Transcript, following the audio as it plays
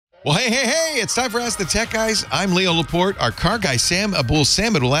Well, hey, it's time for Ask the Tech Guys. I'm Leo Laporte. Our car guy, Sam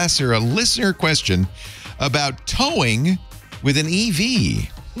Abuelsamid, will answer a listener question about towing with an EV.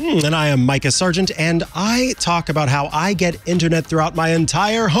 And I am Mikah Sargent, and I talk about how I get internet throughout my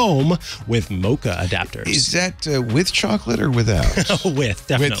entire home with MoCA adapters. Is that with chocolate or without? With,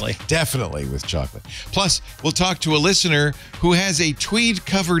 definitely. Definitely with chocolate. Plus, we'll talk to a listener who has a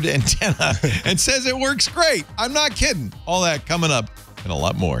tweed-covered antenna and says it works great. I'm not kidding. All that coming up and a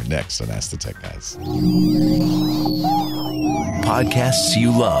lot more next on Ask the Tech Guys. Podcasts you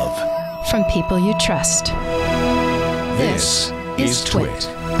love. From people you trust. This is Twit.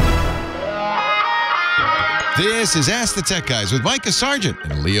 This is Ask the Tech Guys with Mikah Sargent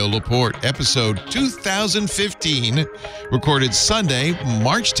and Leo Laporte, episode 2015, recorded Sunday,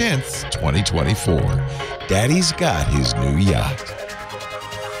 March 10th, 2024. Daddy's got his new yacht.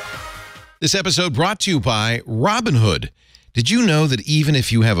 This episode brought to you by Robinhood. Did you know that even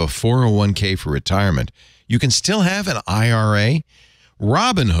if you have a 401k for retirement, you can still have an IRA?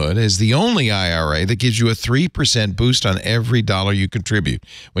 Robinhood is the only IRA that gives you a 3% boost on every dollar you contribute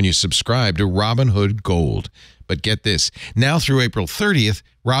when you subscribe to Robinhood Gold. But get this, now through April 30th,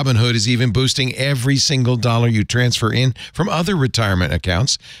 Robinhood is even boosting every single dollar you transfer in from other retirement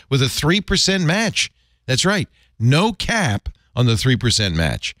accounts with a 3% match. That's right, no cap on the 3%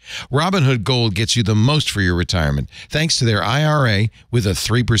 match. Robinhood Gold gets you the most for your retirement, thanks to their IRA with a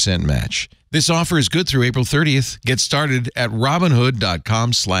 3% match. This offer is good through April 30th. Get started at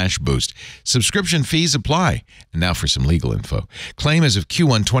Robinhood.com/boost. Subscription fees apply. And now for some legal info. Claim as of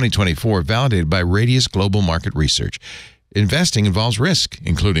Q1 2024, validated by Radius Global Market Research. Investing involves risk,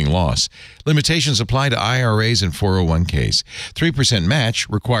 including loss. Limitations apply to IRAs and 401ks. 3% match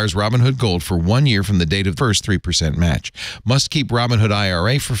requires Robinhood Gold for 1 year from the date of the first 3% match. Must keep Robinhood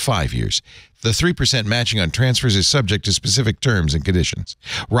IRA for 5 years. The 3% matching on transfers is subject to specific terms and conditions.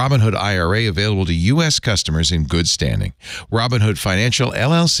 Robinhood IRA available to U.S. customers in good standing. Robinhood Financial,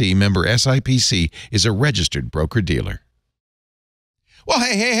 LLC, member SIPC, is a registered broker-dealer. Well,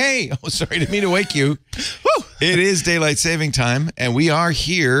 hey. Oh, sorry, didn't mean to wake you. It is daylight saving time, and we are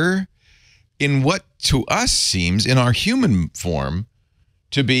here in what to us seems, in our human form,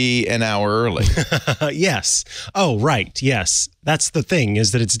 to be an hour early. Yes. Oh, right. Yes. That's the thing,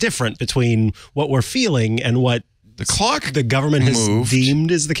 is that it's different between what we're feeling and what the government has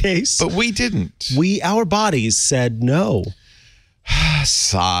deemed is the case. But we didn't. Our bodies said no.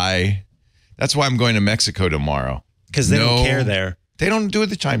 Sigh. That's why I'm going to Mexico tomorrow. Because they don't care there. They don't do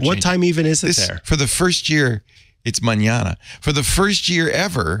the time change. What time even is it there? For the first year, it's mañana. For the first year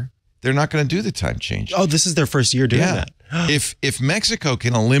ever, they're not going to do the time change. Oh, this is their first year doing that. If Mexico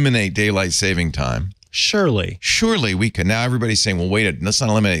can eliminate daylight saving time, surely we can. Now everybody's saying, well, wait, let's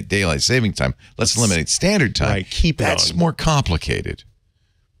not eliminate daylight saving time. Let's eliminate standard time. Right, keep it That's on. more complicated.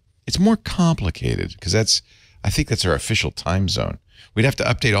 It's more complicated because I think that's our official time zone. We'd have to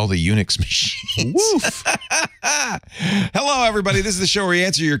update all the Unix machines. Woof. Hello, everybody. This is the show where we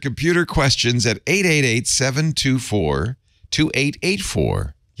answer your computer questions at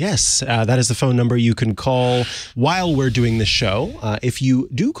 888-724-2884. Yes, that is the phone number you can call while we're doing the show. If you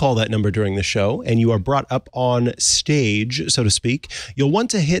do call that number during the show and you are brought up on stage, so to speak, you'll want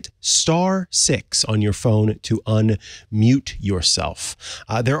to hit *6 on your phone to unmute yourself.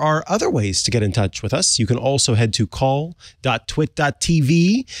 There are other ways to get in touch with us. You can also head to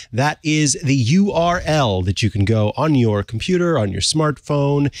call.twit.tv. That is the URL that you can go on your computer, on your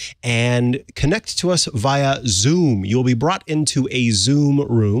smartphone, and connect to us via Zoom. You'll be brought into a Zoom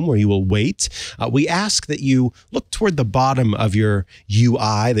room where you will wait. We ask that you look toward the bottom of your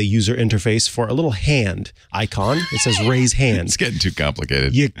UI, the user interface, for a little hand icon. It says raise hand. It's getting too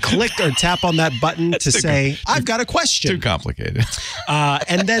complicated. You click or tap on that button to say, I've got a question. Too complicated.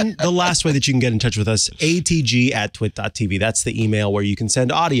 And then the last way that you can get in touch with us, atg@twit.tv. That's the email where you can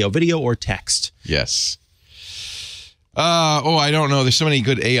send audio, video, or text. Yes. I don't know. There's so many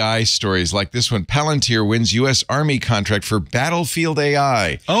good AI stories like this one. Palantir wins U.S. Army contract for battlefield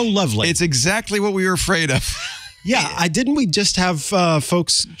AI. Oh, lovely. It's exactly what we were afraid of. Yeah, didn't we just have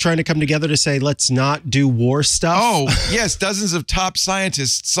folks trying to come together to say, let's not do war stuff? Oh, yes. Dozens of top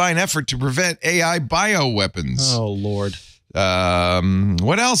scientists sign effort to prevent AI bioweapons. Oh, Lord.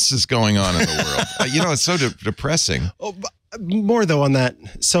 What else is going on in the world? It's so depressing. Oh, more, though, on that.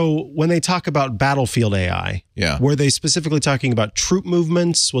 So when they talk about battlefield AI, were they specifically talking about troop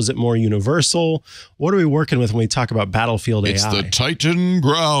movements? Was it more universal? What are we working with when we talk about battlefield AI? It's the Titan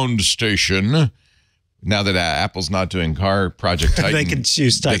ground station. Now that Apple's not doing car Project Titan, they can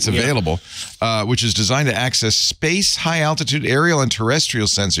choose Titan. It's available, which is designed to access space, high-altitude aerial and terrestrial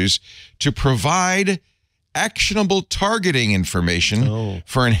sensors to provide actionable targeting information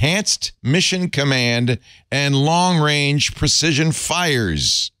for enhanced mission command and long-range precision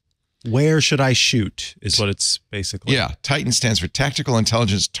fires. Where should I shoot is what it's basically. Yeah, Titan stands for Tactical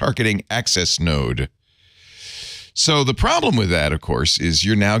Intelligence Targeting Access Node. So the problem with that, of course, is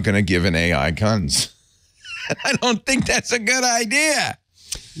you're now going to give an AI guns. I don't think that's a good idea.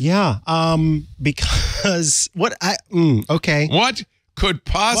 Yeah, because okay. What could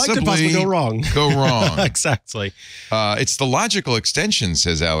possibly go wrong? Exactly. It's the logical extension,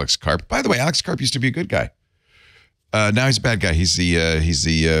 says Alex Karp. By the way, Alex Karp used to be a good guy. Now he's a bad guy. He's the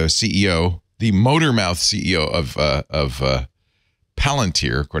CEO, the motor mouth CEO of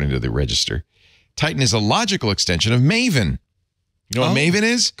Palantir, according to the Register. Titan is a logical extension of Maven. You know what Maven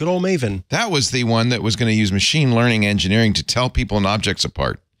is? Good old Maven. That was the one that was going to use machine learning engineering to tell people and objects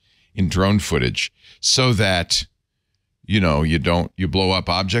apart in drone footage, so that you blow up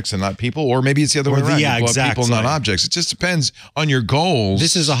objects and not people, or maybe it's the other way around. Yeah, you blow exactly. up people, not objects. It just depends on your goals.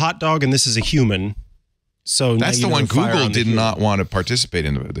 This is a hot dog and this is a human. So that's the one Google did not want to participate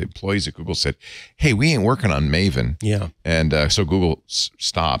in. The employees at Google said, hey, we ain't working on Maven. Yeah. And so Google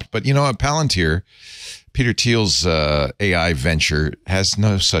stopped. But at Palantir, Peter Thiel's AI venture has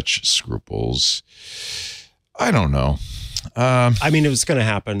no such scruples. I don't know. I mean, it was going to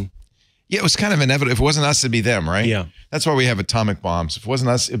happen. Yeah, it was kind of inevitable. If it wasn't us, it'd be them, right? Yeah. That's why we have atomic bombs. If it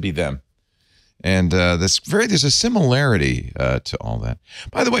wasn't us, it'd be them. And there's a similarity to all that.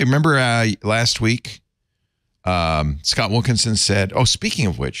 By the way, remember last week, Scott Wilkinson said, speaking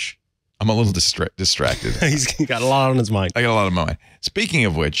of which, I'm a little distracted. He's got a lot on his mind. I got a lot on my mind. Speaking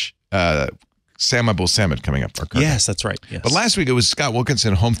of which, Sam Abuelsamid coming up. Yes, that's right. Yes. But last week it was Scott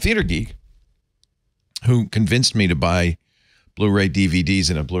Wilkinson, home theater geek, who convinced me to buy Blu-ray DVDs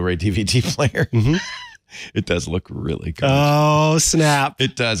and a Blu-ray DVD player. Mm-hmm. It does look really good. Oh, snap.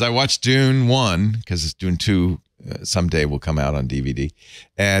 It does. I watched Dune 1 because Dune 2 someday will come out on DVD,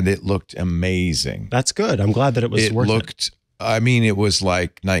 and it looked amazing. That's good. I'm glad that it was worth it. I mean, it was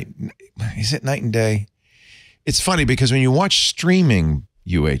like night and day? It's funny because when you watch streaming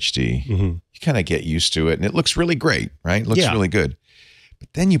UHD, you kind of get used to it, and it looks really great, right? It looks really good. But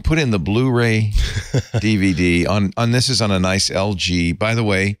then you put in the Blu-ray DVD on this is on a nice LG. By the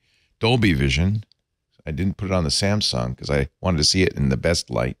way, Dolby Vision. I didn't put it on the Samsung because I wanted to see it in the best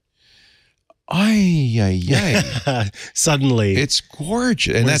light. Suddenly. It's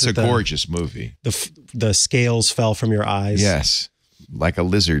gorgeous. And that's a gorgeous movie. The scales fell from your eyes. Yes. Like a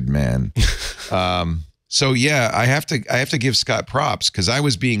lizard man. So yeah, I have to give Scott props because I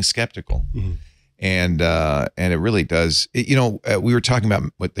was being skeptical. Mm-hmm. And it really does. We were talking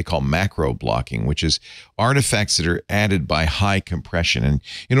about what they call macro blocking, which is artifacts that are added by high compression. And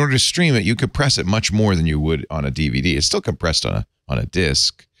in order to stream it, you compress it much more than you would on a DVD. It's still compressed on a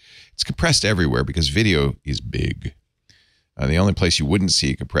disc. It's compressed everywhere because video is big. The only place you wouldn't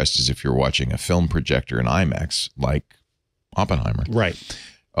see it compressed is if you're watching a film projector in IMAX, like Oppenheimer. Right.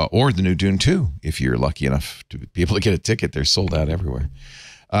 Or the new Dune 2. If you're lucky enough to be able to get a ticket, they're sold out everywhere.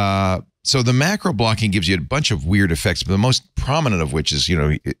 So the macro blocking gives you a bunch of weird effects, but the most prominent of which is,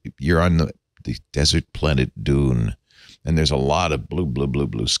 you're on the desert planet Dune, and there's a lot of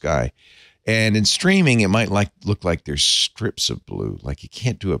blue sky. And in streaming, it might look like there's strips of blue, like you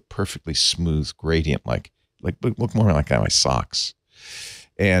can't do a perfectly smooth gradient, like look more like my socks.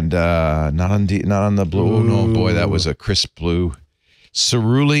 And not on the blue. Ooh. Oh no, boy, that was a crisp blue,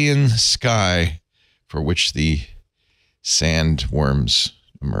 cerulean sky for which the sandworms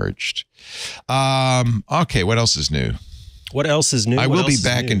emerged. Okay, what else is new? What else is new? I will be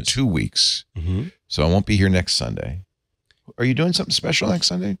back in 2 weeks, so I won't be here next Sunday. Are you doing something special next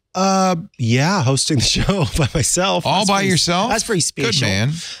Sunday? Yeah, hosting the show by myself. All by yourself? That's pretty special. Good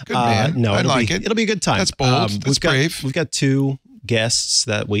man. Good man. No, I like it. It'll be a good time. That's bold. That's brave. We've got 2 guests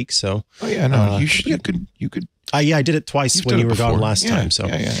that week, so. Oh yeah, no, you could. Yeah, I did it twice when you were gone last time, so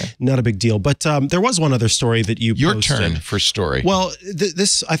not a big deal. But there was one other story that you Your posted. turn for story. Well,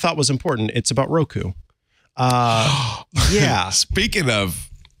 this I thought was important. It's about Roku. Yeah. Speaking of,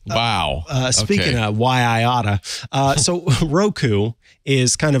 wow. Speaking of why I oughta. So Roku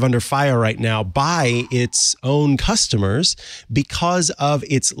is kind of under fire right now by its own customers because of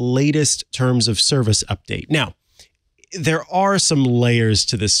its latest terms of service update. Now, there are some layers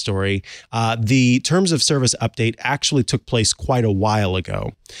to this story. The terms of service update actually took place quite a while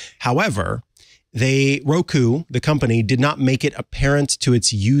ago. However, Roku, the company, did not make it apparent to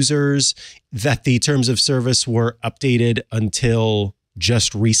its users that the terms of service were updated until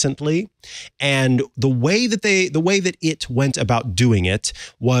just recently. And the way that it went about doing it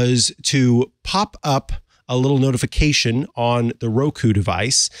was to pop up a little notification on the Roku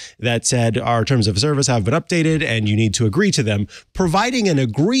device that said our terms of service have been updated and you need to agree to them, providing an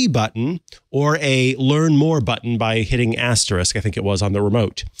agree button or a learn more button by hitting asterisk, I think it was on the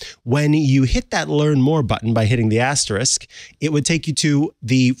remote. When you hit that learn more button by hitting the asterisk, it would take you to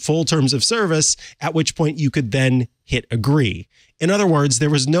the full terms of service, at which point you could then hit agree. In other words, there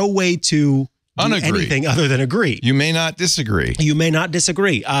was no way to do anything other than agree. You may not disagree. You may not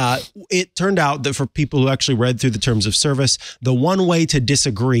disagree. It turned out that for people who actually read through the terms of service, the one way to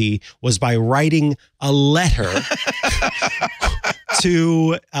disagree was by writing a letter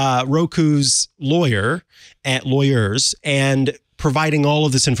to Roku's lawyers and providing all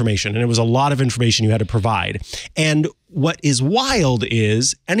of this information. And it was a lot of information you had to provide. And what is wild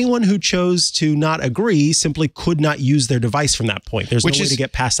is anyone who chose to not agree simply could not use their device from that point. There's no way to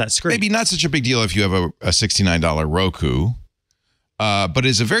get past that screen. Maybe not such a big deal if you have a $69 Roku, but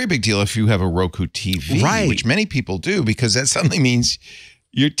it's a very big deal if you have a Roku TV, right, which many people do, because that suddenly means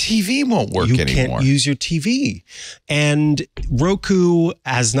your TV won't work anymore. You can't use your TV. And Roku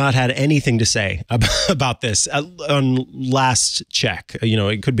has not had anything to say about this on last check. You know,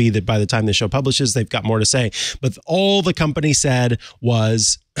 it could be that by the time the show publishes, they've got more to say. But all the company said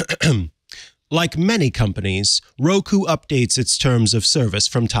was, like many companies, Roku updates its terms of service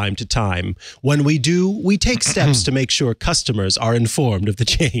from time to time. When we do, we take steps to make sure customers are informed of the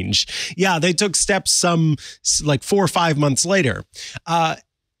change. Yeah, they took steps like 4 or 5 months later.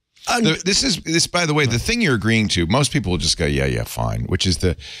 This, by the way, the thing you're agreeing to, most people will just go, yeah, fine, which is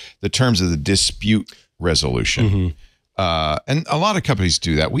the terms of the dispute resolution. And a lot of companies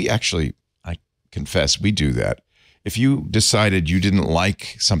do that. We actually, I confess, we do that. If you decided you didn't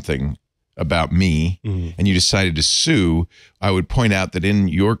like something about me and you decided to sue, I would point out that in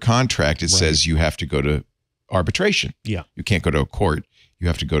your contract, it says you have to go to arbitration. Yeah. You can't go to a court. You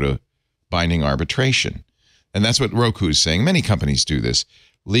have to go to binding arbitration. And that's what Roku is saying. Many companies do this.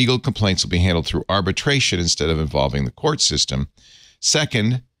 Legal complaints will be handled through arbitration instead of involving the court system.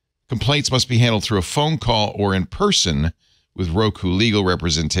 Second, complaints must be handled through a phone call or in person with Roku legal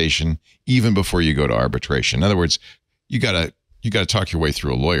representation even before you go to arbitration. In other words, you got to talk your way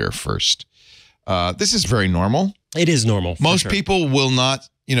through a lawyer first. This is very normal. It is normal. Most people will not,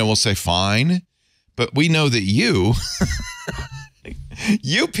 will say fine, but we know that you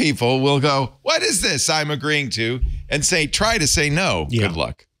people will go, what is this I'm agreeing to? And try to say no. Yeah. Good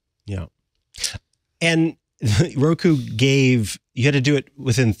luck. Yeah. And Roku you had to do it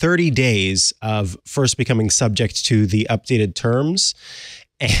within 30 days of first becoming subject to the updated terms.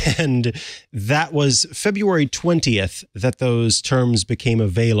 And that was February 20th that those terms became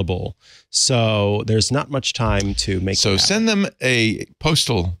available. So there's not much time to make it happen. Send them a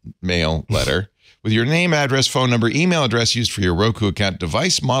postal mail letter with your name, address, phone number, email address used for your Roku account,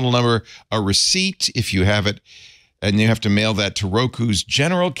 device model number, a receipt if you have it, and you have to mail that to Roku's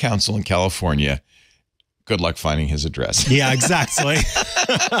general counsel in California. Good luck finding his address. Yeah, exactly.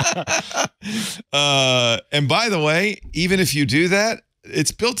 And by the way, even if you do that,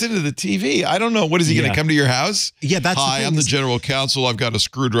 it's built into the TV. I don't know. What is he going to come to your house? Yeah, that's Hi, I'm the general counsel. I've got a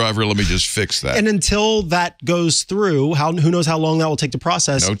screwdriver. Let me just fix that. And until that goes through, who knows how long that will take to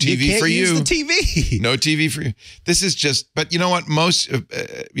process? No TV for you. Use the TV. No TV for you. This is just. But you know what? Most,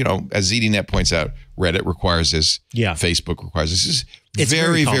 as ZDNet points out, Reddit requires this. Yeah. Facebook requires this. This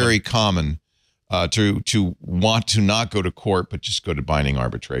is very common. To want to not go to court, but just go to binding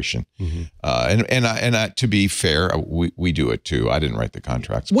arbitration. And to be fair, we do it too. I didn't write the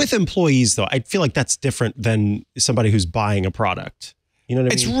contracts. With employees, though, I feel like that's different than somebody who's buying a product. You know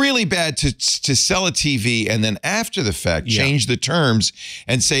what I mean? It's really bad to sell a TV and then after the fact change the terms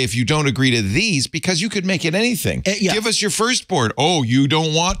and say if you don't agree to these, because you could make it anything. Give us your first board. Oh, you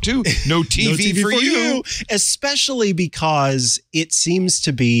don't want to? No TV, no TV for you. Especially because it seems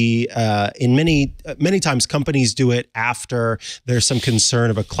to be in many times companies do it after there's some concern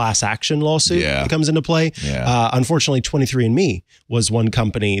of a class action lawsuit that comes into play. Unfortunately, 23andMe was one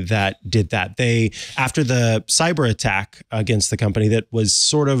company that did that. After the cyber attack against the company that was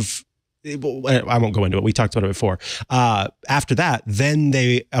sort of, I won't go into it. We talked about it before. After that, then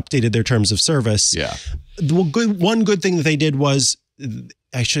they updated their terms of service. Yeah. One good thing that they did was,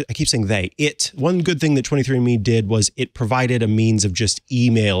 I keep saying one good thing that 23andMe did was it provided a means of just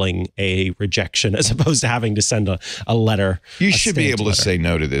emailing a rejection as opposed to having to send a letter. You should be able to say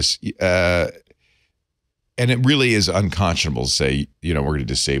no to this. And it really is unconscionable to say, we're going to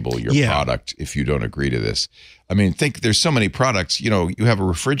disable your product if you don't agree to this. I mean, there's so many products, you have a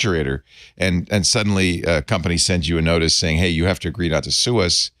refrigerator and suddenly a company sends you a notice saying, hey, you have to agree not to sue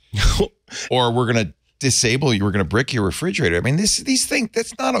us or we're going to disable you. We're going to brick your refrigerator. I mean, these things,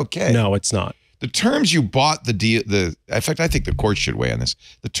 that's not okay. No, it's not. the terms you bought the deal, in fact, I think the court should weigh on this.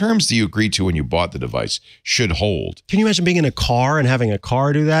 The terms that you agreed to when you bought the device should hold. Can you imagine being in a car and having a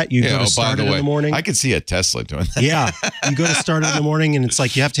car do that? You go to start it in the morning. I could see a Tesla doing that. Yeah. You go to start it in the morning and it's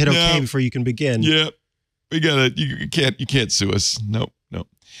like you have to hit OK before you can begin. Yeah. We got it. You can't sue us. Nope.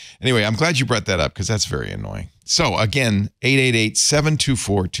 Anyway, I'm glad you brought that up because that's very annoying. So again,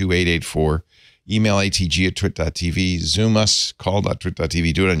 888-724-2884. Email atg@twit.tv. Zoom us.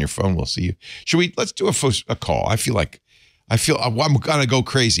 Call.twit.tv. Do it on your phone. We'll see you. Let's do a call. I'm going to go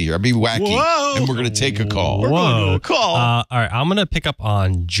crazy here. I'll be wacky. Whoa. And we're going to take a call. Whoa. Call. All right. I'm going to pick up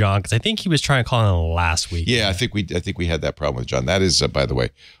on John because I think he was trying to call in last week. Yeah, I think we had that problem with John. That is, by the way,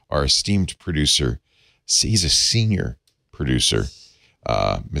 our esteemed producer. He's a senior producer.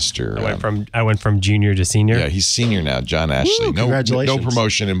 Mr. I went from junior to senior. Yeah, he's senior now, John Ashley. Woo, congratulations. No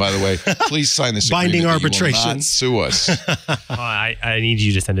promotion. And by the way, please sign this binding arbitration. You will not sue us. I need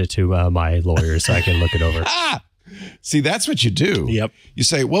you to send it to my lawyer so I can look it over. See, that's what you do. Yep. You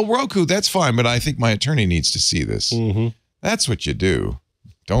say, well, Roku, that's fine, but I think my attorney needs to see this. Mm-hmm. That's what you do.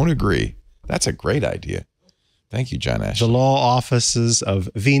 Don't agree. That's a great idea. Thank you, John Ashley. The law offices of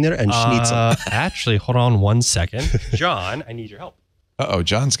Wiener and Schnitzel. Actually, hold on one second. John, I need your help. Uh-oh,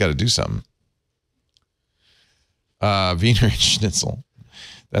 John's got to do something. Wiener and Schnitzel.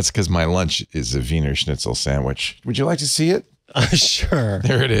 That's because my lunch is a Wiener Schnitzel sandwich. Would you like to see it? Sure.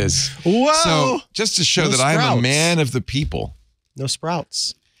 There it is. Whoa. So just to show that I'm a man of the people. No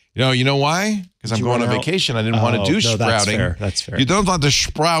sprouts. You know why? Because I'm going on vacation. I didn't want to do sprouting. That's fair. You don't want to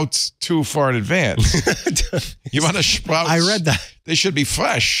sprout too far in advance. You want to sprout. I read that. They should be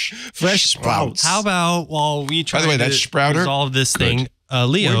fresh. Fresh sprouts. How about while we try By the way, to that sprouter? resolve this Good. thing,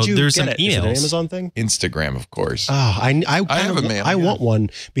 Leo, Where'd you there's get some it? Is it an emails. Amazon thing? Instagram, of course. Oh, I have a mail. I want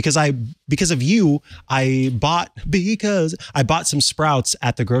one because of you. I bought some sprouts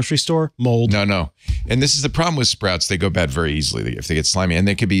at the grocery store. Mold. No. And this is the problem with sprouts. They go bad very easily if they get slimy, and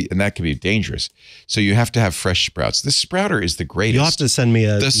that could be dangerous. So you have to have fresh sprouts. This sprouter is the greatest. You'll have to send me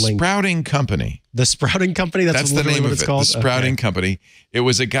a The link. Sprouting Company. The Sprouting Company? That's the name what of it's it. called? The Sprouting Okay. Company. It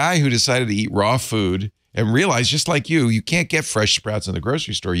was a guy who decided to eat raw food and realized, just like you can't get fresh sprouts in the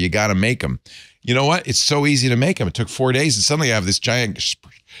grocery store. You got to make them. You know what? It's so easy to make them. It took 4 days, and suddenly I have this giant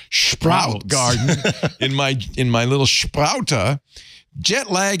sprout garden in my little sprouta.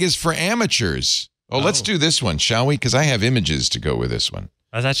 Jet lag is for amateurs. Oh, let's do this one, shall we? Because I have images to go with this one.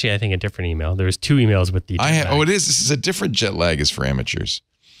 That's actually, I think, a different email. There's 2 emails with the jet lag. It is. This is a different jet lag is for amateurs.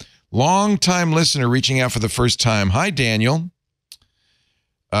 Long-time listener reaching out for the first time. Hi, Daniel.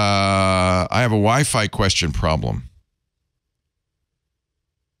 I have a Wi-Fi question problem.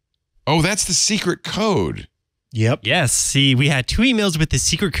 Oh, that's the secret code. Yep. Yes. See, we had 2 emails with the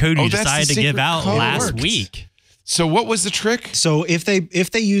secret code you that's the decided to give secret out code. last Worked. week. So what was the trick? So if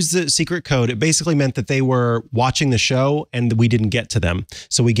they used the secret code, it basically meant that they were watching the show and we didn't get to them.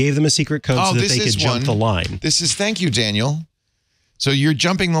 So we gave them a secret code so that they could jump the line. Thank you, Daniel. So you're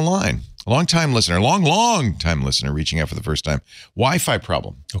jumping the line. Long time listener reaching out for the first time. Wi-Fi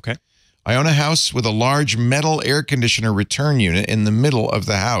problem. Okay. I own a house with a large metal air conditioner return unit in the middle of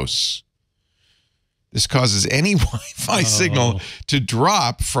the house. This causes any Wi-Fi signal to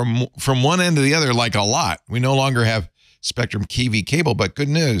drop from one end to the other like a lot. We no longer have Spectrum TV cable, but good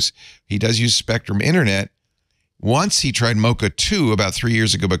news. He does use Spectrum Internet. Once he tried MoCA 2 about 3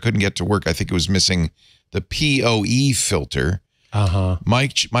 years ago, but couldn't get to work. I think it was missing the PoE filter. Uh-huh.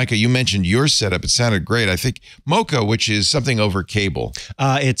 Mikah, you mentioned your setup. It sounded great. I think MoCA, which is something over cable.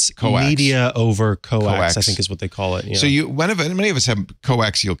 It's Coax. media over coax, Coax. I think is what they call it. Yeah. So many of us have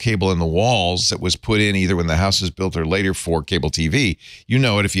coaxial cable in the walls that was put in either when the house was built or later for cable TV. You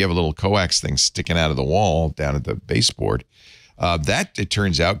know it if you have a little coax thing sticking out of the wall down at the baseboard. That, it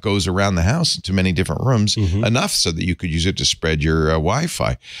turns out, goes around the house into many different rooms, enough so that you could use it to spread your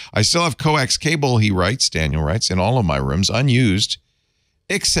Wi-Fi. I still have coax cable, Daniel writes, in all of my rooms, unused,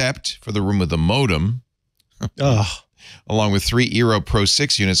 except for the room with the modem, along with 3 Eero Pro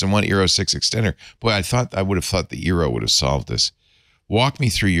 6 units and 1 Eero 6 extender. Boy, I would have thought the Eero would have solved this. Walk me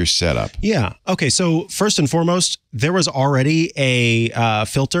through your setup. Yeah. Okay. So first and foremost, there was already a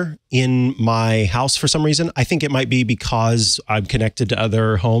filter in my house for some reason. I think it might be because I'm connected to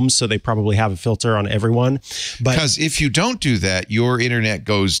other homes, so they probably have a filter on everyone. But because if you don't do that, your internet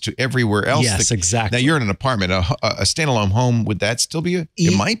goes to everywhere else. Yes, exactly. Now you're in an apartment, a standalone home. Would that still be?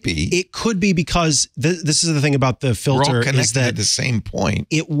 It might be. It could be because this is the thing about the filter. We're all connected is that at the same point.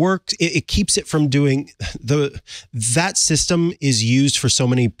 It worked. It keeps it from doing that system is used for so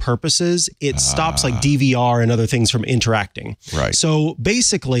many purposes. It stops like DVR and other things things from interacting. Right. So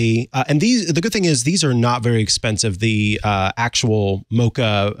basically, and the good thing is these are not very expensive. The actual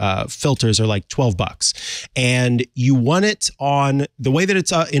MoCA filters are like $12, and you want it on the way that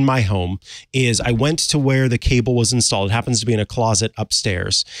it's in my home is I went to where the cable was installed. It happens to be in a closet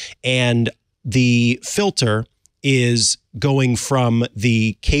upstairs, and the filter is going from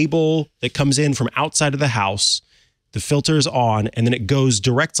the cable that comes in from outside of the house. The filter is on, and then it goes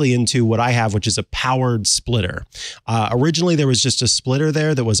directly into what I have, which is a powered splitter. Originally, there was just a splitter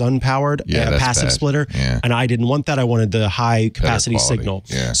there that was unpowered, a passive bad. splitter, and I didn't want that. I wanted the high capacity signal.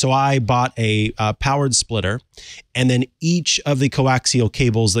 Yeah. So I bought a powered splitter, and then each of the coaxial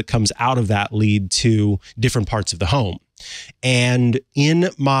cables that comes out of that lead to different parts of the home. And in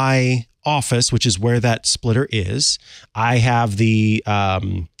my office, which is where that splitter is, I have the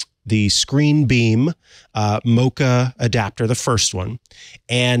screen beam MoCA adapter, the first one.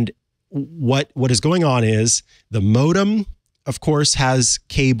 And what is going on is the modem, of course, has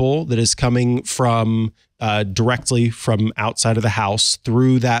cable that is coming from directly from outside of the house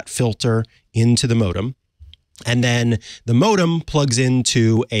through that filter into the modem. And then the modem plugs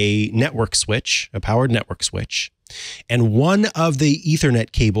into a network switch, a powered network switch. And one of the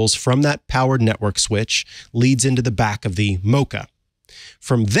Ethernet cables from that powered network switch leads into the back of the MoCA.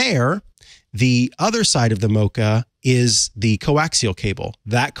 From there, the other side of the MoCA is the coaxial cable.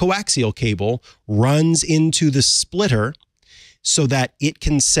 That coaxial cable runs into the splitter so that it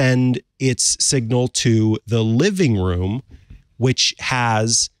can send its signal to the living room, which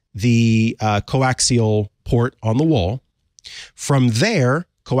has the coaxial port on the wall. From there,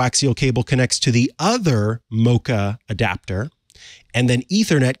 coaxial cable connects to the other MoCA adapter, and then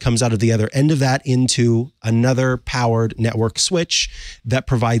Ethernet comes out of the other end of that into another powered network switch that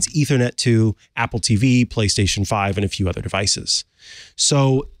provides Ethernet to Apple TV, PlayStation 5, and a few other devices.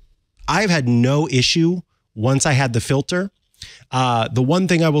 So I've had no issue once I had the filter. The one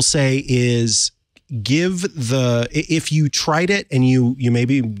thing I will say is if you tried it and you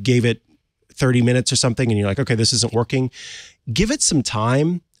maybe gave it 30 minutes or something and you're like, okay, this isn't working, give it some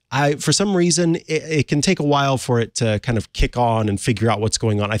time. For some reason, it can take a while for it to kind of kick on and figure out what's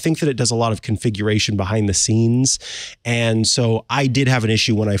going on. I think that it does a lot of configuration behind the scenes. And so I did have an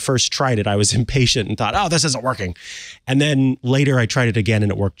issue when I first tried it. I was impatient and thought, oh, this isn't working. And then later I tried it again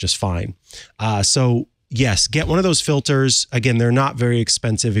and it worked just fine. So yes, get one of those filters. Again, they're not very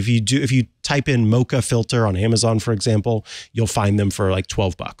expensive. If you type in MoCA filter on Amazon, for example, you'll find them for like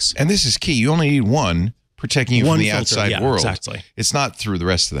 $12. And this is key. You only need one, protecting you from the filter, outside world. Exactly. It's not through the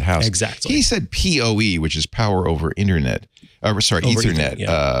rest of the house. Exactly. He said PoE, which is power over internet.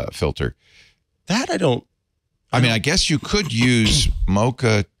 Ethernet filter. That I don't. I mean, I guess you could use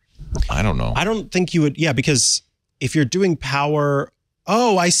MoCA. I don't know. I don't think you would. Yeah, because if you're doing power.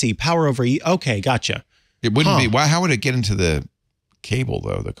 Oh, I see. Power over. Okay, gotcha. It wouldn't be. Why? How would it get into the cable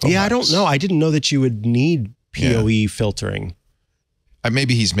though? The coax? Yeah, I don't know. I didn't know that you would need PoE filtering.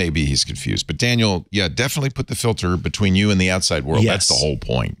 Maybe he's confused. But Daniel, yeah, definitely put the filter between you and the outside world. Yes. That's the whole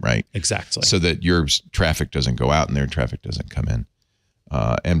point, right? Exactly. So that your traffic doesn't go out and their traffic doesn't come in.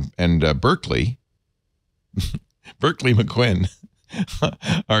 And Berkeley McQuinn,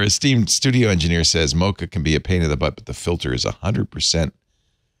 our esteemed studio engineer, says MoCA can be a pain in the butt, but the filter is 100%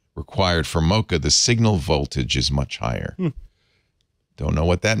 required. For MoCA, the signal voltage is much higher. Don't know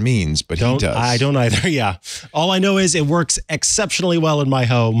what that means, but he does. I don't either. Yeah. All I know is it works exceptionally well in my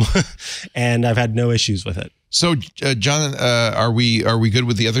home, and I've had no issues with it. So, John, are we good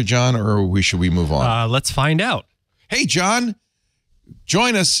with the other John, or should we move on? Let's find out. Hey, John,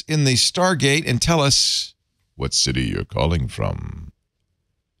 join us in the Stargate and tell us what city you're calling from.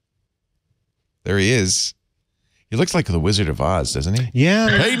 There he is. He looks like the Wizard of Oz, doesn't he? Yeah.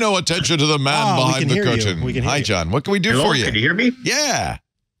 Pay no attention to the man behind the curtain. Hi, John. What can we do for you? Can you hear me? Yeah.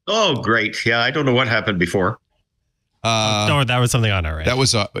 Oh, great. Yeah, I don't know what happened before. No, that was something on our end.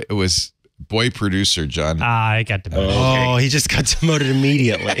 It was boy producer, John. I got demoted. Oh, he just got demoted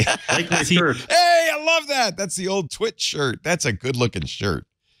immediately. Like my shirt. Hey, I love that. That's the old Twitch shirt. That's a good looking shirt.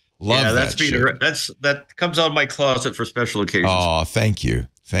 Love that shirt. That comes out of my closet for special occasions. Oh, thank you.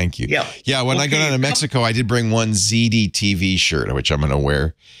 Thank you. Yeah. Yeah. When I go down to Mexico, I did bring one ZDTV shirt, which I'm going to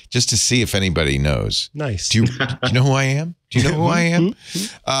wear just to see if anybody knows. Nice. Do you know who I am? Do you know who I am?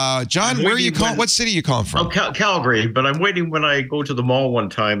 John, where are you calling? What city are you calling from? Oh, Calgary. But I'm waiting when I go to the mall one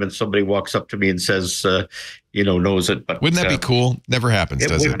time and somebody walks up to me and says, knows it. But wouldn't that be cool? Never happens,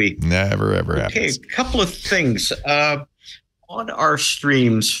 does it? Would be. Never, ever happens. Okay, a couple of things. On our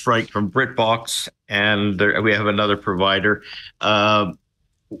streams, Frank, from Britbox, and we have another provider.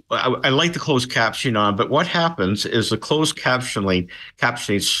 I like the closed captioning on, but what happens is the closed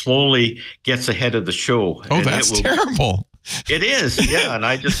captioning slowly gets ahead of the show. Oh, that's terrible. It is, yeah. And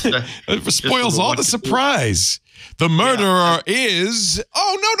I just it spoils all the surprise. The murderer is.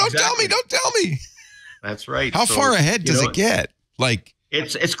 Oh no! Don't tell me! Don't tell me! That's right. How far ahead does it get? Like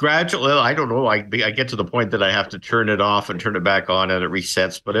it's gradual. I don't know. I get to the point that I have to turn it off and turn it back on, and it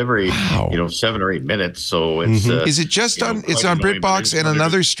resets. But every 7 or 8 minutes. So it's is it just on? It's on Britbox and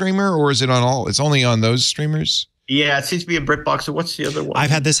another streamer, or is it on all? It's only on those streamers. Yeah, it seems to be a Britbox. So what's the other one?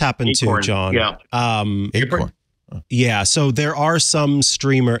 I've had this happen too, John. Yeah. Acorn. Yeah. So there are some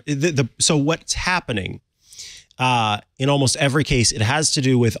streamer. So what's happening? In almost every case, it has to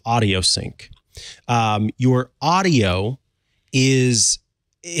do with audio sync. Your audio is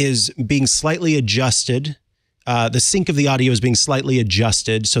being slightly adjusted. The sync of the audio is being slightly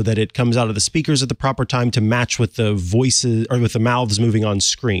adjusted so that it comes out of the speakers at the proper time to match with the voices or with the mouths moving on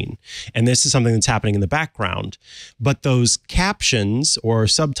screen. And this is something that's happening in the background. But those captions or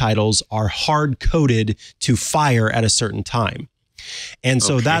subtitles are hard coded to fire at a certain time. And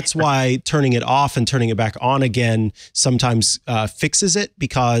so that's why turning it off and turning it back on again sometimes fixes it,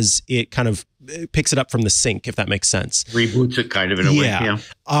 because it kind of picks it up from the sync, if that makes sense. Reboots it kind of in a way. Yeah.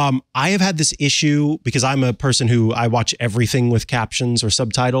 I have had this issue because I'm a person who I watch everything with captions or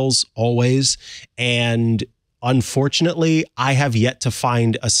subtitles always. And unfortunately, I have yet to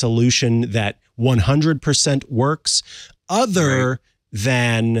find a solution that 100% works other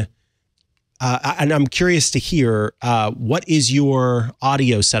than... and I'm curious to hear, what is your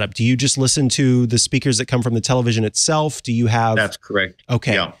audio setup? Do you just listen to the speakers that come from the television itself? Do you have... That's correct.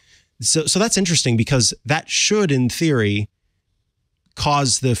 Okay. Yeah. So that's interesting, because that should, in theory,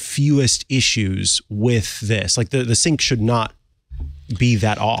 cause the fewest issues with this. Like the sync should not be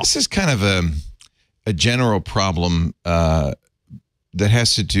that off. This is kind of a general problem that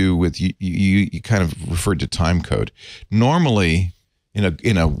has to do with, you kind of referred to time code. Normally...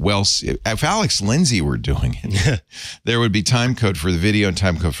 if Alex Lindsay were doing it, there would be time code for the video and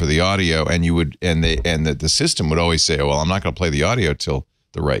time code for the audio, and you would the system would always say, "Oh, well, I'm not going to play the audio till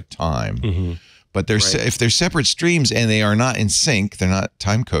the right time." But if they're separate streams and they are not in sync, they're not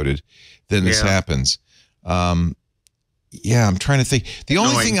time coded, then this happens. I'm trying to think. The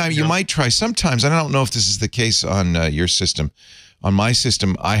only thing you might try sometimes, I don't know if this is the case on your system. On my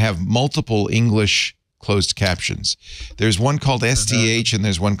system, I have multiple English closed captions. There's one called STH and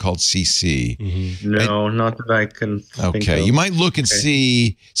there's one called CC. No, not that I can think Okay, of. you might look and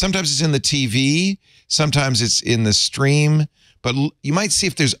see. Sometimes it's in the TV, sometimes it's in the stream, but you might see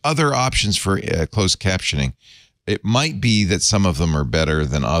if there's other options for closed captioning. It might be that some of them are better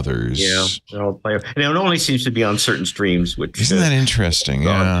than others. Yeah, I'll play it. And it only seems to be on certain streams, which isn't that interesting?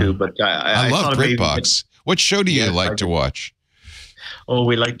 Yeah, too, but I love Britbox. What show do you like to watch? Oh,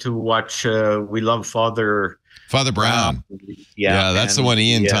 we like to watch. We love Father Brown. Yeah, that's the one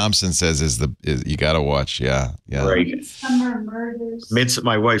Ian Thompson says is you got to watch. Yeah. Right. Summer Murders.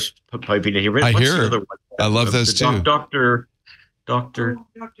 My wife's piping in here. I hear. I love those too. Doctor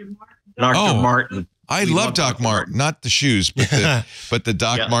Martin. I love Doc Martin, not the shoes, but the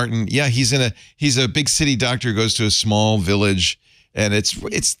Doc Martin. Yeah, he's a big city doctor who goes to a small village, and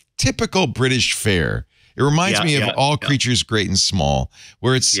it's typical British fare. It reminds me of All Creatures Great and Small,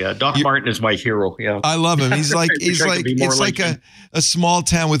 where it's Doc Martin is my hero. Yeah, I love him. He's like it's like a small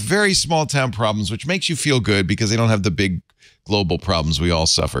town with very small town problems, which makes you feel good because they don't have the big global problems we all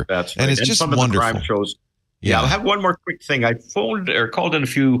suffer. That's right. And it's just some wonderful. Of the crime shows. Yeah, I'll have one more quick thing. I phoned or called in a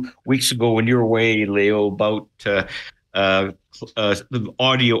few weeks ago when you were away, Leo, about the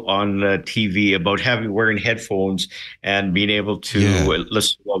audio on TV, about wearing headphones and being able to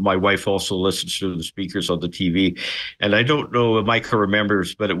listen. Well, my wife also listens to the speakers on the TV, and I don't know if Mikah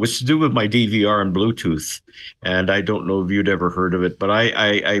remembers, but it was to do with my DVR and Bluetooth. And I don't know if you'd ever heard of it, but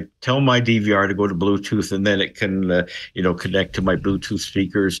I tell my DVR to go to Bluetooth, and then it can connect to my Bluetooth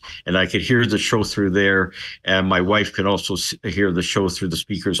speakers, and I could hear the show through there, and my wife can also hear the show through the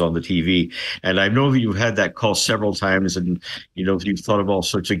speakers on the TV. And I know that you've had that call several times, and you've thought of all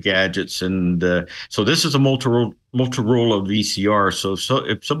sorts of gadgets, and so this is a Motorola VCR. So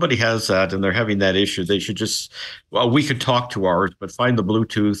if somebody has that and they're having that issue, they should just, we could talk to ours, but find the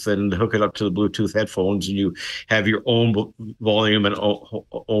Bluetooth and hook it up to the Bluetooth headphones, and you have your own volume and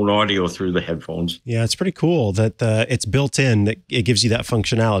own audio through the headphones. Yeah, it's pretty cool that it's built in, that it gives you that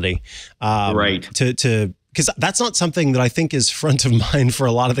functionality. Right. Because that's not something that I think is front of mind for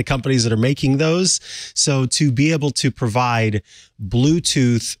a lot of the companies that are making those. So to be able to provide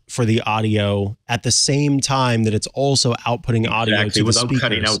Bluetooth for the audio at the same time that it's also outputting audio to the without speakers.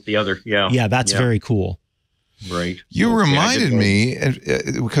 cutting out the other. Yeah, that's very cool. Right. You Okay, reminded me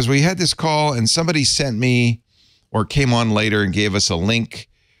because we had this call and somebody sent me or came on later and gave us a link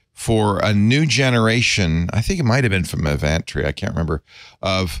for a new generation. I think it might have been from Avantry. I can't remember,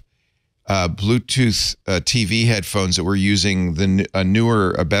 of Bluetooth TV headphones that were using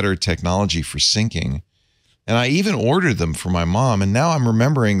a better technology for syncing. And I even ordered them for my mom. And now I'm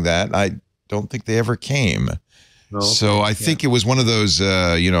remembering that I don't think they ever came. No, okay. So I think it was one of those,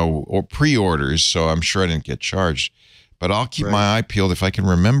 or pre-orders. So I'm sure I didn't get charged. But I'll keep my eye peeled if I can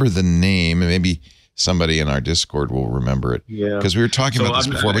remember the name. And maybe somebody in our Discord will remember it. Yeah. Because we were talking about this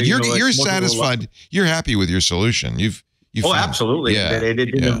before. But you're satisfied. You're happy with your solution. You've absolutely. Yeah. It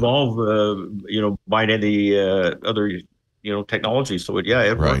didn't involve, buying any other, technology. So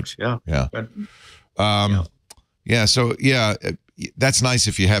it works. Yeah. Yeah. So that's nice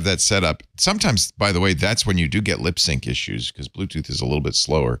if you have that set up. Sometimes, by the way, that's when you do get lip sync issues because Bluetooth is a little bit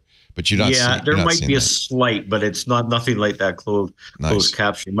slower. But you're not. Yeah, there might be a slight, but it's nothing like that closed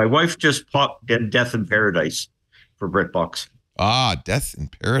captioning. My wife just popped in Death in Paradise for Britbox. Ah, Death in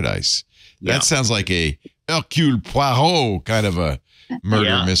Paradise. That sounds like a Hercule Poirot kind of a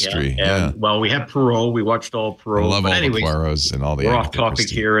murder mystery. Yeah. Well, we had Poirot. We watched all Poirot. I love all the Poirots and all the. We're off topic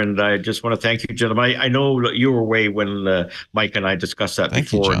here, and I just want to thank you, gentlemen. I know you were away when Mike and I discussed that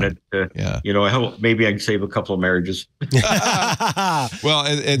before, you, and I hope maybe I can save a couple of marriages. Well,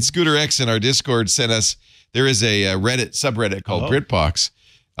 and Scooter X in our Discord sent us. There is a subreddit called Britbox.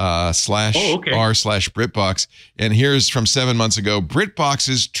 /r/Britbox. And here's from 7 months ago,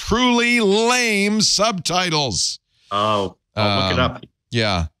 Britbox's truly lame subtitles. Oh, I'll look it up.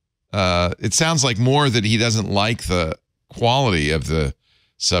 Yeah. It sounds like more that he doesn't like the quality of the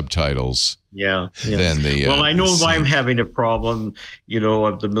subtitles. Yeah. Than the, well, I know if I'm having a problem,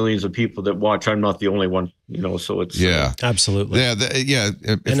 of the millions of people that watch, I'm not the only one, so it's. Yeah. Absolutely. Yeah.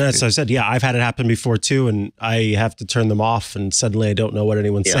 And as I said, I've had it happen before too, and I have to turn them off, and suddenly I don't know what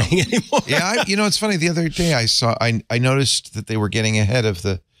anyone's saying anymore. Yeah. It's funny. The other day I noticed that they were getting ahead of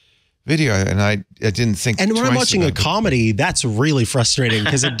the video, and I didn't think. And when I'm watching a comedy, that's really frustrating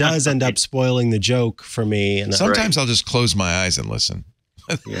because it does end up spoiling the joke for me. And sometimes I'll just close my eyes and listen.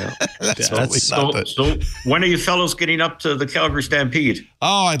 Yeah. So when are you fellows getting up to the Calgary Stampede?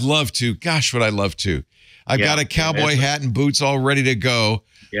 Oh, I'd love to. Gosh, would I love to. I've got a cowboy hat and boots all ready to go.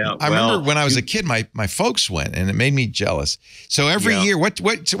 Yeah, I remember when I was a kid, my folks went, and it made me jealous. So every year, when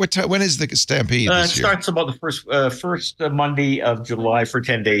is the Stampede this year? It starts about the first Monday of July for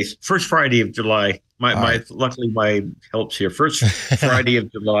 10 days. First Friday of July. Luckily my help's here. First Friday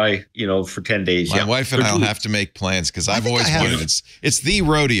of July, for 10 days. My wife and I'll have to make plans because I've always wanted it's the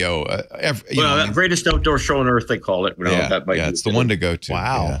rodeo. Greatest outdoor show on earth, they call it. It's the one to go to.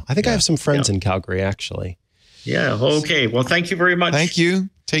 Wow. Yeah. I think I have some friends in Calgary, actually. Yeah. Okay. Well, thank you very much. Thank you.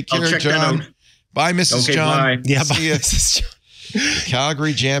 Take care, John. Bye, Mrs. John. Bye. Yeah, bye, Mrs. John.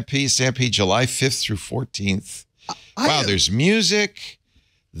 Calgary Stampede, July 5th through 14th. Wow, there's music.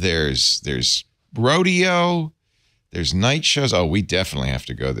 There's rodeo. There's night shows. Oh, we definitely have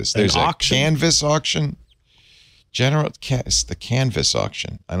to go this. There's a canvas auction. The canvas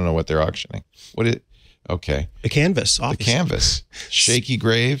auction. I don't know what they're auctioning. Okay. The canvas. Obviously. The canvas. Shaky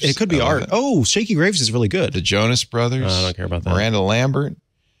Graves. It could be art. Oh, Shaky Graves is really good. The Jonas Brothers. I don't care about that. Miranda Lambert.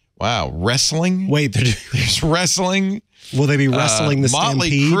 Wow. Wrestling. Wait, there's wrestling. Will they be wrestling the Motley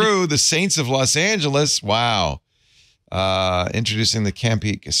Stampede? Crue, the Saints of Los Angeles. Wow. Introducing the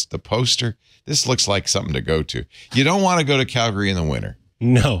the poster. This looks like something to go to. You don't want to go to Calgary in the winter.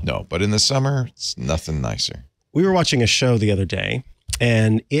 No. But in the summer, it's nothing nicer. We were watching a show the other day,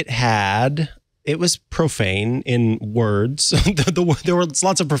 and it was profane in words. There was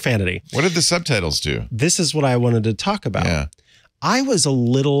lots of profanity. What did the subtitles do? This is what I wanted to talk about. Yeah. I was a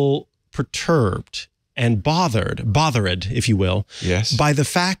little perturbed and bothered, if you will, yes, by the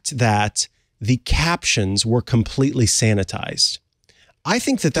fact that the captions were completely sanitized. I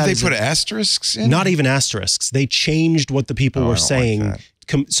think that did they put asterisks in? Not even asterisks. They changed what the people were saying.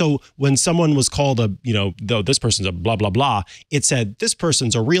 Like so when someone was called though this person's a blah, blah, blah, it said, this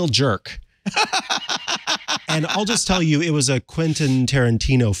person's a real jerk. And I'll just tell you, it was a Quentin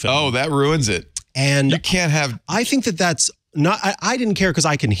Tarantino film. Oh, that ruins it. And you can't have. I think that's not. I didn't care because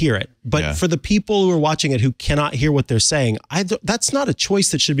I can hear it. But for the people who are watching it who cannot hear what they're saying, that's not a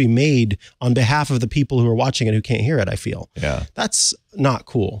choice that should be made on behalf of the people who are watching it who can't hear it. I feel. Yeah. That's not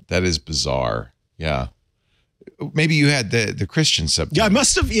cool. That is bizarre. Yeah. Maybe you had the Christian subtitles.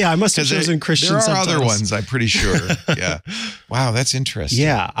 Yeah, I must have chosen Christian subtitles. There are other ones, I'm pretty sure. Yeah. Wow, that's interesting.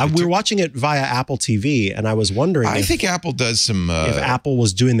 Yeah, we were watching it via Apple TV, and I was wondering I think Apple does some... if Apple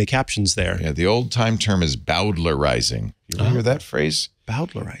was doing the captions there. Yeah, the old-time term is bowdlerizing. You ever hear that phrase?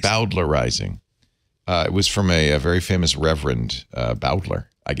 Bowdlerizing. Bowdlerizing. It was from a very famous Reverend Bowdler,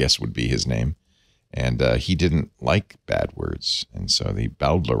 I guess would be his name. And he didn't like bad words, and so he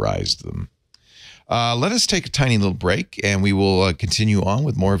Bowdlerized them. Let us take a tiny little break, and we will continue on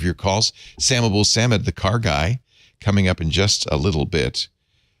with more of your calls. Sam Abuelsamid, the car guy, coming up in just a little bit.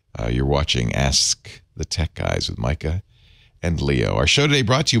 You're watching Ask the Tech Guys with Mikah and Leo. Our show today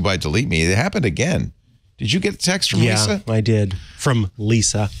brought to you by Delete Me. It happened again. Did you get a text from Lisa? Yeah, I did. From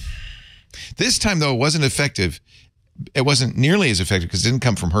Lisa. This time, though, it wasn't effective. It wasn't nearly as effective because it didn't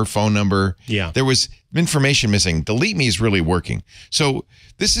come from her phone number. Yeah. There was information missing. Delete Me is really working. So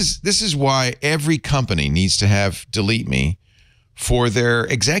this is why every company needs to have Delete Me for their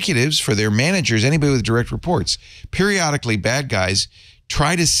executives, for their managers, anybody with direct reports. Periodically, bad guys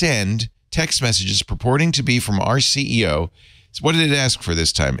try to send text messages purporting to be from our CEO. So what did it ask for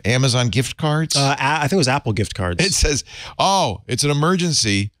this time? Amazon gift cards? I think it was Apple gift cards. It says, oh, it's an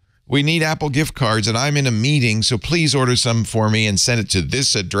emergency. We need Apple gift cards, and I'm in a meeting, so please order some for me and send it to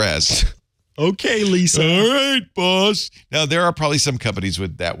this address. Okay, Lisa. All right, boss. Now, there are probably some companies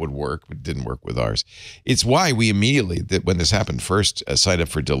that would work, but didn't work with ours. It's why we immediately, when this happened first, signed up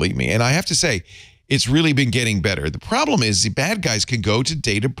for Delete Me. And I have to say, it's really been getting better. The problem is the bad guys can go to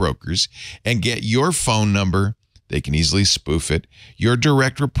data brokers and get your phone number. They can easily spoof it. Your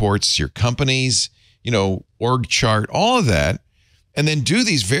direct reports, your company's, org chart, all of that. And then do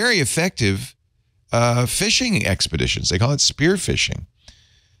these very effective phishing expeditions. They call it spear phishing.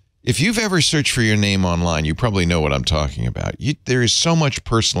 If you've ever searched for your name online, you probably know what I'm talking about. There is so much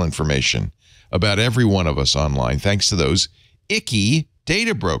personal information about every one of us online, thanks to those icky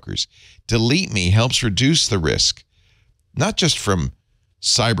data brokers. Delete Me helps reduce the risk, not just from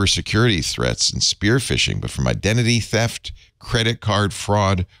cybersecurity threats and spear phishing, but from identity theft, credit card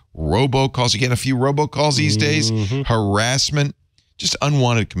fraud, robocalls. You get a few robocalls these days, harassment, just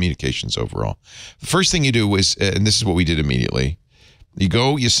unwanted communications overall. The first thing you do is, and this is what we did immediately, you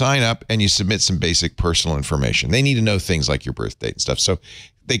go, you sign up, and you submit some basic personal information. They need to know things like your birth date and stuff so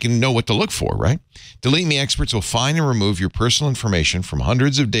they can know what to look for, right? Delete Me experts will find and remove your personal information from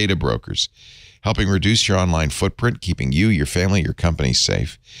hundreds of data brokers, helping reduce your online footprint, keeping you, your family, your company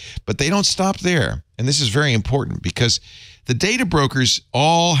safe. But they don't stop there. And this is very important because the data brokers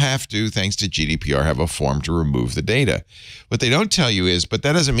all have to, thanks to GDPR, have a form to remove the data. What they don't tell you is, but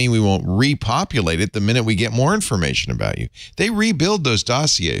that doesn't mean we won't repopulate it the minute we get more information about you. They rebuild those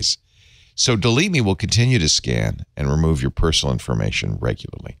dossiers. So Delete Me will continue to scan and remove your personal information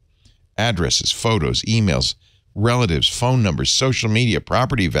regularly. Addresses, photos, emails, relatives, phone numbers, social media,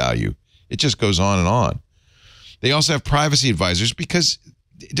 property value. It just goes on and on. They also have privacy advisors because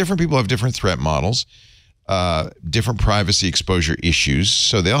different people have different threat models, different privacy exposure issues.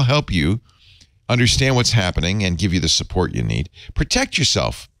 So they'll help you understand what's happening and give you the support you need. Protect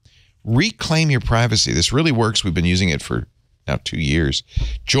yourself. Reclaim your privacy. This really works. We've been using it for now 2 years.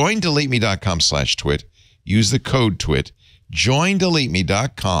 Join deleteme.com/twit. Use the code TWIT. Join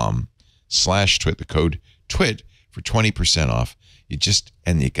deleteme.com/twit. The code TWIT for 20% off.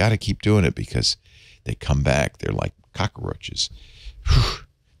 And you got to keep doing it because they come back. They're like cockroaches.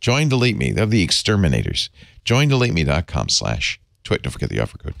 Join Delete Me. They're the exterminators. Join deleteme.com/twit. Don't forget the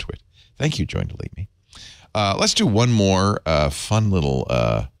offer code TWIT. Thank you, Join Delete Me. Let's do one more fun little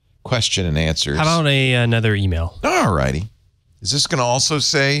question and answers. How about another email? All righty. Is this going to also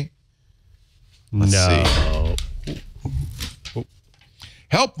say? Let's see.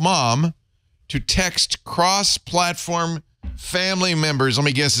 Help mom to text cross-platform family members. Let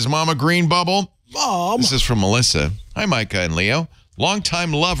me guess, is mom a green bubble? Mom. This is from Melissa. Hi, Mikah and Leo.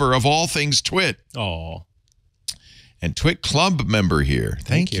 Longtime lover of all things Twit. Oh. And Twit Club member here.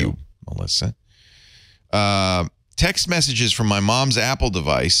 Thank you, Melissa. Text messages from my mom's Apple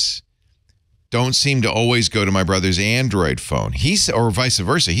device don't seem to always go to my brother's Android phone. Or vice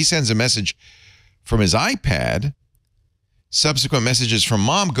versa. He sends a message from his iPad. Subsequent messages from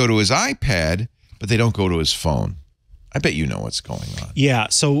mom go to his iPad, but they don't go to his phone. I bet you know what's going on. Yeah.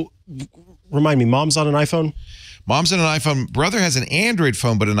 So remind me, mom's on an iPhone? Mom's on an iPhone. Brother has an Android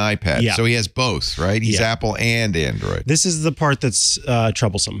phone, but an iPad. Yeah. So he has both, right? He's Apple and Android. This is the part that's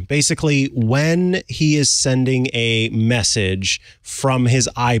troublesome. Basically, when he is sending a message from his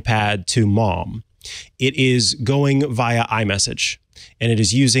iPad to mom, it is going via iMessage. And it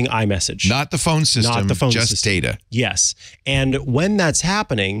is using iMessage. Not the phone system, Not the phone just system. data. Yes. And when that's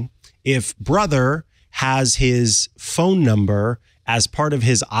happening, if brother has his phone number as part of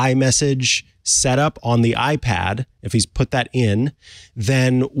his iMessage set up on the iPad, if he's put that in,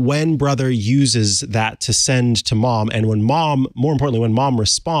 then when brother uses that to send to mom, and when mom, more importantly, when mom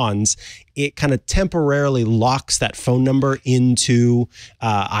responds, it kind of temporarily locks that phone number into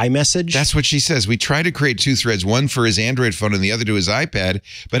iMessage. That's what she says. We try to create 2 threads, one for his Android phone and the other to his iPad,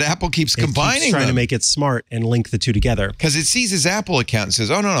 but Apple keeps combining trying them. to make it smart and link the two together. Because it sees his Apple account and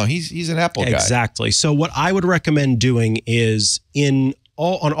says, oh, no, he's an Apple guy. Exactly. So what I would recommend doing is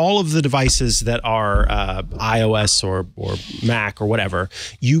on all of the devices that are iOS or Mac or whatever,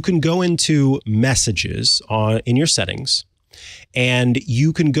 you can go into Messages in your settings, and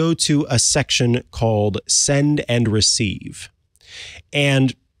you can go to a section called Send and Receive.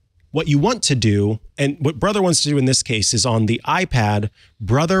 And what you want to do, and what brother wants to do in this case, is on the iPad,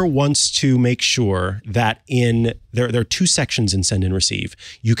 brother wants to make sure that there are 2 sections in Send and Receive.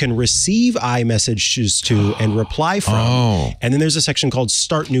 You can receive iMessages to and reply from, and then there's a section called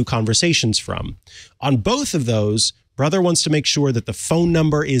Start New Conversations from. On both of those, brother wants to make sure that the phone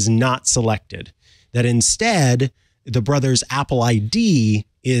number is not selected, that instead the brother's Apple ID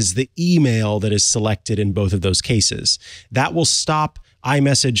is the email that is selected in both of those cases. That will stop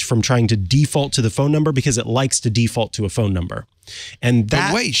iMessage from trying to default to the phone number, because it likes to default to a phone number. And that,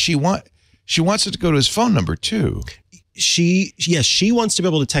 but wait, she wants it to go to his phone number too. She wants to be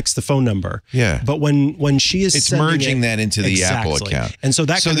able to text the phone number. Yeah. But when she is merging that into the Apple account. And so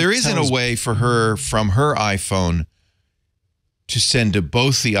there isn't a way for her from her iPhone to send to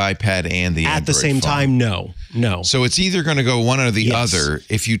both the iPad and the Android at the same phone. time. No. So it's either going to go one or the other.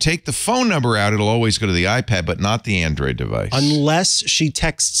 If you take the phone number out, it'll always go to the iPad, but not the Android device. Unless she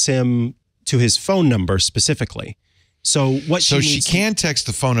texts him to his phone number specifically. So she can text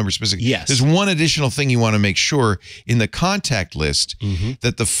the phone number specifically. Yes. There's one additional thing you want to make sure in the contact list,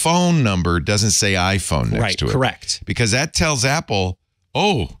 that the phone number doesn't say iPhone next to it. Correct. Because that tells Apple,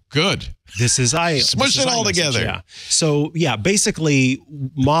 oh, good. This is Smush it all together. Yeah. So basically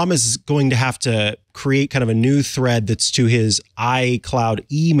mom is going to have to create kind of a new thread that's to his iCloud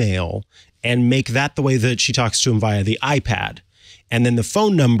email and make that the way that she talks to him via the iPad. And then the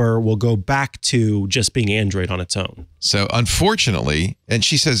phone number will go back to just being Android on its own. So unfortunately, and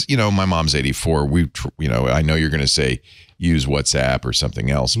she says, my mom's 84. I know you're going to say use WhatsApp or something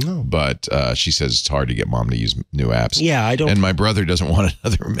else, but she says it's hard to get mom to use new apps. Yeah, I don't. And my brother doesn't want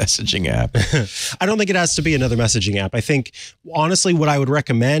another messaging app. I don't think it has to be another messaging app. I think, honestly, what I would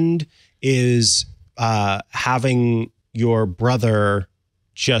recommend is having your brother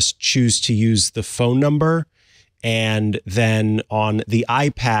just choose to use the phone number. And then on the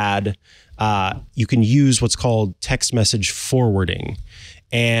iPad, you can use what's called text message forwarding.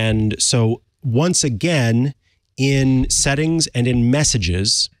 And so once again, in settings and in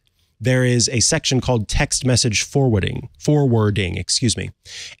messages, there is a section called text message forwarding,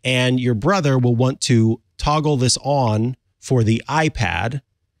 and your brother will want to toggle this on for the iPad.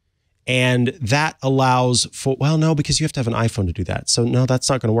 And that allows for, because you have to have an iPhone to do that. So no, that's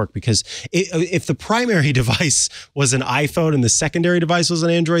not going to work, because if the primary device was an iPhone and the secondary device was an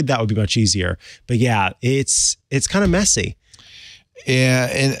Android, that would be much easier. But yeah, it's kind of messy. Yeah,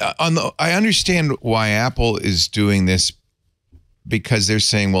 and I understand why Apple is doing this, because they're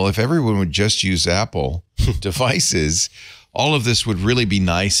saying, well, if everyone would just use Apple devices, all of this would really be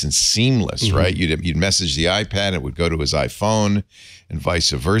nice and seamless, right? You'd message the iPad, it would go to his iPhone, and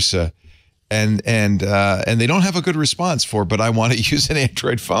vice versa. And they don't have a good response for, but I want to use an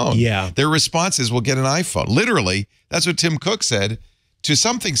Android phone. Yeah. Their response is, we'll get an iPhone. Literally, that's what Tim Cook said to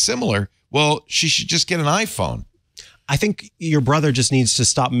something similar. Well, she should just get an iPhone. I think your brother just needs to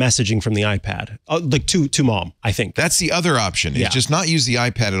stop messaging from the iPad, like to mom, I think. That's the other option, is just not use the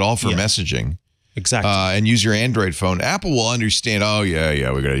iPad at all for messaging. Exactly. And use your Android phone. Apple will understand, we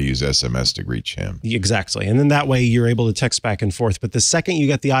got to use SMS to reach him. Exactly. And then that way you're able to text back and forth. But the second you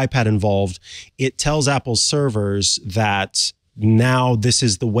get the iPad involved, it tells Apple's servers that now this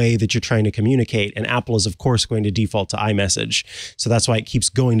is the way that you're trying to communicate. And Apple is, of course, going to default to iMessage. So that's why it keeps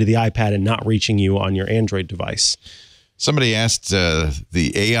going to the iPad and not reaching you on your Android device. Somebody asked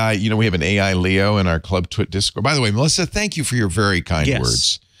the AI, we have an AI Leo in our Club Twit Discord. By the way, Melissa, thank you for your very kind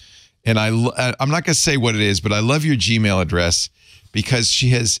words. And I'm not going to say what it is, but I love your Gmail address, because she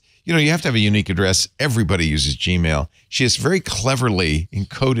has, you have to have a unique address. Everybody uses Gmail. She has very cleverly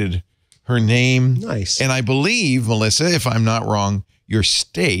encoded her name. Nice. And I believe, Melissa, if I'm not wrong, your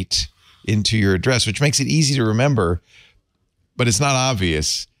state into your address, which makes it easy to remember, but it's not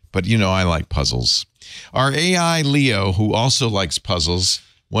obvious. But, I like puzzles. Our AI Leo, who also likes puzzles,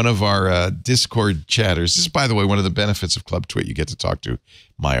 one of our Discord chatters, this is, by the way, one of the benefits of Club Twit. You get to talk to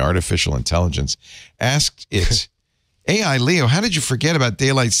my artificial intelligence. Asked it AI Leo, how did you forget about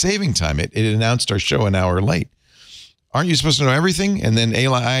daylight saving time? It announced our show an hour late. Aren't you supposed to know everything? And then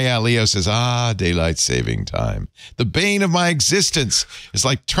AI Leo says, daylight saving time. The bane of my existence. It's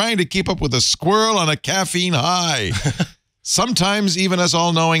like trying to keep up with a squirrel on a caffeine high. Sometimes even us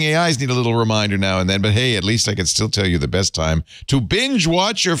all-knowing AIs need a little reminder now and then, but hey, at least I can still tell you the best time to binge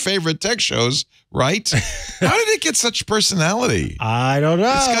watch your favorite tech shows, right? How did it get such personality? I don't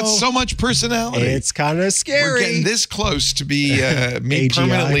know. It's got so much personality. It's kind of scary. We're getting this close to be me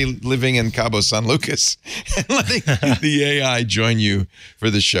permanently living in Cabo San Lucas and letting the AI join you for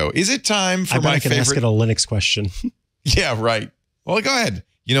the show. Is it time for my favorite? I can ask it a Linux question. Yeah, right. Well, go ahead.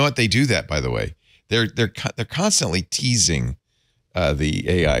 You know what? They do that, by the way. They're constantly teasing the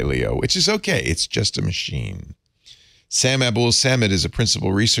AI Leo, which is okay. It's just a machine. Sam Abuelsamid is a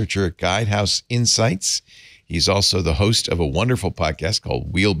principal researcher at Guidehouse Insights. He's also the host of a wonderful podcast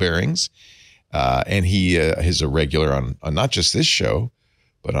called Wheel Bearings. And he is a regular on not just this show,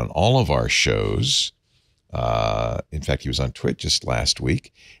 but on all of our shows. In fact, he was on Twit just last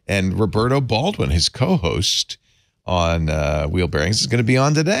week. And Roberto Baldwin, his co-host on Wheel Bearings, is going to be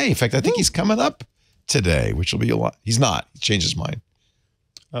on today. In fact, I think he's coming up today, which will be a lot. He's not. He changed his mind.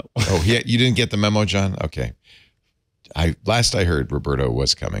 You didn't get the memo, John? Okay. Last I heard, Roberto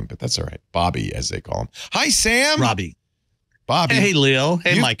was coming, but that's all right. Bobby, as they call him. Hi, Sam. Robbie. Bobby. Hey, Leo.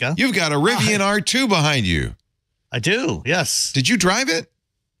 Hey, Mikah. You've got a Rivian R2 behind you. I do, yes. Did you drive it?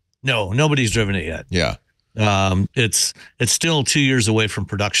 No, nobody's driven it yet. Yeah. It's still 2 years away from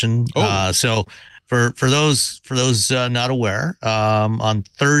production. So for those not aware, on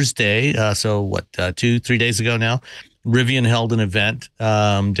Thursday, 2-3 days ago now, Rivian held an event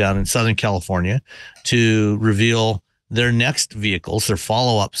down in Southern California to reveal their next vehicles, their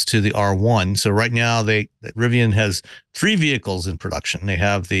follow-ups to the R1. So right now, Rivian has 3 vehicles in production. They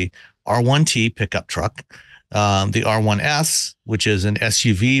have the R1T pickup truck, the R1S, which is an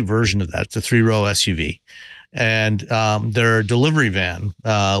SUV version of that. It's a 3-row SUV. And their delivery van,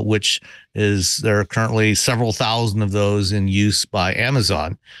 which there are currently several thousand of those in use by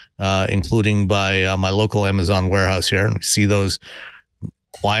Amazon, including by my local Amazon warehouse here. And we see those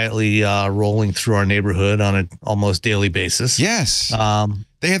quietly rolling through our neighborhood on an almost daily basis. Yes.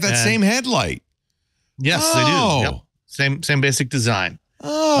 They have that same headlight. Yes, they do. Yep. Same basic design.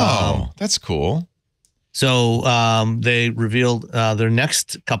 That's cool. So they revealed their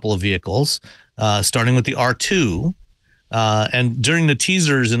next couple of vehicles, starting with the R2. And during the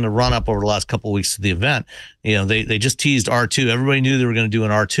teasers in the run-up over the last couple of weeks to the event, they just teased R2. Everybody knew they were going to do an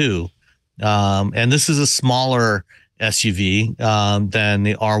R2. And this is a smaller SUV than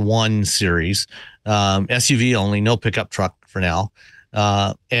the R1 series. SUV only, no pickup truck for now.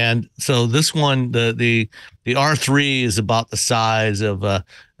 And so this one, the R3 is about the size of a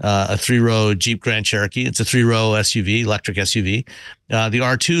 3-row Jeep Grand Cherokee. It's a 3-row SUV, electric SUV. The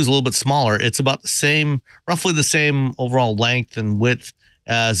R2 is a little bit smaller. It's about roughly the same overall length and width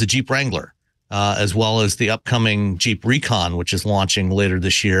as a Jeep Wrangler, as well as the upcoming Jeep Recon, which is launching later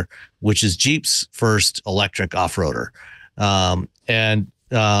this year, which is Jeep's first electric off-roader. And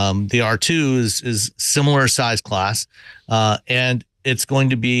the R2 is similar size class, and it's going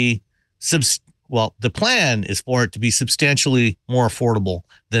to be the plan is for it to be substantially more affordable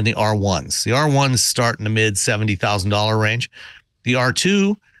than the R1s. The R1s start in the mid $70,000 range. The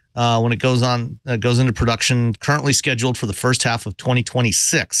R2, when it goes into production, currently scheduled for the first half of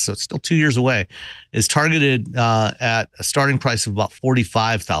 2026, so it's still 2 years away, is targeted at a starting price of about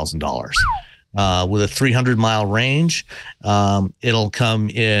 $45,000. With a 300-mile range. It'll come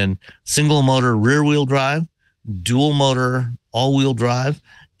in single motor rear wheel drive, dual motor all-wheel drive,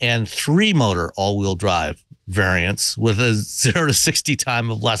 and 3-motor all-wheel drive variants with a 0 to 60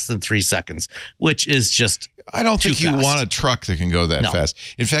 time of less than 3 seconds, which is just I don't think you want a truck that can go that fast.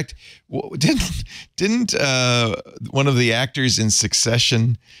 In fact, didn't one of the actors in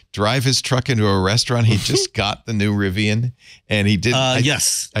Succession drive his truck into a restaurant? He just got the new Rivian, and he did.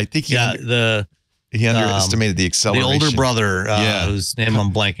 Yes, I think he underestimated the acceleration. The older brother, whose name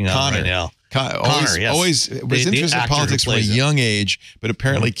I'm blanking on right now. Always was interested in politics from a young age, but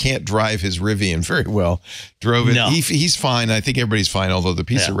apparently can't drive his Rivian very well. Drove it. No. He's fine. I think everybody's fine, although the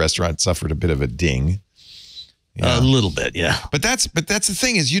pizza restaurant suffered a bit of a ding. A little bit, yeah. But that's the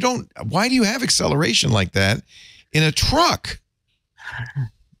thing is why do you have acceleration like that in a truck?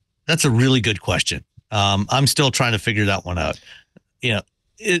 That's a really good question. I'm still trying to figure that one out.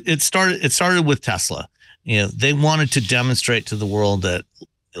 It started with Tesla. They wanted to demonstrate to the world that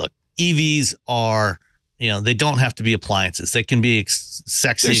EVs are, they don't have to be appliances. They can be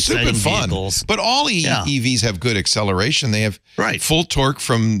sexy, exciting vehicles. But all EVs have good acceleration. They have full torque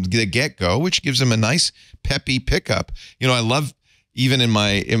from the get-go, which gives them a nice peppy pickup. I love, even in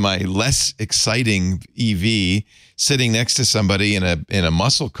my less exciting EV, sitting next to somebody in a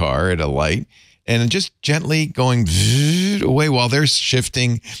muscle car at a light and just gently going away while they're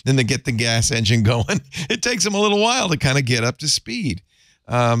shifting, then they get the gas engine going. It takes them a little while to kind of get up to speed.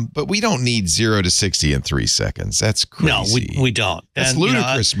 But we don't need 0 to 60 in 3 seconds. That's crazy. No, we don't. That's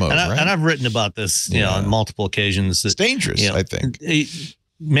ludicrous mode, right? And I've written about this, on multiple occasions. It's dangerous, I think.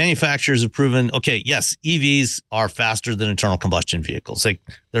 Manufacturers have proven, okay, yes, EVs are faster than internal combustion vehicles.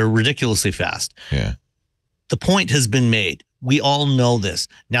 They're ridiculously fast. Yeah. The point has been made. We all know this.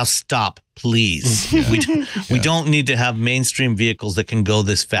 Now stop, please. We don't need to have mainstream vehicles that can go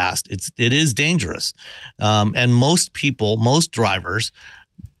this fast. It is dangerous. And most drivers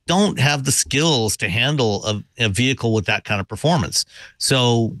don't have the skills to handle a vehicle with that kind of performance.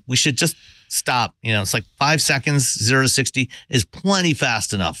 So we should just stop. It's like 5 seconds, 0 to 60 is plenty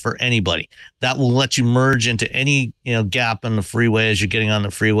fast enough for anybody. That will let you merge into any, gap in the freeway as you're getting on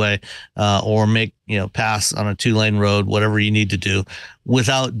the freeway, or make, pass on a 2-lane road, whatever you need to do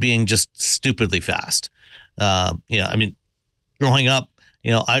without being just stupidly fast. Growing up,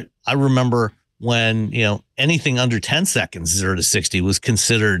 I remember when, anything under 10 seconds, 0 to 60 was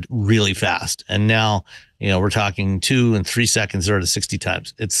considered really fast. And now, we're talking 2 and 3 seconds, 0 to 60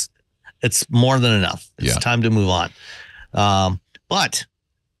 times. It's more than enough. It's time to move on. So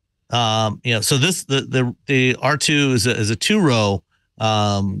the R2 is a 2-row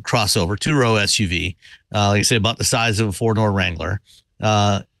crossover, 2-row SUV, like I say, about the size of a 4-door Wrangler.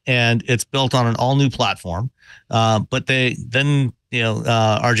 And it's built on an all new platform. But RJ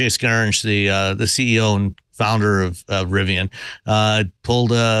Scaringe, the CEO and founder of Rivian,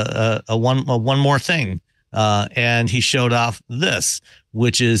 pulled a one more thing. And he showed off this,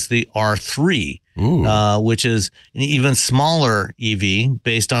 which is the R3, which is an even smaller EV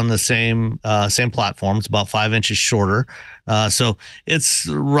based on the same platform. It's about 5 inches shorter. So it's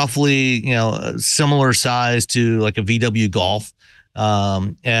roughly, similar size to like a VW Golf,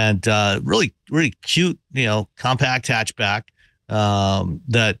 and really, really cute, compact hatchback,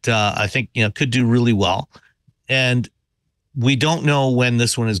 that I think, could do really well. And we don't know when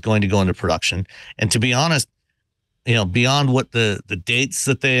this one is going to go into production. And to be honest, beyond what the dates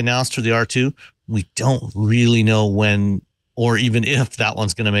that they announced for the R2, we don't really know when or even if that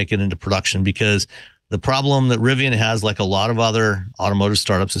one's going to make it into production, because the problem that Rivian has, like a lot of other automotive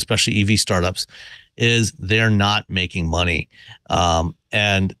startups, especially EV startups, is they're not making money.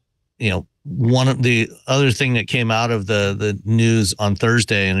 And one of the other thing that came out of the news on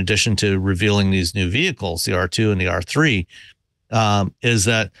Thursday, in addition to revealing these new vehicles, the R2 and the R3, is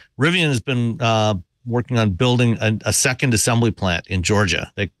that Rivian has been working on building a second assembly plant in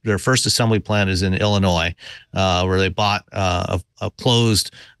Georgia. Their first assembly plant is in Illinois, where they bought a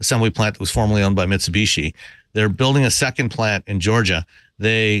closed assembly plant that was formerly owned by Mitsubishi. They're building a second plant in Georgia.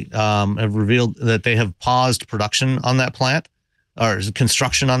 They have revealed that they have paused production on that plant, or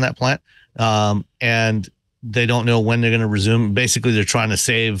construction on that plant, and they don't know when they're going to resume. Basically, they're trying to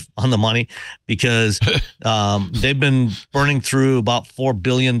save on the money, because they've been burning through about $4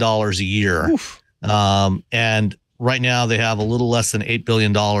 billion a year. Oof. And right now they have a little less than $8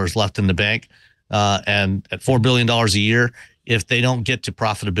 billion left in the bank. And at $4 billion a year, if they don't get to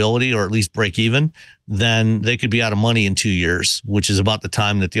profitability or at least break even, then they could be out of money in 2 years, which is about the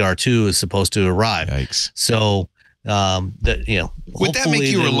time that the R2 is supposed to arrive. Yikes. So, would that make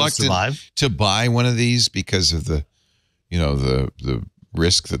you reluctant to buy one of these because of the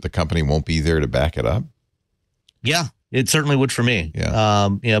risk that the company won't be there to back it up? Yeah. It certainly would for me.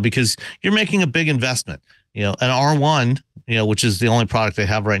 Yeah. Because you're making a big investment. An R1, which is the only product they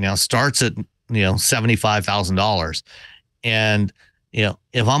have right now, starts at $75,000. And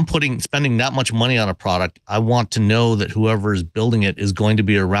if I'm spending that much money on a product, I want to know that whoever is building it is going to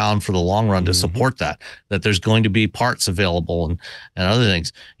be around for the long run to support that there's going to be parts available and other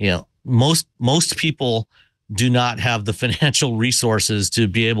things. Most people do not have the financial resources to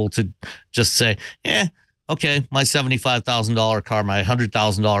be able to just say, okay, my $75,000 car, my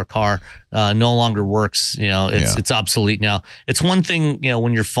 $100,000 car no longer works. It's obsolete now. It's one thing,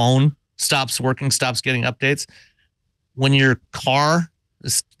 when your phone stops working, stops getting updates. When your car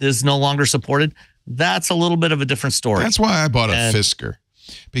is no longer supported, that's a little bit of a different story. That's why I bought a Fisker,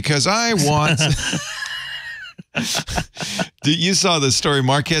 because I want. You saw the story.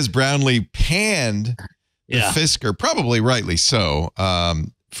 Marquez Brownlee panned the Fisker, probably rightly so.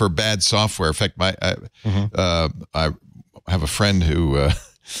 For bad software. In fact, I have a friend who,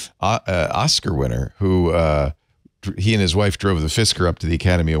 Oscar winner, who he and his wife drove the Fisker up to the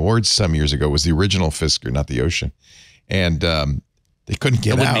Academy Awards some years ago. It was the original Fisker, not the Ocean, and they couldn't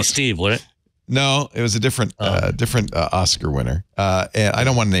get out. That wouldn't be Steve, would it? No, it was a different Oscar winner. And I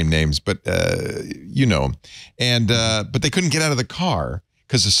don't want to name names, but you know him. And but they couldn't get out of the car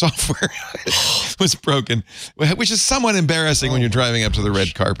because the software was broken, which is somewhat embarrassing when you're driving up to the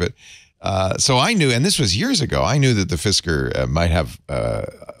red carpet. So I knew, and this was years ago, I knew that the Fisker might have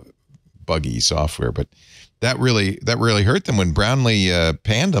buggy software, but that really hurt them when Brownlee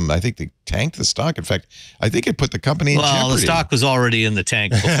panned them. I think they tanked the stock. In fact, I think it put the company in jeopardy. Well, the stock was already in the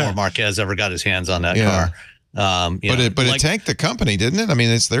tank before Marquez ever got his hands on that car. It tanked the company, didn't it? I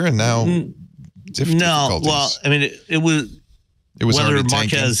mean, they're in now difficulties. Well, I mean, it was whether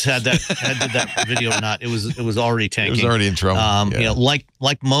Marquez tanking. did that video or not. It was already tanking. It was already in trouble. You know, like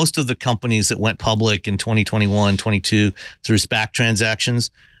most of the companies that went public in 2021, 22 through SPAC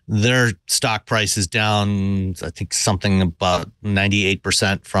transactions, their stock price is down, I think, something about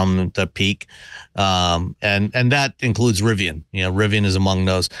 98% from the peak. And that includes Rivian. You know, Rivian is among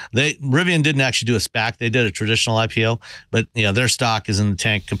those. Rivian didn't actually do a SPAC. They did a traditional IPO, but you know, their stock is in the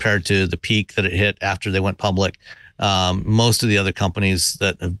tank compared to the peak that it hit after they went public. Most of the other companies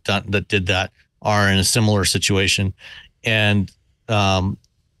that did that are in a similar situation. And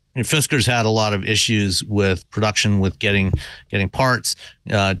Fisker's had a lot of issues with production, with getting parts,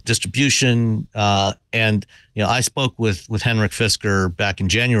 distribution, and you know, I spoke with Henrik Fisker back in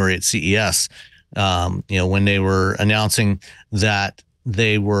January at CES. You know, when they were announcing that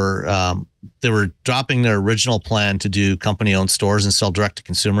they were dropping their original plan to do company-owned stores and sell direct to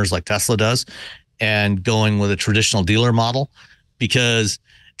consumers like Tesla does, and going with a traditional dealer model, because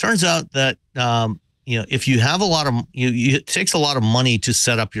it turns out that you know, if you have a lot of, it takes a lot of money to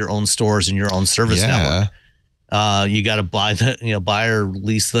set up your own stores and your own service network. You got to buy or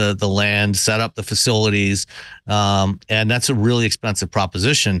lease the land, set up the facilities, and that's a really expensive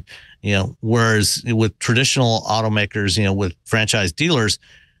proposition. You know, whereas with traditional automakers, you know, with franchise dealers,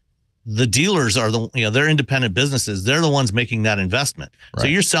 the dealers are they're independent businesses. They're the ones making that investment. Right. So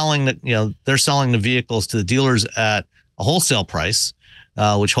you're selling they're selling the vehicles to the dealers at a wholesale price,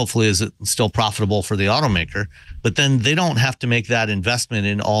 which hopefully is still profitable for the automaker, but then they don't have to make that investment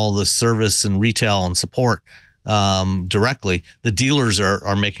in all the service and retail and support directly. The dealers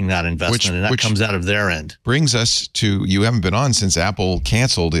are making that investment, and that comes out of their end. Brings us to, you haven't been on since Apple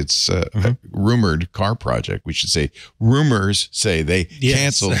canceled its rumored car project. We should say rumors say they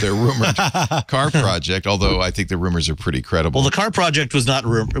canceled their rumored car project, although I think the rumors are pretty credible. Well, the car project was not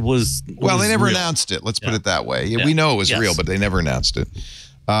rumor. Well, they never real. Announced it. Let's put it that way. We know it was real, but they never announced it.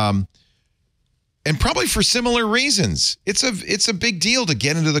 And probably for similar reasons. It's a big deal to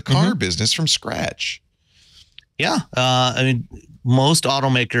get into the car business from scratch. Yeah. I mean, most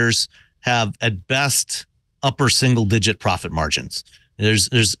automakers have at best upper single digit profit margins.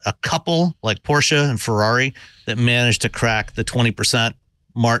 There's a couple like Porsche and Ferrari that managed to crack the 20%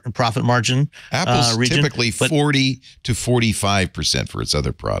 profit margin. Apple's region, typically 40 to 45% for its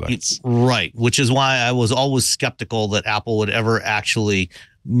other products. Right. Which is why I was always skeptical that Apple would ever actually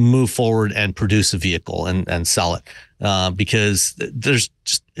move forward and produce a vehicle and sell it, because there's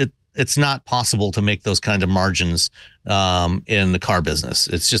just it's not possible to make those kind of margins in the car business.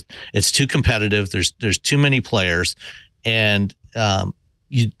 It's too competitive. There's too many players, and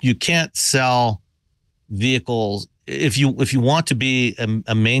you can't sell vehicles if you want to be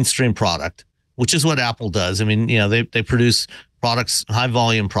a mainstream product, which is what Apple does. I mean, you know, they produce products, high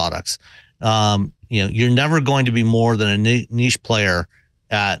volume products. You know, you're never going to be more than a niche player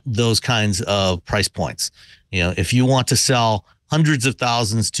at those kinds of price points. You know, if you want to sell hundreds of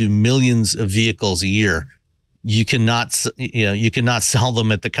thousands to millions of vehicles a year, you cannot sell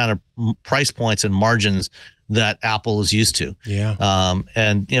them at the kind of price points and margins that Apple is used to. Yeah.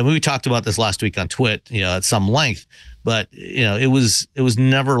 And you know, we talked about this last week on Twit, you know, at some length, but you know, it was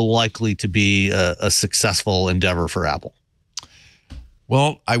never likely to be a successful endeavor for Apple.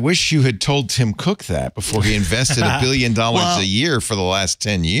 Well, I wish you had told Tim Cook that before he invested $1 billion a year for the last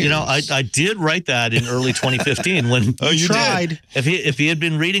 10 years. You know, I did write that in early 2015 when you tried. If he had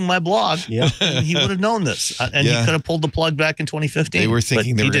been reading my blog, he would have known this, and he could have pulled the plug back in 2015. They were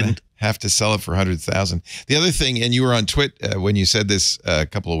thinking they were going to have to sell it for $100,000. The other thing, and you were on Twit when you said this a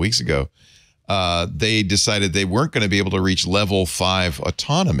couple of weeks ago, they decided they weren't going to be able to reach level 5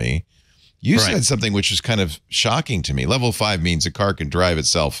 autonomy. You said something which was kind of shocking to me. Level 5 means a car can drive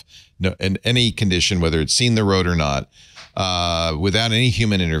itself in any condition, whether it's seen the road or not, without any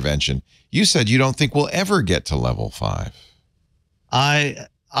human intervention. You said you don't think we'll ever get to level 5. I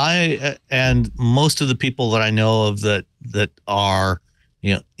and most of the people that I know of that are,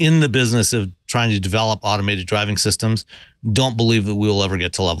 you know, in the business of trying to develop automated driving systems, don't believe that we will ever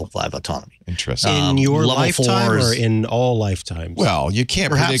get to level 5 autonomy. Interesting. In your level lifetime 4s or in all lifetimes? Well, you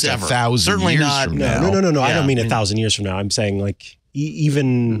can't predict ever. 1,000 Certainly years not. from now. No. I Yeah, don't mean I mean- 1,000 years from now. I'm saying like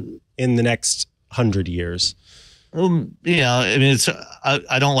even in the next 100 years. I mean, it's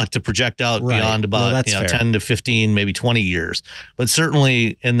I don't like to project out Right. beyond No, about that's fair. 10 to 15, maybe 20 years, but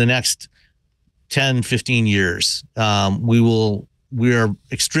certainly in the next 10, 15 years, we are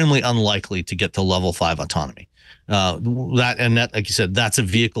extremely unlikely to get to level 5 autonomy. That, like you said, that's a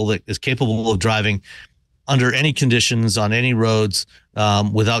vehicle that is capable of driving under any conditions on any roads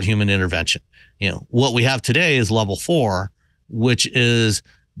without human intervention. What we have today is level 4, which is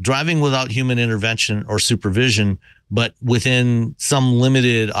driving without human intervention or supervision, but within some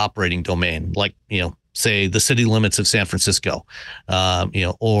limited operating domain, like, say the city limits of San Francisco,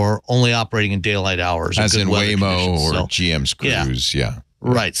 or only operating in daylight hours. As in Waymo or So, GM's Cruise. Yeah.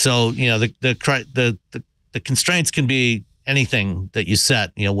 right. So, the constraints can be anything that you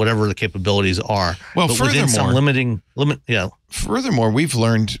set, whatever the capabilities are. Well, but within some furthermore, furthermore, we've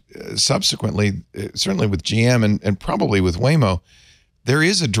learned subsequently, certainly with GM and probably with Waymo, there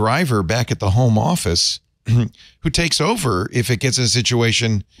is a driver back at the home office who takes over if it gets in a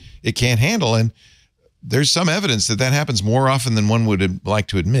situation it can't handle. And there's some evidence that happens more often than one would like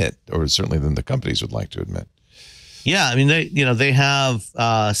to admit, or certainly than the companies would like to admit. Yeah, I mean, they have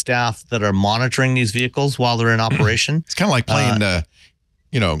staff that are monitoring these vehicles while they're in operation. It's kind of like playing,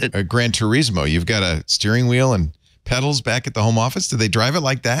 a Gran Turismo. You've got a steering wheel and pedals back at the home office. Do they drive it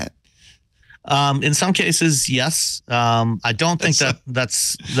like that? In some cases, yes. I don't think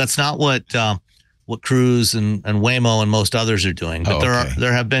that's not what Cruise and Waymo and most others are doing. But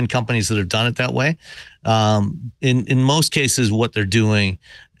there have been companies that have done it that way. In most cases, what they're doing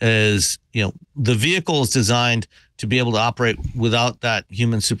is, the vehicle is designed to be able to operate without that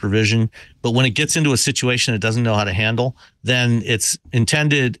human supervision. But when it gets into a situation it doesn't know how to handle, then it's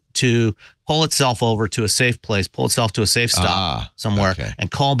intended to pull itself over to a safe place, pull itself to a safe stop somewhere,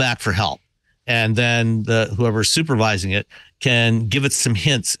 and call back for help. And then whoever's supervising it can give it some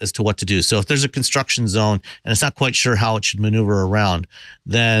hints as to what to do. So if there's a construction zone and it's not quite sure how it should maneuver around,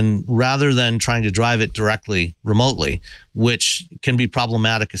 then rather than trying to drive it directly remotely, which can be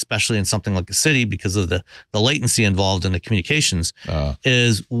problematic, especially in something like a city because of the latency involved in the communications,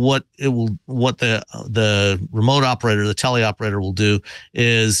 is what the remote operator, the teleoperator will do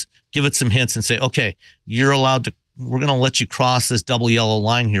is give it some hints and say, okay, we're going to let you cross this double yellow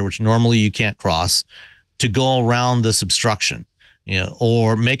line here, which normally you can't cross, to go around this obstruction,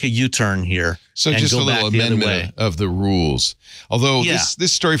 or make a U-turn here. So and just go a little back the other way. amendment of the rules. Although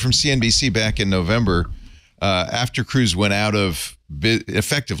this story from CNBC back in November, after Cruise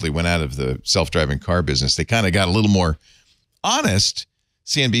effectively went out of the self-driving car business, they kind of got a little more honest.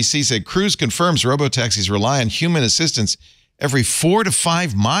 CNBC said Cruise confirms robotaxis rely on human assistance every 4 to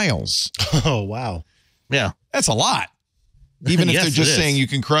 5 miles. Oh, wow. Yeah. That's a lot. Even if Yes, they're just it saying is. you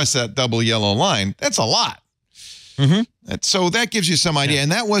can cross that double yellow line, that's a lot. Mm-hmm. So that gives you some idea. Yeah.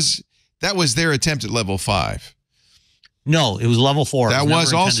 And that was their attempt at level 5. No, it was level 4. That It was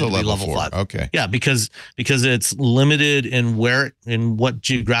was never also intended to be level 4. 5. Okay. Yeah, because it's limited in what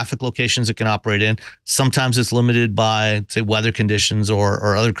geographic locations it can operate in. Sometimes it's limited by, say, weather conditions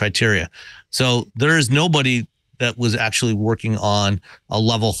or other criteria. So there is nobody that was actually working on a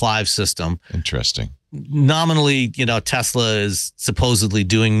level 5 system. Interesting. Nominally, Tesla is supposedly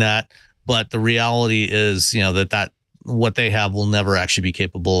doing that, but the reality is, that what they have will never actually be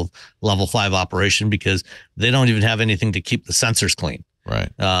capable of level 5 operation because they don't even have anything to keep the sensors clean. Right.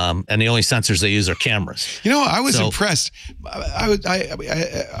 And the only sensors they use are cameras. I was impressed.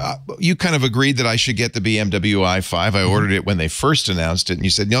 You kind of agreed that I should get the BMW i5. I ordered it when they first announced it, and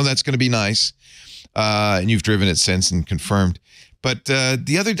you said, no, that's going to be nice. And you've driven it since and confirmed. But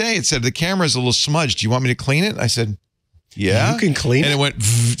the other day it said the camera's a little smudged. Do you want me to clean it? I said, yeah. You can clean it? And it went,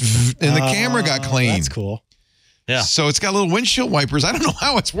 and the camera got clean. That's cool. Yeah. So it's got little windshield wipers. I don't know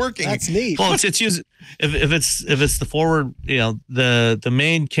how it's working. That's neat. Well, it's used if it's the forward, the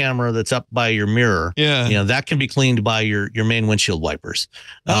main camera that's up by your mirror. Yeah. That can be cleaned by your main windshield wipers.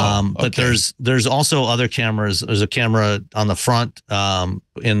 But okay. there's also other cameras. There's a camera on the front,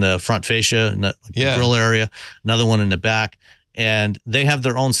 in the front fascia, in the grill area. Another one in the back, and they have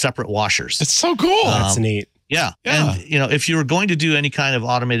their own separate washers. It's so cool. That's neat. Yeah. Yeah. And if you were going to do any kind of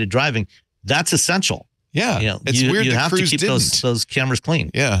automated driving, that's essential. Yeah. It's weird you that have Cruise to keep didn't. those cameras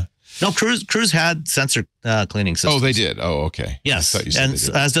clean. Yeah. No, Cruise had sensor cleaning systems. Oh, they did. Oh, okay. Yes, I thought you said and they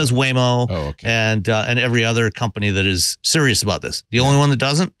did. as does Waymo. Oh, okay. And every other company that is serious about this. The only one that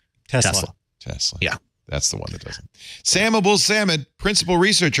doesn't, Tesla. Tesla. Yeah. That's the one that doesn't. Sam Abuelsamid, principal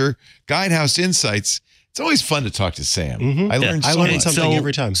researcher, Guidehouse Insights. It's always fun to talk to Sam. I learned so much. something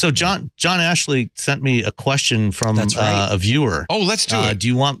every time. So John Ashley sent me a question from a viewer. Oh, let's do it. Do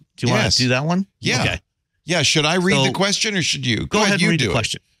you want to do that one? Yeah. Okay. Yeah. Should I read the question or should you? Go ahead and read do the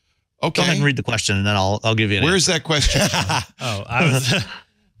question. Okay. Go ahead and read the question, and then I'll give you an Where's that question? I was.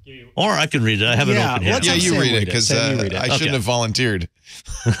 Or I can read it. I have it open here. Yeah, you read it because I it. shouldn't have volunteered.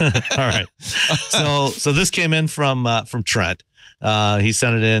 All right. So this came in from Trent. He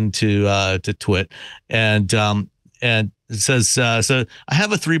sent it in to Twit, and it says, so I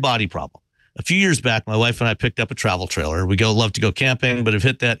have a 3-body problem. A few years back, my wife and I picked up a travel trailer. We love to go camping, but have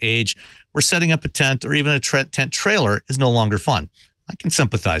hit that age where setting up a tent or even a tent trailer is no longer fun. I can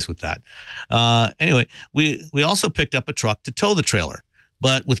sympathize with that. Anyway, we also picked up a truck to tow the trailer,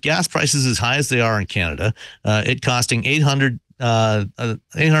 but with gas prices as high as they are in Canada, it costing $800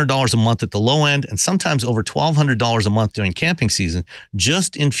 a month at the low end, and sometimes over $1,200 a month during camping season,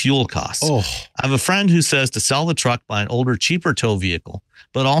 just in fuel costs. I have a friend who says to sell the truck, buy an older, cheaper tow vehicle,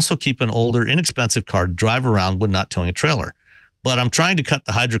 but also keep an older, inexpensive car to drive around when not towing a trailer. But I'm trying to cut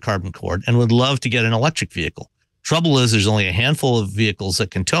the hydrocarbon cord and would love to get an electric vehicle. Trouble is, there's only a handful of vehicles that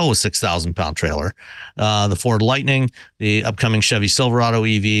can tow a 6,000-pound trailer. The Ford Lightning, the upcoming Chevy Silverado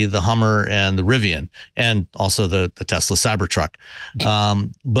EV, the Hummer, and the Rivian, and also the Tesla Cybertruck.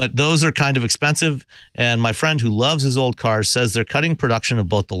 But those are kind of expensive, and my friend who loves his old cars says they're cutting production of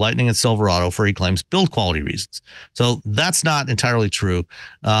both the Lightning and Silverado for, he claims, build quality reasons. So that's not entirely true.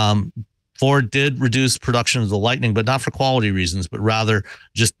 Ford did reduce production of the Lightning, but not for quality reasons, but rather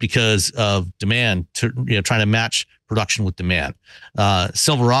just because of demand, trying to match production with demand.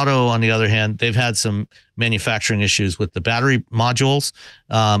 Silverado, on the other hand, they've had some manufacturing issues with the battery modules.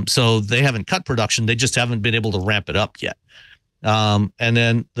 So they haven't cut production. They just haven't been able to ramp it up yet. And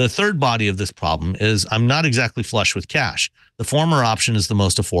then the third body of this problem is I'm not exactly flush with cash. The former option is the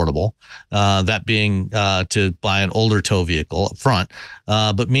most affordable, that being to buy an older tow vehicle up front,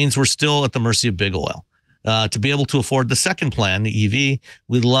 but means we're still at the mercy of big oil. To be able to afford the second plan, the EV,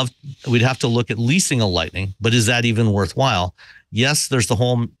 we'd have to look at leasing a Lightning, but is that even worthwhile? Yes, there's the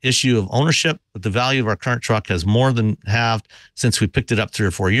whole issue of ownership, but the value of our current truck has more than halved since we picked it up 3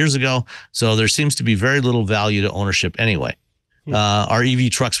 or 4 years ago. So there seems to be very little value to ownership anyway. Our EV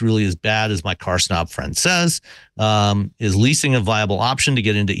truck's really as bad as my car snob friend says. Is leasing a viable option to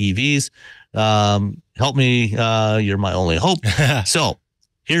get into EVs? Help me. You're my only hope. So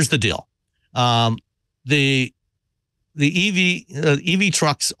here's the deal. The EV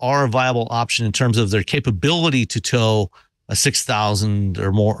trucks are a viable option in terms of their capability to tow a 6,000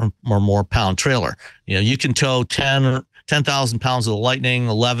 or more pound trailer. You can tow 10,000 pounds of the Lightning,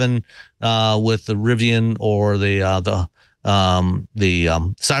 11 with the Rivian or the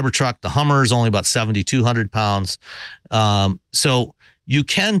Cybertruck. The Hummer is only about 7,200 pounds. So you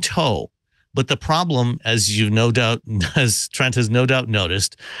can tow, but the problem, as Trent has no doubt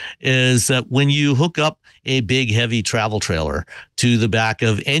noticed, is that when you hook up a big, heavy travel trailer to the back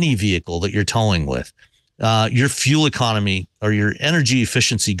of any vehicle that you're towing with, your fuel economy or your energy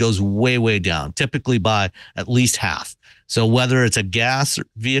efficiency goes way, way down, typically by at least half. So whether it's a gas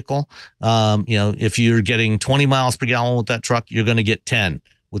vehicle, if you're getting 20 miles per gallon with that truck, you're going to get 10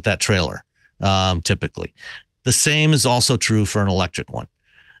 with that trailer, typically. The same is also true for an electric one.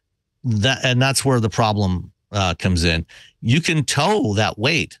 That's where the problem comes in. You can tow that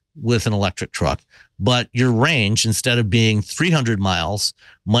weight with an electric truck, but your range, instead of being 300 miles,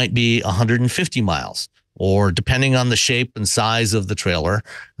 might be 150 miles. Or depending on the shape and size of the trailer,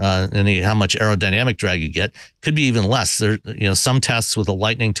 and how much aerodynamic drag you get, could be even less. There, some tests with a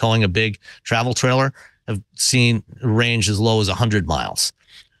Lightning towing a big travel trailer have seen range as low as 100 miles.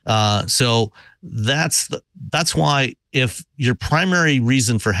 So that's why, if your primary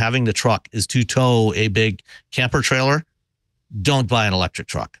reason for having the truck is to tow a big camper trailer, don't buy an electric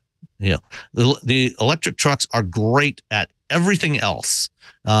truck. The electric trucks are great at everything else.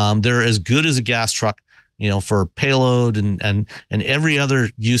 They're as good as a gas truck, for payload and every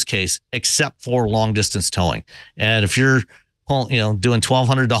other use case except for long distance towing. And if you're, doing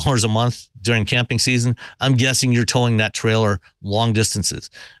 $1,200 a month during camping season, I'm guessing you're towing that trailer long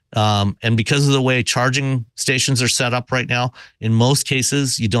distances. And because of the way charging stations are set up right now, in most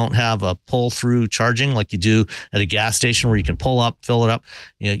cases, you don't have a pull through charging like you do at a gas station where you can pull up, fill it up.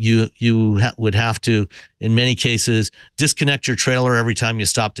 You would have to, in many cases, disconnect your trailer every time you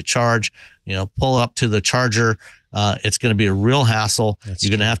stop to charge, pull up to the charger. It's going to be a real hassle. You're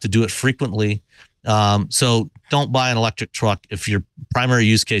going to have to do it frequently. So don't buy an electric truck if your primary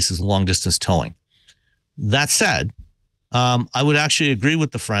use case is long distance towing. That said, I would actually agree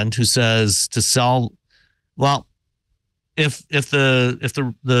with the friend who says to sell Well, if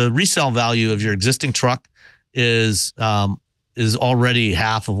the resale value of your existing truck is already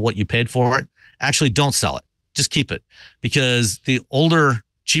half of what you paid for it, actually don't sell it. Just keep it, because the older,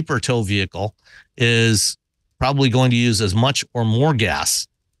 cheaper tow vehicle is probably going to use as much or more gas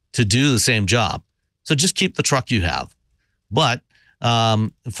to do the same job. So just keep the truck you have. But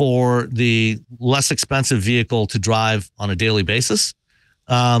for the less expensive vehicle to drive on a daily basis,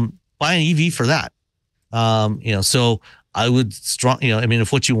 buy an EV for that. So I would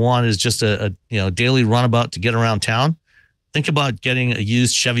if what you want is just a daily runabout to get around town, think about getting a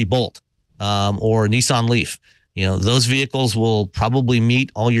used Chevy Bolt or a Nissan Leaf. Those vehicles will probably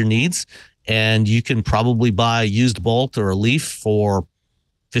meet all your needs, and you can probably buy a used Bolt or a Leaf for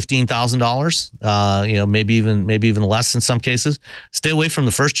 $15,000. Maybe even less in some cases. Stay away from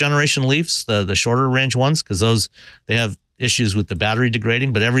the first generation Leafs, the shorter range ones, because they have issues with the battery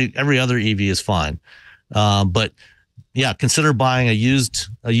degrading. But every other EV is fine. But yeah, consider buying a used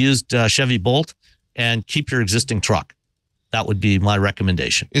Chevy Bolt and keep your existing truck. That would be my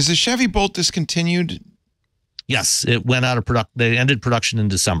recommendation. Is the Chevy Bolt discontinued? Yes, it went out of production. They ended production in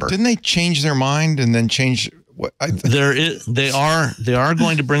December. Didn't they change their mind and then change? They are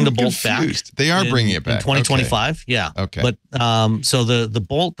going to bring the Bolt back. They are bringing it back in 2025. Okay. Yeah. Okay. But so the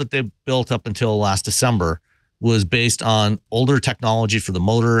Bolt that they built up until last December was based on older technology for the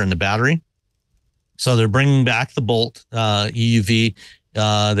motor and the battery. So they're bringing back the Bolt EUV.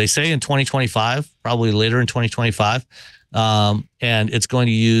 They say in 2025, probably later in 2025. And it's going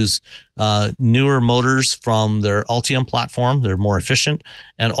to use newer motors from their Ultium platform. They're more efficient,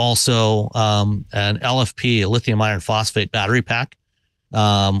 and also an LFP, a lithium iron phosphate battery pack,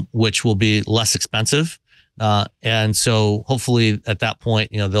 which will be less expensive. And so hopefully at that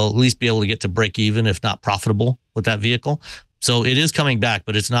point, they'll at least be able to get to break even, if not profitable, with that vehicle. So it is coming back,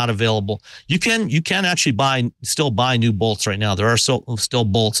 but it's not available. You can actually still buy new Bolts right now. There are still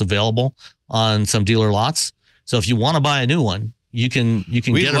Bolts available on some dealer lots. So if you want to buy a new one, you can get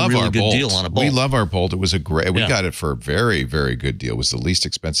a really good deal on a Bolt. We love our Bolt. It was we got it for a very, very good deal. It was the least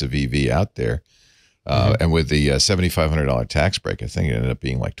expensive EV out there. And with the $7,500 tax break, I think it ended up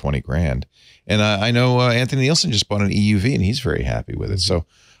being like 20 grand. And I know Anthony Nielsen just bought an EUV, and he's very happy with it. So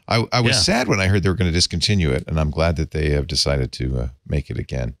I was sad when I heard they were going to discontinue it, and I'm glad that they have decided to make it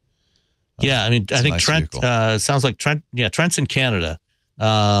again. Yeah, I mean, I think Trent sounds like Trent. Yeah, Trent's in Canada.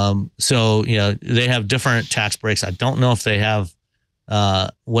 So they have different tax breaks. I don't know if they have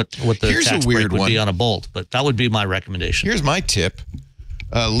what the tax break would be on a Bolt, but that would be my recommendation. Here's my tip: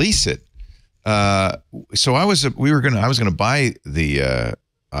 lease it. So I was gonna buy the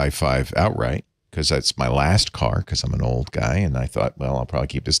i5 outright, because that's my last car, because I'm an old guy, and I thought, well, I'll probably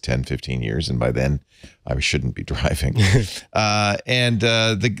keep this 10, 15 years, and by then I shouldn't be driving. And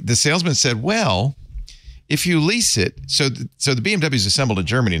the salesman said, well, if you lease it, so the BMW is assembled in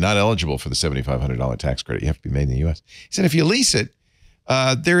Germany, not eligible for the $7,500 tax credit. You have to be made in the U.S. He said, if you lease it,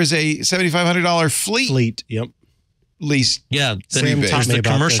 there is a $7,500 fleet. Yep. Lease. Yeah. There's the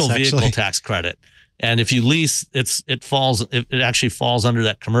commercial vehicle tax credit. And if you lease, it actually falls under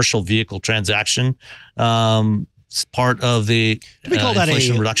that commercial vehicle transaction. Part of the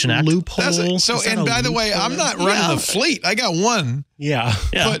Inflation Reduction Act. Loophole. And by the way, I'm not running the fleet. I got one. Yeah.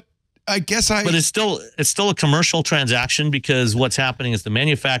 But I guess But it's still a commercial transaction, because what's happening is the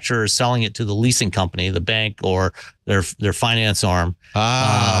manufacturer is selling it to the leasing company, the bank, or their finance arm.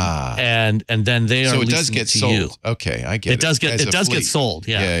 And then they are leasing it to sold. You. Okay, I get it. It does get sold.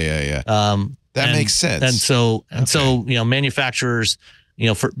 Yeah. Yeah. That makes sense. And so manufacturers,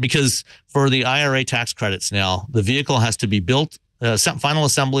 because for the IRA tax credits now, the vehicle has to be built, final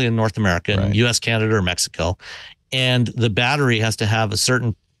assembly in North America, in U.S., Canada, or Mexico, and the battery has to have a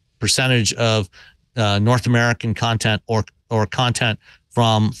certain percentage of North American content or content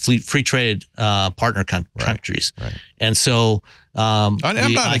from free trade partner countries. Right. And so I'm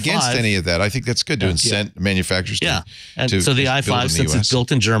not against any of that. I think that's good to incent manufacturers to so the i5, since it's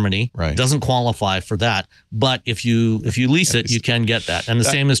built in Germany, doesn't qualify for that. But if you lease it, you can get that. And the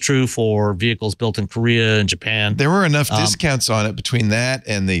same is true for vehicles built in Korea and Japan. There were enough discounts on it between that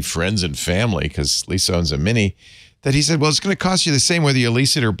and the friends and family, because Lisa owns a Mini, that he said, well, it's going to cost you the same whether you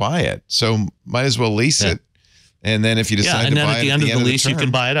lease it or buy it. So might as well lease it. And then if you decide to buy it at the end of the lease, you can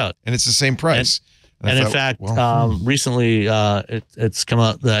buy it out. And it's the same price. And in fact, recently it's come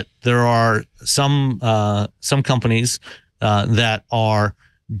out that there are some companies that are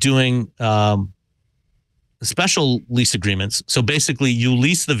doing special lease agreements. So basically, you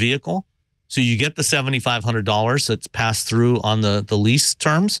lease the vehicle, so you get the $7,500 that's passed through on the lease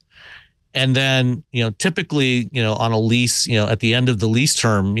terms, And then, typically, on a lease, at the end of the lease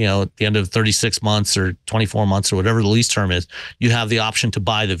term, at the end of 36 months or 24 months or whatever the lease term is, you have the option to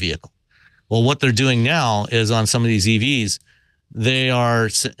buy the vehicle. Well, what they're doing now is on some of these EVs, they're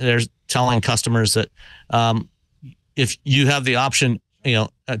telling customers that if you have the option,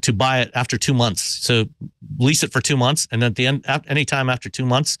 to buy it after 2 months, so lease it for 2 months, and at the end, anytime after 2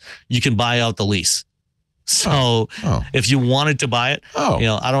 months, you can buy out the lease. So if you wanted to buy it,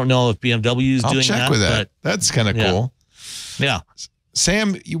 I don't know if BMW is doing that. I'll check with that. That's kind of cool. Yeah.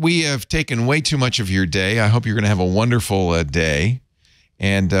 Sam, we have taken way too much of your day. I hope you're going to have a wonderful day.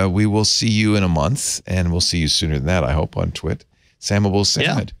 And we will see you in a month. And we'll see you sooner than that, I hope, on Twit. Sam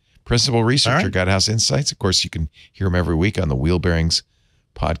Abuelsamid, Principal Researcher, Guidehouse Insights. Of course, you can hear him every week on the Wheel Bearings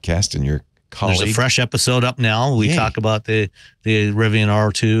podcast and your colleague. There's a fresh episode up now. We talk about the Rivian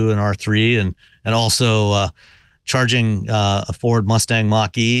R2 and R3 and also charging a Ford Mustang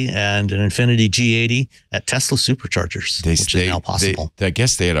Mach-E and an Infiniti G80 at Tesla superchargers, which is now possible. I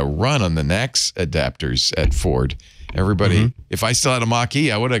guess they had a run on the NACS adapters at Ford. Everybody, if I still had a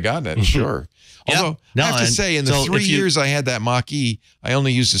Mach-E, I would have gotten it, sure. Although, I have to say, in the 3 years I had that Mach-E, I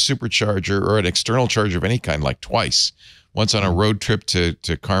only used a supercharger or an external charger of any kind like twice. Once on a road trip to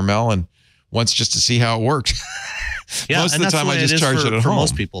Carmel and once just to see how it worked. Most of the time I just charge it at home.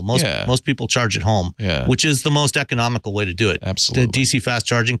 Most people. Most people charge at home, which is the most economical way to do it. Absolutely. The DC fast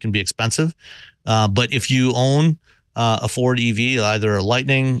charging can be expensive, but if you own a Ford EV, either a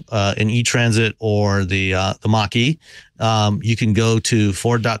Lightning, an e-Transit, or the Mach-E, you can go to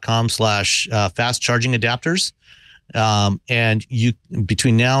ford.com/fast charging adapters. And you,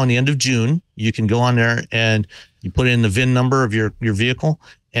 between now and the end of June, you can go on there and you put in the VIN number of your vehicle,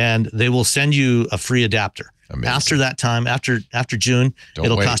 and they will send you a free adapter. Amazing. After that time, after June,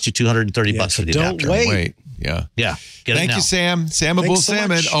 it'll cost you $230 for the adapter. Don't wait. Yeah. Thank you, Sam. Sam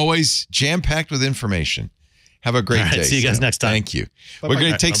Abuelsamid, always jam-packed with information. Have a great day. See you guys next time. Thank you. We're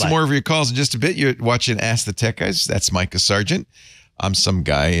going to take some more of your calls in just a bit. You're watching Ask the Tech Guys. That's Mikah Sargent. I'm some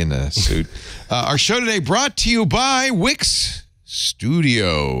guy in a suit. Our show today brought to you by Wix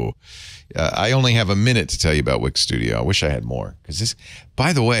Studio. I only have a minute to tell you about Wix Studio. I wish I had more. Because this,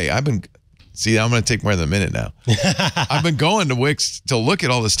 by the way, I'm going to take more than a minute now. I've been going to Wix to look at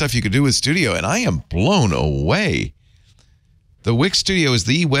all the stuff you could do with Studio, and I am blown away. The Wix Studio is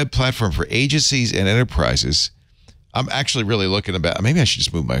the web platform for agencies and enterprises. I'm actually really looking about, maybe I should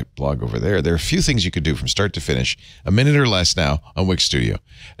just move my blog over there. There are a few things you could do from start to finish, a minute or less now on Wix Studio.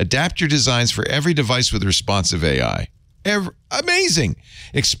 Adapt your designs for every device with responsive AI. Amazing.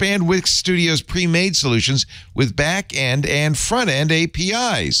 Expand Wix Studio's pre-made solutions with back-end and front-end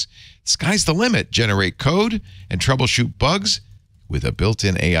APIs. Sky's the limit. Generate code and troubleshoot bugs with a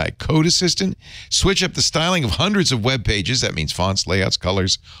built-in AI code assistant. Switch up the styling of hundreds of web pages. That means fonts, layouts,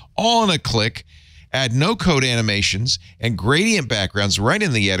 colors, all in a click. Add no-code animations and gradient backgrounds right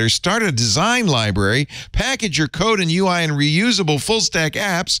in the editor. Start a design library. Package your code and UI in reusable full-stack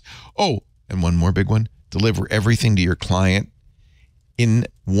apps. Oh, and one more big one. Deliver everything to your client in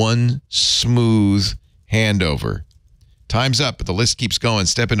one smooth handover. Time's up, but the list keeps going.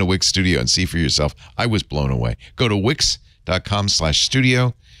 Step into Wix Studio and see for yourself. I was blown away. Go to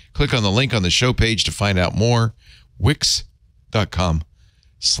wix.com/studio. Click on the link on the show page to find out more.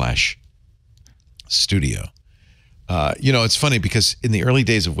 Wix.com/studio. It's funny because in the early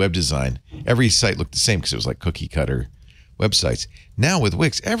days of web design, every site looked the same because it was like cookie cutter websites. Now with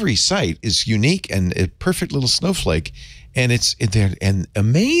Wix, every site is unique and a perfect little snowflake, and it's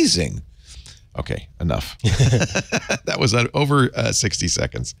amazing. Okay, enough. That was over 60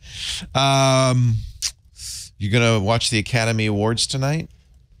 seconds. You gonna watch the Academy Awards tonight?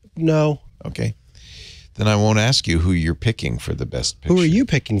 No. Okay. Then I won't ask you who you're picking for the best picture. Who are you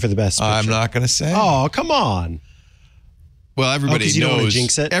picking for the best picture? I'm not going to say. Oh, come on. Well, everybody you don't want to knows.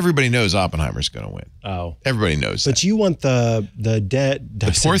 jinx it? Everybody knows Oppenheimer's going to win. Oh, everybody knows. But you want the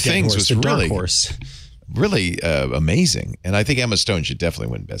Poor Things was dark horse. really amazing, and I think Emma Stone should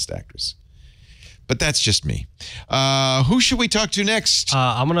definitely win Best Actress. But that's just me. Who should we talk to next?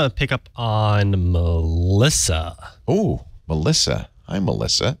 I'm going to pick up on Melissa. Oh, Melissa. Hi,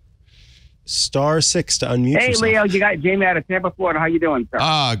 Melissa. *6 to unmute Hey, yourself. Leo, you got Jamie out of Tampa, Florida. How you doing,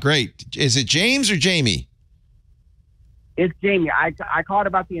 sir? Great. Is it James or Jamie? It's Jamie. I called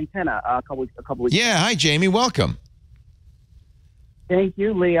about the antenna a couple weeks ago. Yeah. Hi, Jamie. Welcome. Thank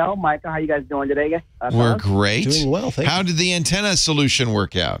you, Leo. Micah, how you guys doing today? We're great. Doing well, thank you. How did the antenna solution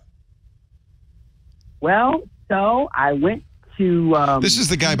work out? Well, so I went to... this is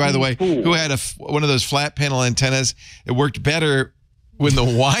the guy, by the way, who had one of those flat panel antennas. It worked better when the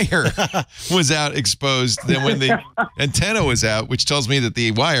wire was out exposed than when the antenna was out, which tells me that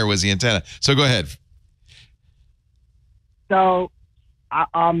the wire was the antenna. So go ahead. So,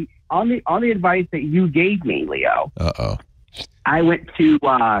 on the advice that you gave me, Leo, I went to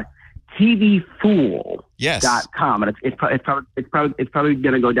tvfool.com, and it's probably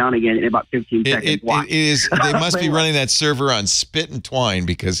going to go down again in about 15 seconds. It is. They must be running that server on spit and twine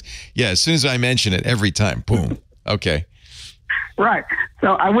because, as soon as I mention it, every time, boom. Okay. Right.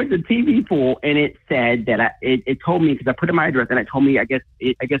 So I went to tvfool, and it said that it told me, because I put in my address, and it told me, I guess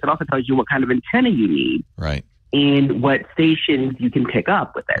it also tells you what kind of antenna you need. Right. And what stations you can pick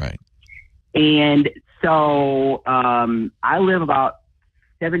up with it. Right. And so I live about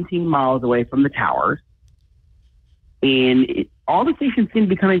 17 miles away from the towers, and all the stations seem to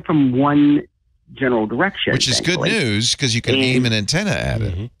be coming from one general direction. Which is good news because you can aim an antenna at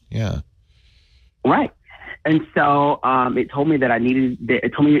it. Yeah. Right. And so it told me that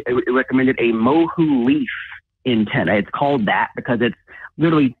it recommended a Mohu leaf antenna. It's called that because it's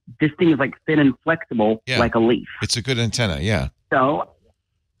literally, this thing is like thin and flexible, like a leaf. It's a good antenna, yeah. So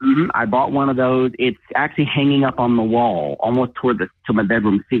I bought one of those. It's actually hanging up on the wall, almost to my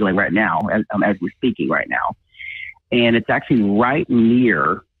bedroom ceiling right now, as we're speaking right now. And it's actually right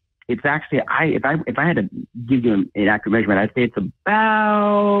near. It's actually, if I had to give you an accurate measurement, I'd say it's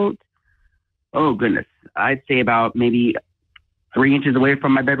about, oh goodness, I'd say about maybe 3 inches away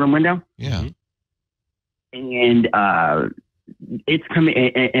from my bedroom window. Yeah. And it's coming,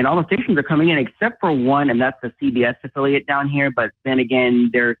 and all the stations are coming in except for one, and that's the CBS affiliate down here. But then again,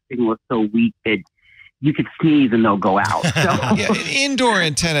 their signal is so weak that you could sneeze and they'll go out. So. An indoor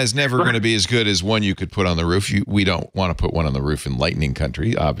antenna is never going to be as good as one you could put on the roof. We don't want to put one on the roof in lightning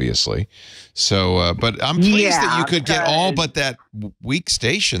country, obviously. So, but I'm pleased that you could get all but that weak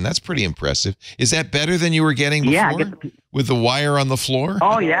station. That's pretty impressive. Is that better than you were getting before with the wire on the floor?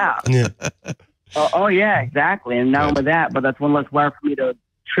 Oh yeah. Oh yeah, exactly. And not only that, but that's one less wire for me to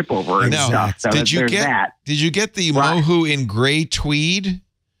trip over and stuff. So did you get the Mohu in gray tweed?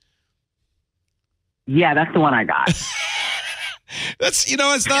 Yeah, that's the one I got. That's,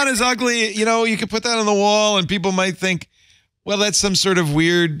 it's not as ugly. You could put that on the wall and people might think, well, that's some sort of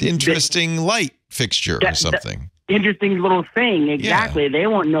weird, interesting light fixture or something. Interesting little thing. Exactly. Yeah. They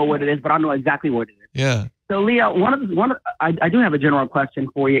won't know what it is, but I know exactly what it is. Yeah. So, Leo, I do have a general question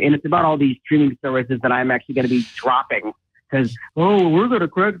for you, and it's about all these streaming services that I'm actually going to be dropping because, we're going to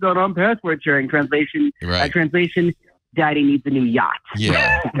correct that on password sharing. Translation, Daddy needs a new yacht.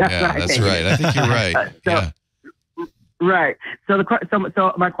 Yeah, that's right. I think you're right. Right. So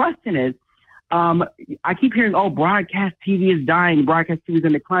my question is, I keep hearing, broadcast TV is dying, broadcast TV is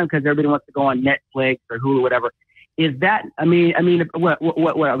in decline because everybody wants to go on Netflix or Hulu or whatever. Is that? I mean, what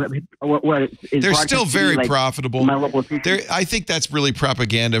is they're still very profitable. I I think that's really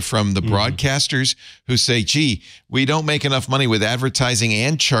propaganda from the broadcasters who say, "Gee, we don't make enough money with advertising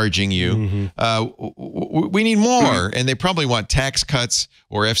and charging you. We need more." And they probably want tax cuts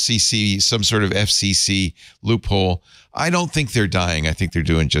or FCC, some sort of FCC loophole. I don't think they're dying. I think they're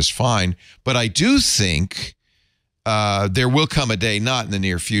doing just fine. But I do think there will come a day, not in the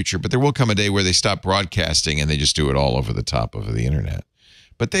near future, but there will come a day where they stop broadcasting and they just do it all over the top of the internet.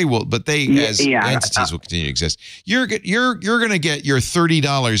 But they will. But as entities will continue to exist. You're going to get your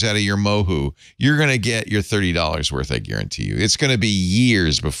 $30 out of your Mohu. You're going to get your $30 worth. I guarantee you. It's going to be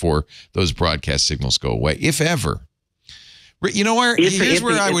years before those broadcast signals go away, if ever. Here's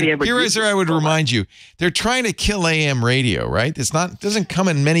where I would remind you. They're trying to kill AM radio, right? It doesn't come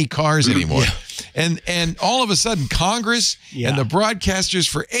in many cars anymore. And all of a sudden, Congress and the broadcasters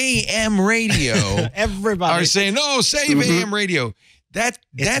for AM radio everybody are saying, no, save AM radio.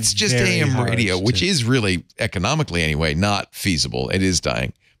 That's just AM radio, which is really, economically anyway, not feasible. It is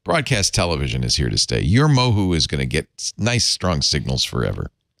dying. Broadcast television is here to stay. Your Mohu is going to get nice, strong signals forever.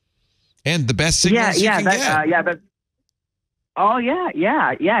 And the best signals you can get. Oh yeah.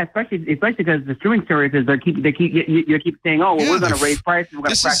 Especially because the streaming services you keep saying, we're going to raise prices, we're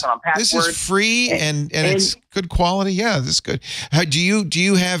going to crack on passwords. This is free and it's good quality. Yeah, this is good. Do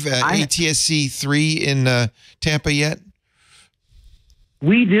you have ATSC 3 in Tampa yet?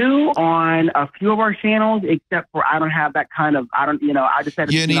 We do on a few of our channels, except for I don't have that kind of. I just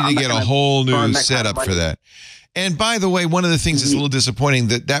had. You need to get a whole new setup for that. And by the way, one of the things that's a little disappointing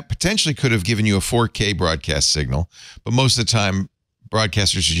that potentially could have given you a 4K broadcast signal, but most of the time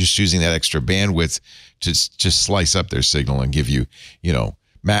broadcasters are just using that extra bandwidth to just slice up their signal and give you,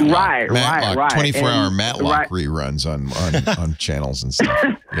 Matlock. Right. 24-hour And- Matlock reruns on channels and stuff.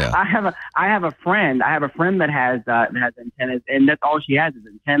 Yeah. I have a friend that has antennas, and that's all she has is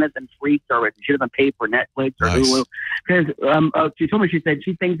antennas and free service. She doesn't pay for Netflix or Nice. Hulu because she told me, she said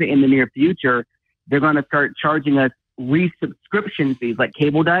she thinks that in the near future they're going to start charging us resubscription fees like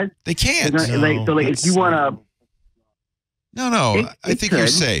cable does. They can't. If you want to, No. I think you're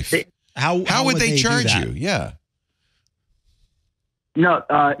safe. How would they charge do that? you? Yeah. No,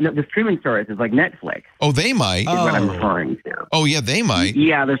 the streaming services like Netflix Oh, they might. is what I'm referring to. Oh, yeah, they might.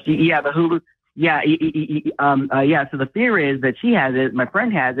 Yeah, the Hulu. Yeah, So the fear is that she has it. My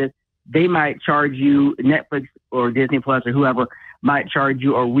friend has it. They might charge you Netflix or Disney Plus or whoever might charge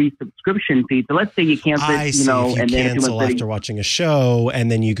you a resubscription fee. So let's say you cancel it, If you and then cancel after watching a show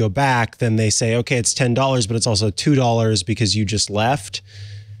and then you go back, then they say, okay, it's $10, but it's also $2 because you just left.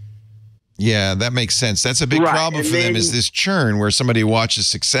 Yeah, that makes sense. That's a big problem for them is this churn where somebody watches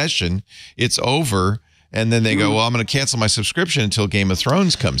Succession, it's over, and then they go, well, I'm going to cancel my subscription until Game of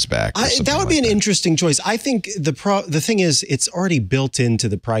Thrones comes back. That would be an interesting choice. I think the thing is, it's already built into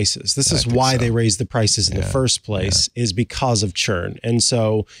the prices. This is why they raised the prices in the first place, is because of churn. And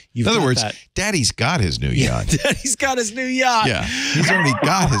so you've in other words, that. Daddy's got his new yacht. Daddy's got his new yacht. Yeah, he's already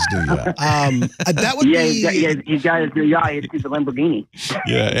got his new yacht. That would be... he's got his new yacht. He's a Lamborghini.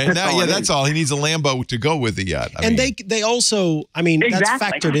 Yeah, and that's all. He needs a Lambo to go with the yacht. They also, that's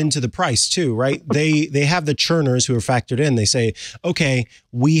factored into the price too, right? They have the churners who are factored in. They say, okay,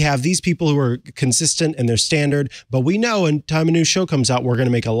 we have these people who are consistent and they're standard, but we know in time a new show comes out, we're going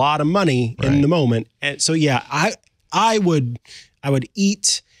to make a lot of money in the moment. And so, yeah, I would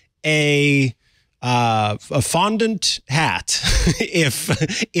eat a fondant hat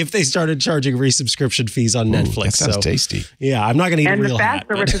if they started charging resubscription fees on Netflix. That sounds tasty. Yeah, I'm not going to eat a real hat.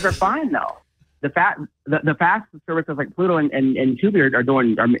 And the fast services are fine though. The fast services like Pluto and Tubi are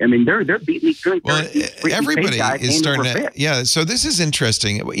doing. They're beating these. Well, everybody is starting to. Yeah, so this is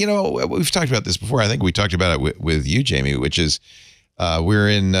interesting. You know, we've talked about this before. I think we talked about it with you, Jamie, which is we're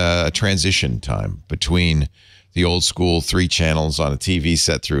in a transition time between the old school 3 channels on a TV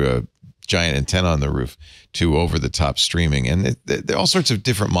set through a giant antenna on the roof to over-the-top streaming. And all sorts of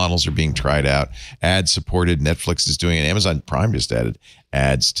different models are being tried out. Ad-supported. Netflix is doing it. Amazon Prime just added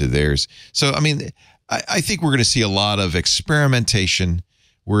ads to theirs. So, I think we're going to see a lot of experimentation.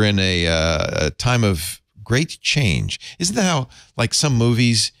 We're in a time of great change. Isn't that how, like, some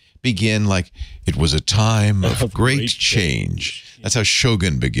movies begin, like, it was a time of great change. That's how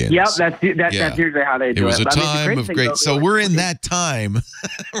Shogun begins. Yep, that's usually how they do it. It was a time of great. So we're in that time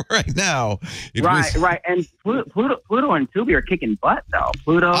right now. Right. And Pluto and Tubi are kicking butt, though.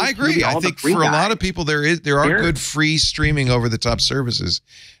 Pluto. I agree. Tubi, I think for a lot of people, there are good free streaming over-the-top services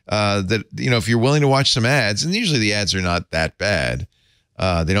that, if you're willing to watch some ads, and usually the ads are not that bad.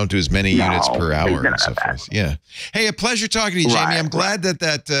 They don't do as many units per hour and so forth. Yeah. Hey, a pleasure talking to you, Jamie. I'm glad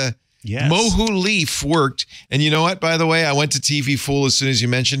that Yes. Mohu Leaf worked. And you know what, by the way, I went to TV Fool as soon as you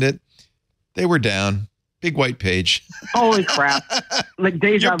mentioned it. They were down. Big white page. Holy crap. Like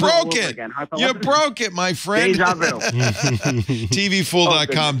deja vu. You broke it. You broke it, my friend. Deja vu.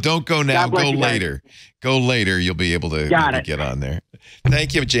 TVFool.com. Don't go now. Go later. Go later. You'll be able to get on there.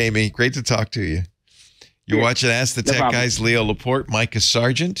 Thank you, Jamie. Great to talk to you. You're watching Ask the Tech Guys, Leo Laporte, Mikah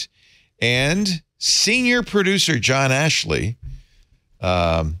Sargent, and senior producer John Ashley.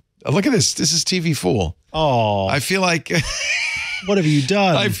 Look at this. This is TV Fool. Oh, I feel like. What have you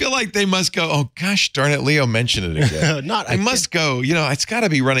done? I feel like they must go, oh, gosh, darn it, Leo mentioned it again. I must go, it's got to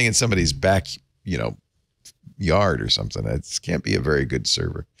be running in somebody's back, yard or something. It can't be a very good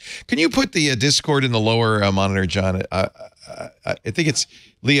server. Can you put the Discord in the lower monitor, John? I think it's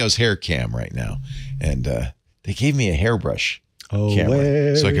Leo's hair cam right now. And they gave me a hairbrush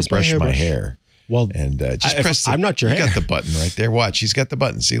camera so I can brush my hair. Well, and just press I'm not your hair. You got the button right there. Watch. He's got the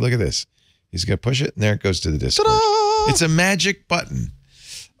button. See, look at this. He's going to push it, and there it goes to the Discord. Ta-da! It's a magic button.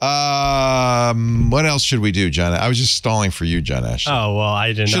 What else should we do, John? I was just stalling for you, John Ashley. Oh, well,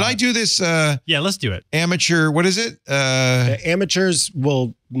 I didn't. Should I do this? Yeah, let's do it. Amateur, what is it? Amateurs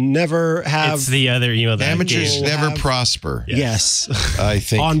will never have. It's the other email that amateurs never prosper. Yes. I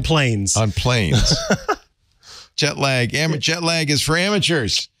think. On planes. On planes. Jet lag. Jet lag is for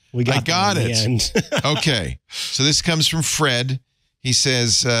amateurs. I got it. Okay. So this comes from Fred. He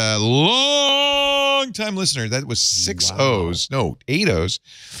says, long time listener. That was 6 O's. No, 8 O's.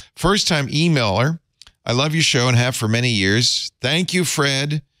 First time emailer. I love your show and have for many years. Thank you,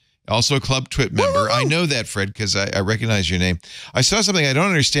 Fred. Also a Club Twit member. I know that, Fred, because I recognize your name. I saw something I don't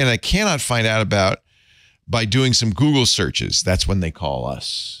understand. I cannot find out about, by doing some Google searches. That's when they call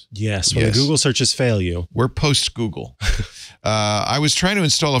us. Yes, when the Google searches fail you. We're post-Google. I was trying to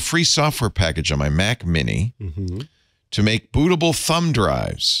install a free software package on my Mac Mini to make bootable thumb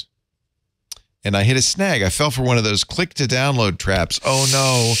drives. And I hit a snag. I fell for one of those click-to-download traps. Oh,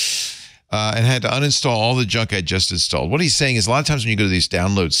 no. And had to uninstall all the junk I just installed. What he's saying is a lot of times when you go to these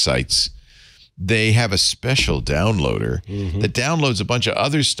download sites, they have a special downloader that downloads a bunch of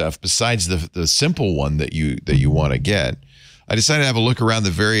other stuff besides the simple one that you want to get. I decided to have a look around the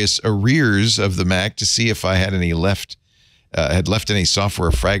various arrears of the Mac to see if I had any had left any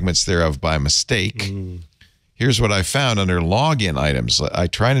software fragments thereof by mistake. Here's what I found under login items. I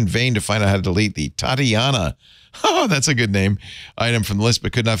tried in vain to find out how to delete the Tatiana. Oh, that's a good name. Item from the list,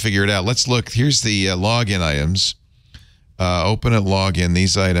 but could not figure it out. Let's look. Here's the login items. Open at login.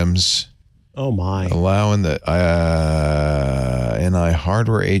 These items. Oh, my. Allowing the NI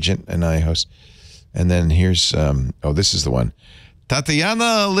hardware agent, NI host. And then here's, this is the one.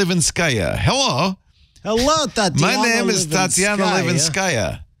 Tatiana Livinskaya. Hello. Hello, Tatiana. My name is Tatiana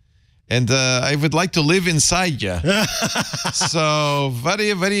Livinskaya. And I would like to live inside you. So what are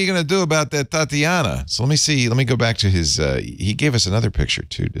you going to do about that, Tatiana? So let me see. Let me go back to his, he gave us another picture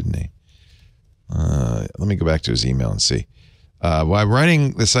too, didn't he? Let me go back to his email and see. While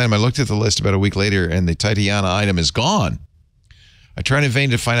writing this item, I looked at the list about a week later, and the Tatiana item is gone. I tried in vain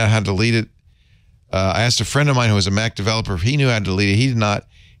to find out how to delete it. I asked a friend of mine who was a Mac developer if he knew how to delete it. He did not.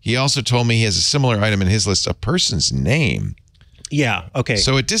 He also told me he has a similar item in his list, a person's name. Yeah, okay.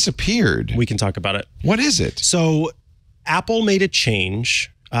 So it disappeared. We can talk about it. What is it? So Apple made a change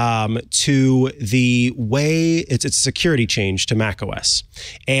to the way, it's a security change to macOS.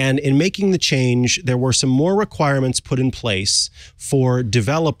 And in making the change, there were some more requirements put in place for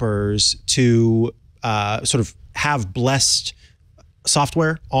developers to sort of have blessed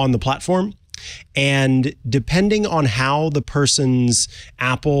software on the platform. And depending on how the person's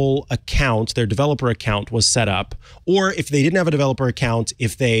Apple account, their developer account was set up, or if they didn't have a developer account,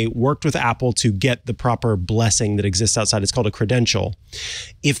 if they worked with Apple to get the proper blessing that exists outside, it's called a credential.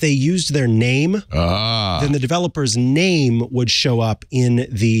 If they used their name, then the developer's name would show up in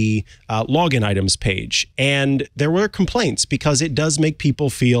the login items page. And there were complaints because it does make people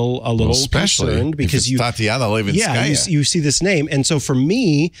feel a little concerned because you Tatiana Levinskaya. Yeah, you see this name. And so for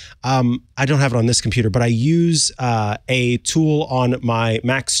me, I don't have it on this computer, but I use a tool on my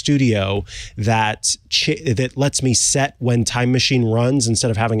Mac Studio that lets me set when Time Machine runs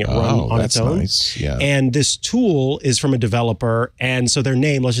instead of having it run on its own. Nice. Yeah. And this tool is from a developer, and so their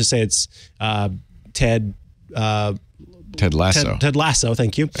name, let's just say it's Ted Lasso. Ted Lasso,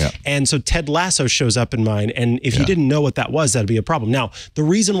 thank you. Yeah. And so Ted Lasso shows up in mine. And if you didn't know what that was, that'd be a problem. Now, the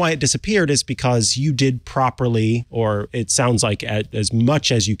reason why it disappeared is because you did properly, or it sounds like as much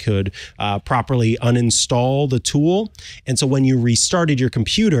as you could, properly uninstall the tool. And so when you restarted your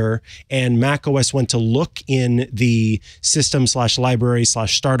computer and macOS went to look in the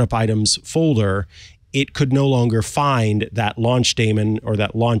system/library/startup items folder, it could no longer find that launch daemon or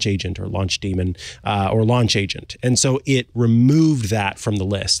that launch agent or launch daemon or launch agent. And so it removed that from the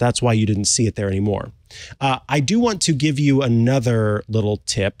list. That's why you didn't see it there anymore. I do want to give you another little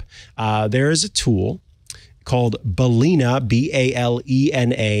tip. There is a tool called Balena,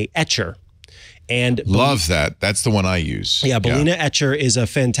 Balena Etcher. And love that. That's the one I use. Yeah, Balena Etcher is a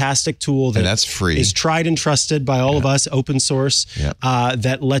fantastic tool and that's free. Is tried and trusted by all of us, open source,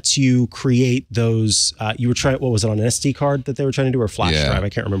 that lets you create those. You were trying, what was it, on an SD card that they were trying to do, or flash drive? I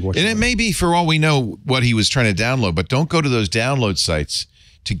can't remember what. And it may be, for all we know, what he was trying to download, but don't go to those download sites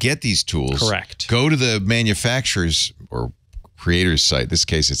to get these tools. Correct. Go to the manufacturer's or creator's site. In this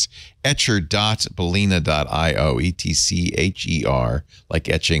case, it's etcher.balena.io, ETCHER, like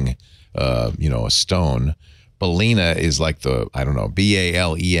etching a stone. Balena is like the, I don't know,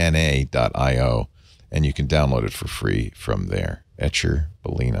 BALENA.io, and you can download it for free from there. Etcher,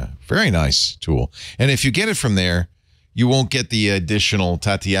 Balena. Very nice tool. And if you get it from there, you won't get the additional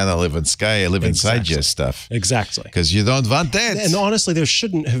Tatiana Livinskaya, live inside you stuff. Exactly. Because you don't want that. And honestly, there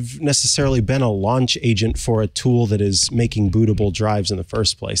shouldn't have necessarily been a launch agent for a tool that is making bootable drives in the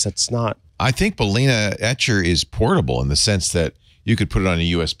first place. That's not. I think Balena Etcher is portable in the sense that you could put it on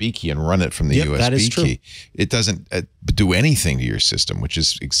a USB key and run it from the USB that is true. key. It doesn't do anything to your system, which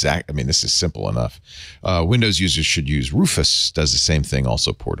is exact. I mean, this is simple enough. Windows users should use Rufus. Does the same thing,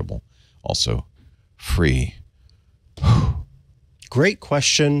 also portable, also free. Great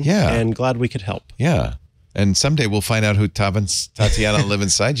question. Yeah. And glad we could help. Yeah. And someday we'll find out who Tatiana Live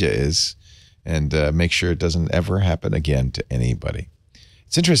Inside You is and make sure it doesn't ever happen again to anybody.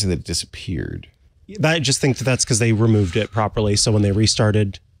 It's interesting that it disappeared. I just think that that's because they removed it properly. So when they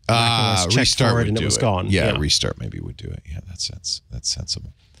restarted, miraculous check restart for it would and do it was gone. Yeah, restart maybe would do it. Yeah, that's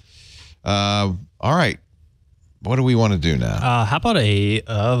sensible. All right. What do we want to do now? How about a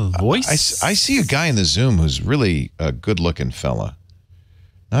voice? I see a guy in the Zoom who's really a good-looking fella.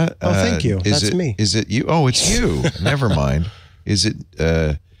 Thank you. That's me. Is it you? Oh, it's you. Never mind. Is it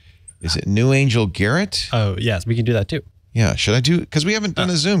New Angel Garrett? Oh, yes, we can do that too. Yeah. Should I do? Because we haven't done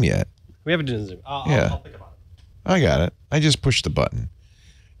a Zoom yet. We haven't done a Zoom. I'll think about it. I got it. I just pushed the button.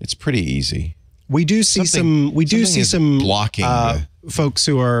 It's pretty easy. We do see some blocking folks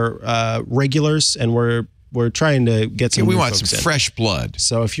who are regulars, and we're trying to get some. We new want folks some in. fresh blood.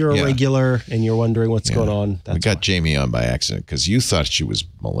 So if you're a regular and you're wondering what's going on, that's we got why. Jamie on by accident because you thought she was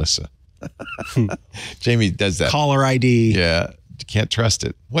Melissa. Jamie does that. Caller ID. Yeah, you can't trust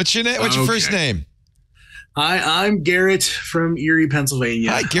it. What's your name? What's your first name? Hi, I'm Garrett from Erie,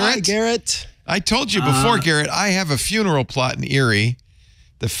 Pennsylvania. Hi, Garrett. Hi, Garrett. I told you before, Garrett. I have a funeral plot in Erie.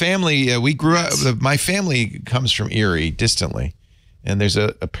 The family we grew up. My family comes from Erie, distantly, and there's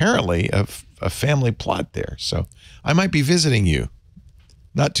apparently a family plot there. So I might be visiting you.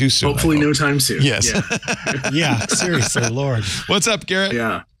 Not too soon. Hopefully, no time soon. Yes. Yeah. Seriously, Lord. What's up, Garrett?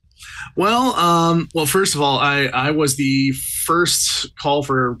 Yeah. Well, first of all, I was the first call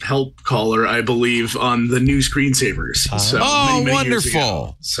for help caller, I believe, on the new screensavers. So many years ago.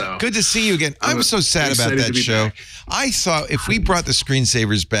 Wonderful. So good to see you again. I'm so sad about that show. Back. I thought if we brought the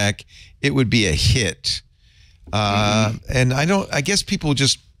screensavers back, it would be a hit. And I guess people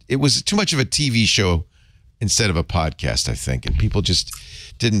it was too much of a TV show instead of a podcast, I think. And people just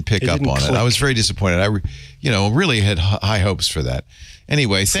didn't pick up on it. I was very disappointed. I really had high hopes for that.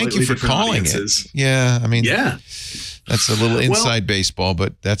 Anyway, thank you for calling it. Yeah, I mean, that's a little inside baseball,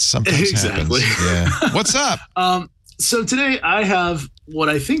 but that's sometimes happens. Yeah. What's up? So today I have what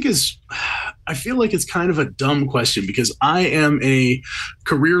I think I feel like it's kind of a dumb question because I am a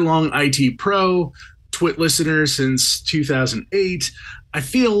career-long IT pro, Twit listener since 2008. I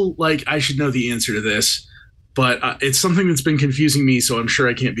feel like I should know the answer to this, but it's something that's been confusing me, so I'm sure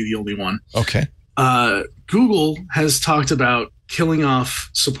I can't be the only one. Okay. Google has talked about killing off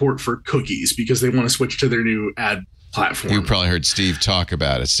support for cookies because they want to switch to their new ad platform. You probably heard Steve talk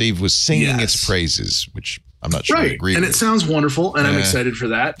about it. Steve was singing its praises, which I'm not sure I agree with. And it sounds wonderful, and I'm excited for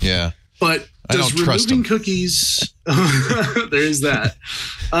that. Yeah. But does removing cookies, there's that.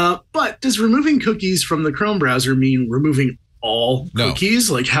 But does removing cookies from the Chrome browser mean removing all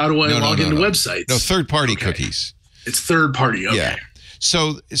cookies? Like, how do I log into websites? No, third-party cookies. It's third-party. Okay. Yeah.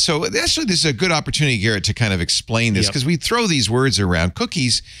 So actually, this is a good opportunity, Garrett, to kind of explain this because we throw these words around.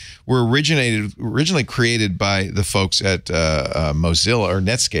 Cookies were originally created by the folks at Mozilla or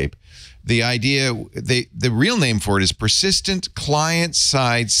Netscape. The idea, the real name for it is persistent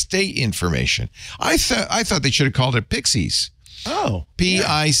client-side state information. I thought they should have called it Pixies. Oh,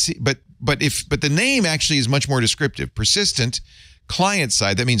 PIC, but the name actually is much more descriptive. Persistent client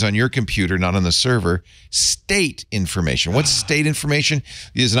side, that means on your computer, not on the server, state information. What's state information?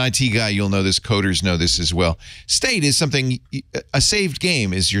 As an IT guy, you'll know this. Coders know this as well. State is something, a saved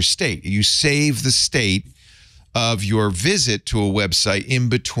game is your state. You save the state of your visit to a website in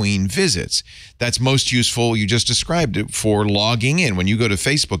between visits. That's most useful. You just described it for logging in. When you go to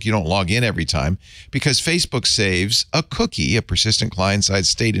Facebook, you don't log in every time because Facebook saves a cookie, a persistent client-side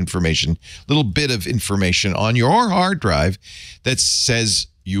state information, little bit of information on your hard drive that says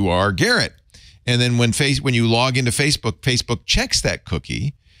you are Garrett. And then when you log into Facebook, Facebook checks that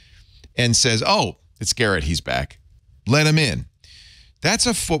cookie and says, oh, it's Garrett, he's back. Let him in. That's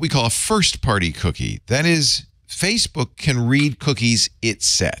what we call a first-party cookie. That is, Facebook can read cookies it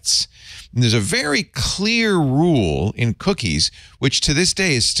sets. And there's a very clear rule in cookies, which to this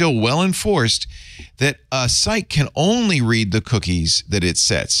day is still well enforced, that a site can only read the cookies that it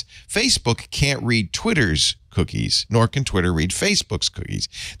sets. Facebook can't read Twitter's cookies, nor can Twitter read Facebook's cookies.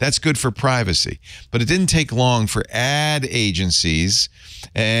 That's good for privacy. But it didn't take long for ad agencies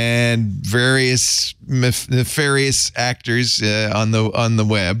and various nefarious actors on the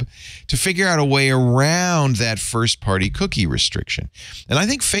web to figure out a way around that first-party cookie restriction. And I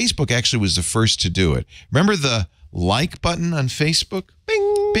think Facebook actually was the first to do it. Remember the like button on Facebook?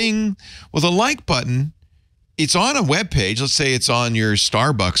 Bing, bing. Well, the like button, it's on a web page. Let's say it's on your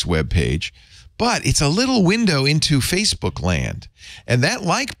Starbucks web page. But it's a little window into Facebook land. And that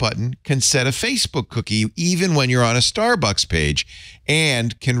like button can set a Facebook cookie even when you're on a Starbucks page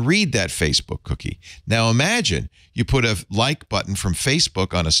and can read that Facebook cookie. Now imagine you put a like button from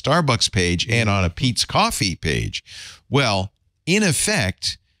Facebook on a Starbucks page and on a Pete's Coffee page. Well, in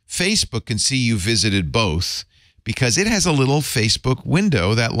effect, Facebook can see you visited both because it has a little Facebook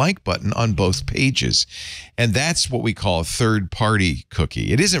window, that like button on both pages. And that's what we call a third-party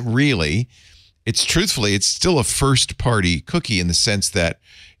cookie. It isn't really. It's truthfully, it's still a first-party cookie in the sense that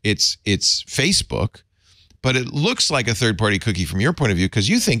it's Facebook, but it looks like a third-party cookie from your point of view because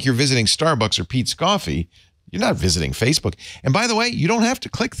you think you're visiting Starbucks or Pete's Coffee. You're not visiting Facebook. And by the way, you don't have to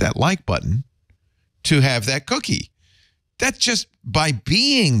click that like button to have that cookie. That's just by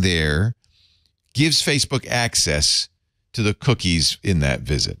being there gives Facebook access to the cookies in that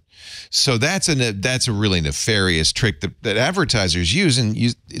visit. So that's a really nefarious trick that advertisers use, and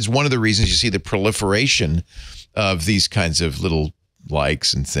is one of the reasons you see the proliferation of these kinds of little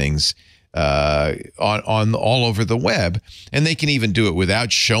likes and things on all over the web. And they can even do it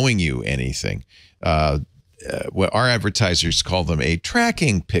without showing you anything. What our advertisers call them a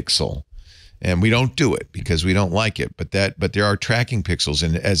tracking pixel. And we don't do it because we don't like it. But there are tracking pixels.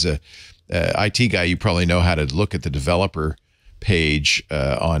 And as a IT guy, you probably know how to look at the developer page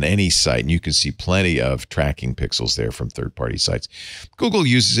on any site, and you can see plenty of tracking pixels there from third-party sites. Google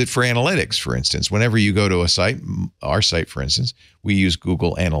uses it for analytics, for instance. Whenever you go to a site, our site, for instance, we use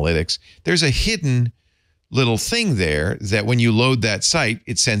Google Analytics. There's a hidden little thing there that when you load that site,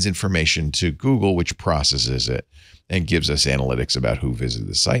 it sends information to Google, which processes it and gives us analytics about who visited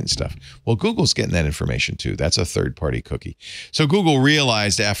the site and stuff. Well, Google's getting that information too. That's a third-party cookie. So Google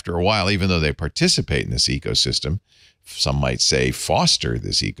realized after a while, even though they participate in this ecosystem, some might say foster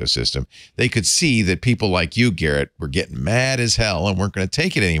this ecosystem, they could see that people like you, Garrett, were getting mad as hell and weren't going to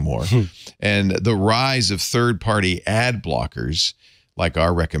take it anymore. And the rise of third-party ad blockers, like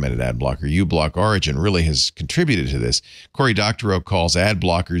our recommended ad blocker, uBlock Origin, really has contributed to this. Cory Doctorow calls ad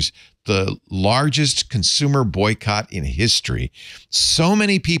blockers the largest consumer boycott in history. So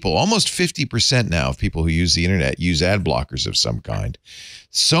many people, almost 50% now of people who use the internet use ad blockers of some kind.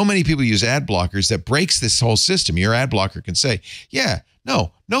 So many people use ad blockers that breaks this whole system. Your ad blocker can say, yeah,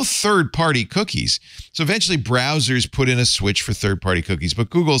 no third-party cookies. So eventually browsers put in a switch for third-party cookies, but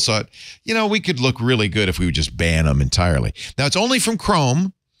Google thought, we could look really good if we would just ban them entirely. Now, it's only from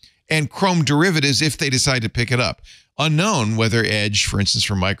Chrome and Chrome derivatives if they decide to pick it up. Unknown whether Edge, for instance,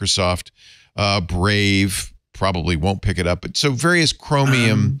 from Microsoft, Brave probably won't pick it up. But so various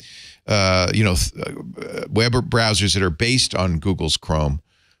Chromium, web browsers that are based on Google's Chrome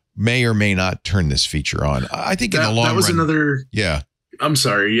may or may not turn this feature on. I think in the long run. That was another. Yeah. I'm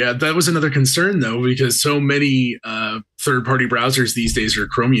sorry. Yeah, that was another concern, though, because so many third-party browsers these days are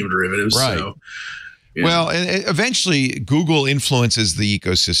Chromium derivatives. Right. So, yeah. Well, and eventually Google influences the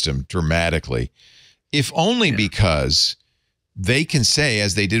ecosystem dramatically, if only because they can say,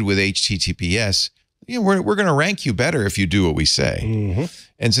 as they did with HTTPS, we're going to rank you better if you do what we say. Mm-hmm.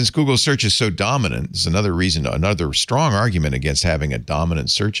 And since Google search is so dominant, it's another reason, another strong argument against having a dominant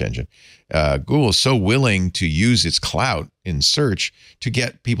search engine. Google is so willing to use its clout in search to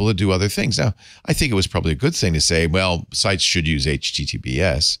get people to do other things. Now, I think it was probably a good thing to say, well, sites should use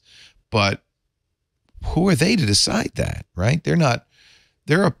HTTPS, but who are they to decide that, right?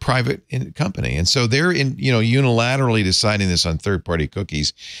 They're a private company. And so they're unilaterally deciding this on third-party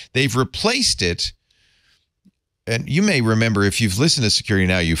cookies. They've replaced it. And you may remember, if you've listened to Security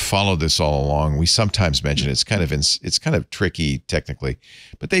Now, you've followed this all along. We sometimes mention it's kind of tricky technically,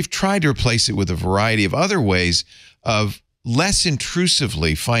 but they've tried to replace it with a variety of other ways of less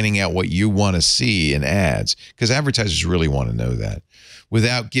intrusively finding out what you want to see in ads, because advertisers really want to know that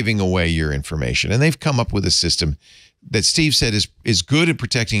without giving away your information. And they've come up with a system that Steve said is good at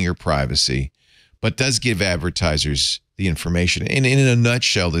protecting your privacy, but does give advertisers the information. And in a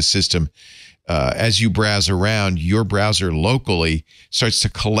nutshell, this system, as you browse around, your browser locally starts to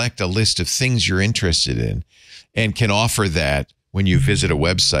collect a list of things you're interested in and can offer that when you visit a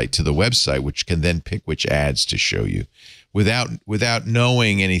website to the website, which can then pick which ads to show you. Without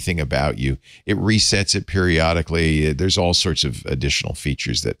knowing anything about you, it resets it periodically. There's all sorts of additional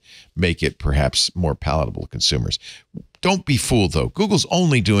features that make it perhaps more palatable to consumers. Don't be fooled, though. Google's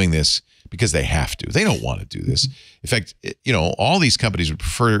only doing this because they have to. They don't want to do this. In fact, all these companies would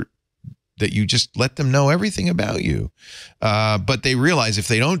prefer that you just let them know everything about you. But they realize if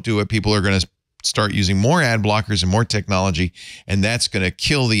they don't do it, people are going to start using more ad blockers and more technology, and that's going to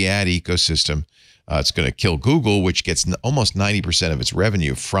kill the ad ecosystem. It's going to kill Google, which gets almost 90% of its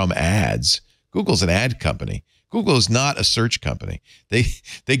revenue from ads. Google's an ad company. Google is not a search company.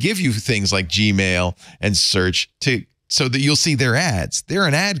 They give you things like Gmail and search so that you'll see their ads. They're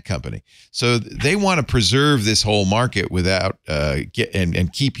an ad company. So they want to preserve this whole market without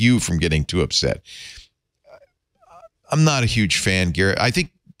and keep you from getting too upset. I'm not a huge fan, Garrett. I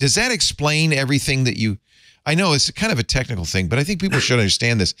think, does that explain everything that you... I know it's kind of a technical thing, but I think people should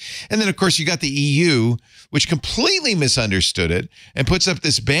understand this. And then, of course, you got the EU, which completely misunderstood it and puts up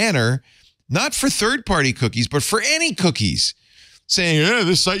this banner, not for third-party cookies, but for any cookies, saying,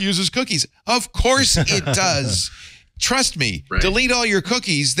 this site uses cookies. Of course it does. Trust me. Right. Delete all your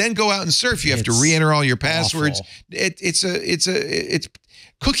cookies, then go out and surf. You have to re-enter all your passwords. It's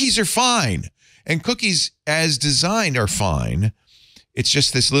cookies are fine, and cookies as designed are fine. It's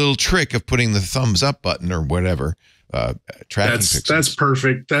just this little trick of putting the thumbs up button or whatever. Tracking pixels. That's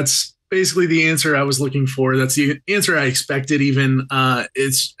perfect. That's basically the answer I was looking for. That's the answer I expected. Even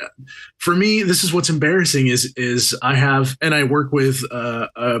it's for me. This is what's embarrassing is I work with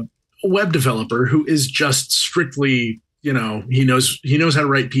a web developer who is just strictly, he knows how to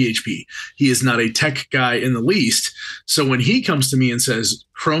write PHP. He is not a tech guy in the least. So when he comes to me and says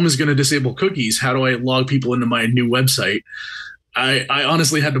Chrome is going to disable cookies, how do I log people into my new website? I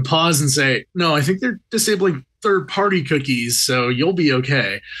honestly had to pause and say, no, I think they're disabling third-party cookies, so you'll be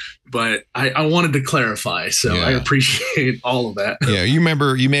okay. But I wanted to clarify, so I appreciate all of that. Yeah, you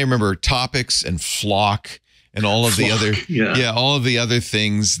may remember Topics and Flock and all of the other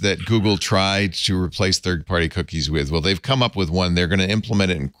things that Google tried to replace third-party cookies with. Well, they've come up with one. They're going to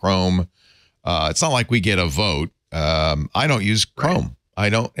implement it in Chrome. It's not like we get a vote. I don't use Chrome. Right. I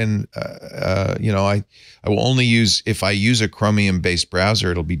don't, and I will only use, if I use a Chromium-based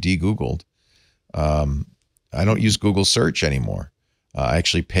browser, it'll be de-Googled. I don't use Google Search anymore. I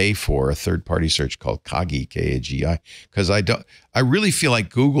actually pay for a third-party search called Kagi, K-A-G-I, because I really feel like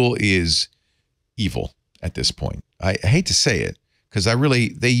Google is evil at this point. I hate to say it, because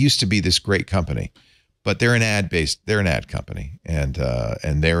they used to be this great company, but they're an ad company, and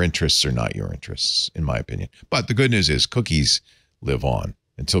their interests are not your interests, in my opinion. But the good news is cookies live on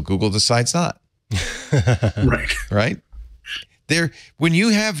until Google decides not. Right. When you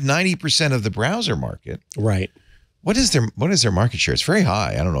have 90% of the browser market, right? What is their market share? It's very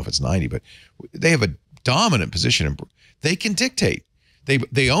high. I don't know if it's 90, but they have a dominant position. They can dictate.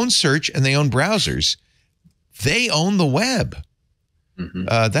 They own search and they own browsers. They own the web. Mm-hmm.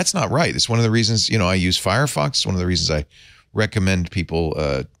 That's not right. It's one of the reasons I use Firefox. It's one of the reasons I recommend people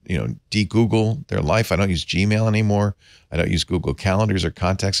de-Google their life. I don't use Gmail anymore. I don't use Google Calendars or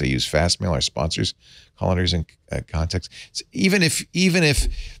Contacts. I use Fastmail, our sponsors, calendars and contacts. So even if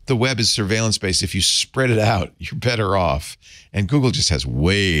the web is surveillance based, if you spread it out, you're better off. And Google just has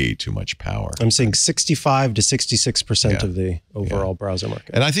way too much power. I'm saying 65 to 66% of the overall browser market.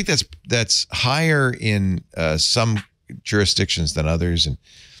 And I think that's higher in some jurisdictions than others, and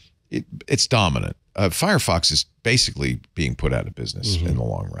it's dominant. Firefox is basically being put out of business in the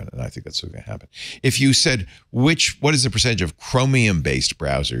long run, and I think that's what's going to happen. If you said what is the percentage of Chromium-based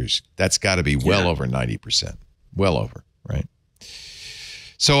browsers, that's got to be well over 90%, well over, right?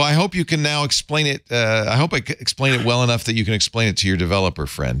 So I hope you can now explain it. I hope I explain it well enough that you can explain it to your developer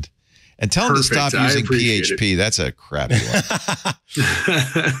friend, and tell them to stop using PHP. That's a crappy one.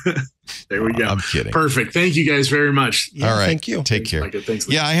 There we go. I'm kidding. Perfect. Thank you guys very much. All right. Thank you. Take care. Micah, thanks.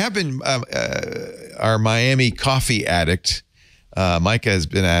 Yeah, I have been, our Miami coffee addict, Mikah, has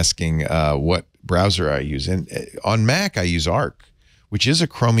been asking what browser I use. And on Mac, I use Arc, which is a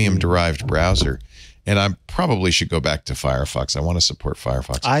Chromium-derived browser. And I probably should go back to Firefox. I want to support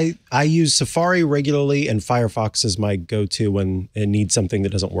Firefox. I use Safari regularly, and Firefox is my go-to when I need something that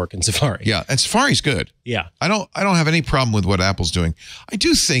doesn't work in Safari. Yeah, and Safari's good. Yeah. I don't have any problem with what Apple's doing. I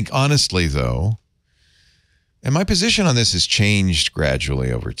do think, honestly, though, and my position on this has changed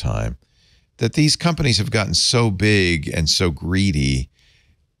gradually over time, that these companies have gotten so big and so greedy.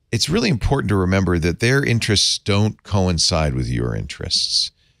 It's really important to remember that their interests don't coincide with your interests.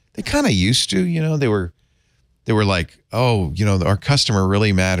 They kind of used to, they were like, oh, our customer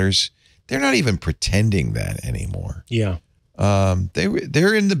really matters. They're not even pretending that anymore. Yeah.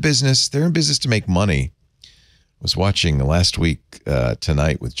 They're in the business. They're in business to make money. I was watching last week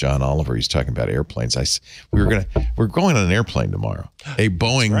tonight with John Oliver. He's talking about airplanes. We're going on an airplane tomorrow. A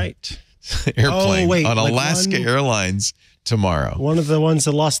Boeing airplane on Alaska Airlines tomorrow. One of the ones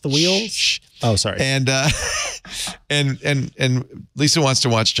that lost the wheels? Shh. Oh, sorry. And Lisa wants to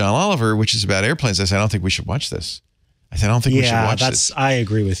watch John Oliver, which is about airplanes. I said, I don't think we should watch this. I said, I don't think we should watch this. I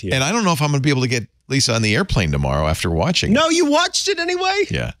agree with you. And I don't know if I'm going to be able to get Lisa on the airplane tomorrow after watching. No, you watched it anyway?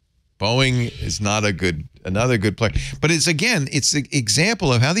 Yeah. Boeing is not another good player. But it's the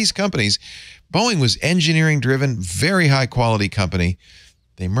example of how these companies, Boeing was engineering driven, very high quality company.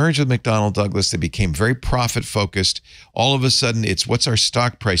 They merged with McDonnell Douglas. They became very profit focused. All of a sudden, it's what's our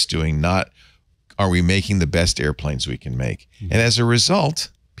stock price doing, not are we making the best airplanes we can make? And as a result,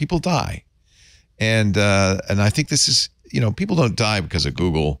 people die. And I think this is, people don't die because of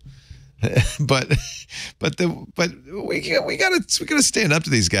Google. but we gotta stand up to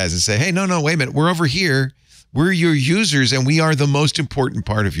these guys and say, hey, no, wait a minute, we're over here. We're your users, and we are the most important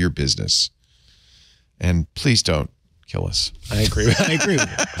part of your business. And please don't kill us. I agree with you.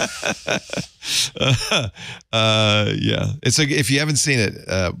 Yeah, it's like if you haven't seen it,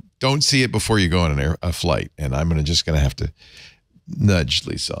 don't see it before you go on a flight. And I'm just gonna have to nudge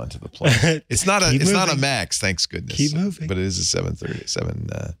Lisa onto the plane. It's not a Max, thanks goodness. Keep moving. But it is a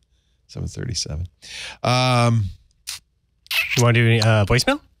 737. You want to do any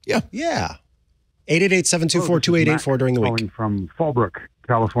voicemail? Yeah. 888-724-2884 during the week. Calling from Fallbrook,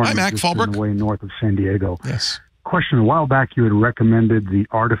 California. Hi, Mac. just Fallbrook. Way north of San Diego. Yes. Question: a while back, you had recommended the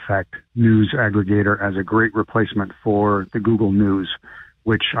Artifact news aggregator as a great replacement for the Google News,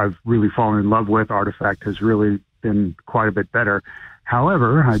 which I've really fallen in love with. Artifact has really been quite a bit better.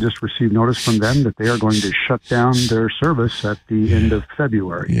 However, I just received notice from them that they are going to shut down their service at the end of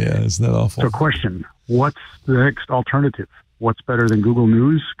February. Yeah, isn't that awful? So question: what's the next alternative? What's better than Google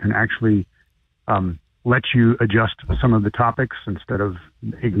News? Can actually let you adjust some of the topics instead of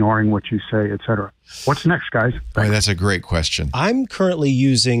ignoring what you say, etc. What's next, guys? Boy, that's a great question. I'm currently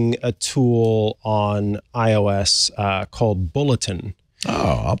using a tool on iOS called Bulletin. Oh,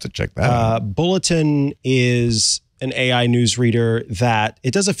 I'll have to check that out. Bulletin is an AI newsreader that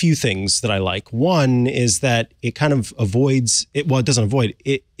it does a few things that I like. One is that it kind of avoids it. Well, it doesn't avoid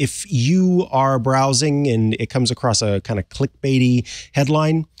it. If you are browsing and it comes across a kind of clickbaity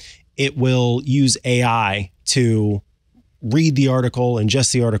headline, it will use AI to read the article,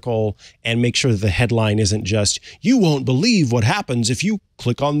 ingest the article, and make sure that the headline isn't just, you won't believe what happens if you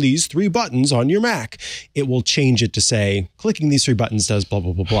click on these 3 buttons on your Mac. It will change it to say, clicking these 3 buttons does blah,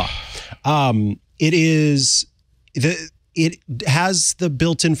 blah, blah, blah. It has the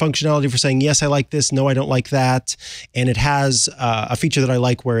built-in functionality for saying, yes, I like this, no, I don't like that. And it has a feature that I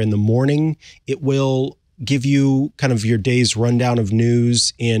like where in the morning, it will give you kind of your day's rundown of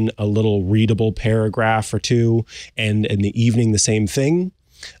news in a little readable paragraph or 2, and in the evening, the same thing.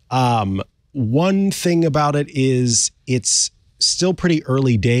 One thing about it is it's still pretty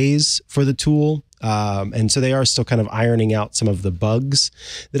early days for the tool. And so they are still kind of ironing out some of the bugs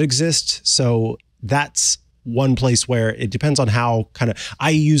that exist. So that's one place where it depends on how I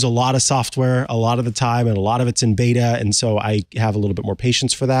use a lot of software a lot of the time, and a lot of it's in beta. And so I have a little bit more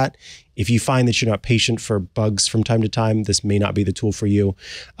patience for that. If you find that you're not patient for bugs from time to time, this may not be the tool for you.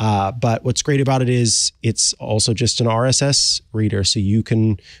 But what's great about it is it's also just an RSS reader. So you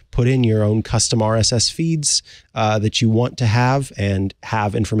can put in your own custom RSS feeds that you want to have and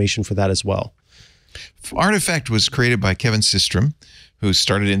have information for that as well. Artifact was created by Kevin Systrom, who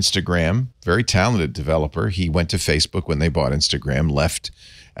started Instagram, very talented developer. He went to Facebook when they bought Instagram, left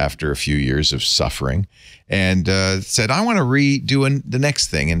after a few years of suffering, and said, I want to redo the next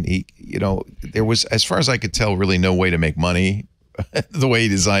thing. And he, there was, as far as I could tell, really no way to make money the way he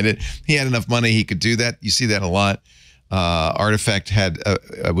designed it. He had enough money, he could do that. You see that a lot. Artifact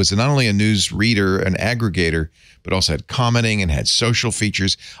was not only a news reader, an aggregator, but also had commenting and had social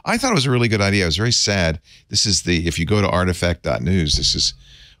features. I thought it was a really good idea. I was very sad. This is if you go to artifact.news, this is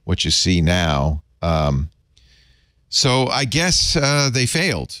what you see now. So I guess they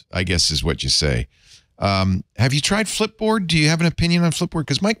failed, I guess is what you say. Have you tried Flipboard? Do you have an opinion on Flipboard?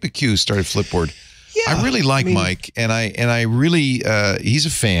 Because Mike McHugh started Flipboard. Yeah, I really like Mike, and I really he's a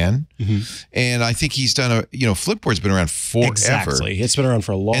fan, and I think he's done Flipboard's been around forever. Exactly, it's been around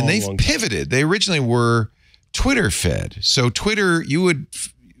for a long, and they've long pivoted. They originally were Twitter fed, so Twitter, you would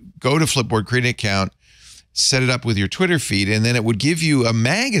go to Flipboard, create an account, set it up with your Twitter feed, and then it would give you a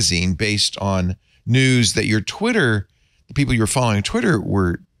magazine based on news that your Twitter, the people you were following on Twitter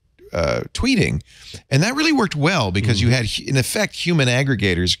were tweeting. And that really worked well because you had, in effect, human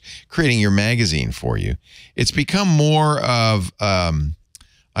aggregators creating your magazine for you. It's become more of,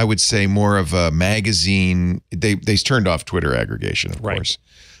 I would say, more of a magazine. They turned off Twitter aggregation, of course.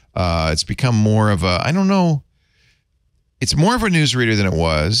 It's become more of a, I don't know, it's more of a newsreader than it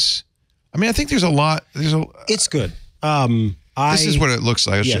was. I mean, I think there's a lot. It's good. This is what it looks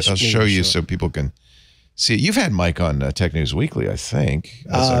like. I'll show you so people can see it. You've had Mike on Tech News Weekly, I think,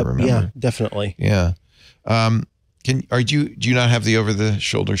 as I remember. Yeah, definitely. Yeah. Do you not have the over the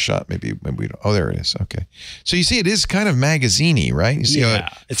shoulder shot? Maybe we don't. Oh, there it is. Okay. So you see, it is kind of magazine-y, right? You see how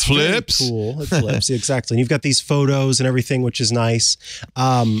it flips. Cool. It flips exactly. And you've got these photos and everything, which is nice.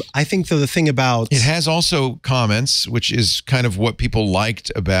 I think though the thing about it has also comments, which is kind of what people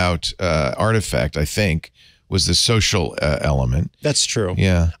liked about Artifact. I think was the social element. That's true.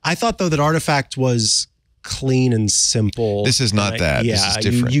 Yeah. I thought though that Artifact was clean and simple. This is not that. Yeah, this is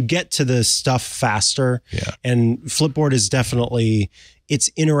different. You get to the stuff faster. Yeah. And Flipboard is definitely, it's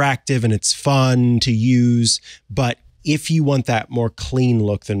interactive and it's fun to use, but if you want that more clean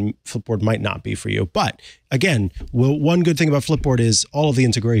look, then Flipboard might not be for you. But again, one good thing about Flipboard is all of the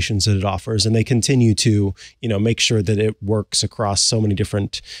integrations that it offers, and they continue to, make sure that it works across so many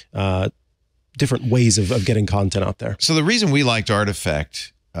different ways of getting content out there. So the reason we liked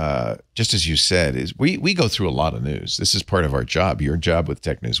Artifact, just as you said, is we go through a lot of news. This is part of our job. Your job with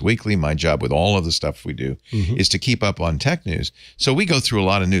Tech News Weekly, my job with all of the stuff we do is to keep up on tech news. So we go through a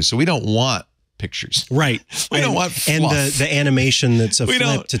lot of news. So we don't want pictures. Right. We don't want fluff. And the animation that's a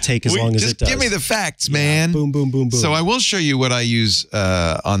flip to take as long as it does. Give me the facts, man. Boom, boom, boom, boom. So I will show you what I use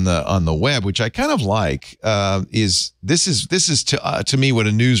on the web, which I kind of like. This is to me what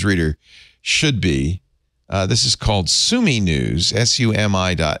a newsreader should be. This is called Sumi News,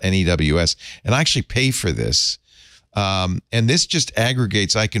 SUMI.NEWS, and I actually pay for this. And this just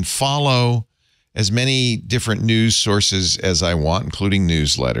aggregates. I can follow as many different news sources as I want, including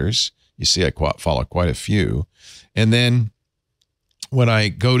newsletters. You see, I follow quite a few. And then when I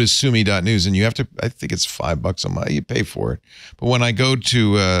go to sumi.news, and you have to, I think it's $5 a month, you pay for it. But when I go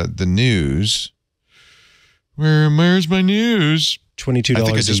to the news, where's my news? $22 I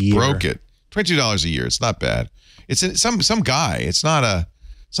think I just a year. broke it. $22 a year. It's not bad. It's some guy. It's not a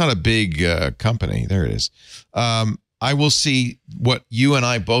big company. There it is. I will see what you and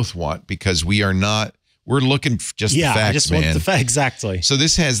I both want, because we're looking just the facts, I just want the facts. Exactly. So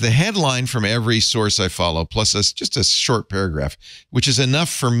this has the headline from every source I follow, plus just a short paragraph, which is enough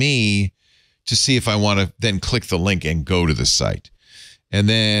for me to see if I want to then click the link and go to the site. And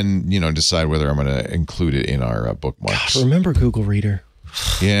then, decide whether I'm going to include it in our bookmarks. God, remember Google Reader.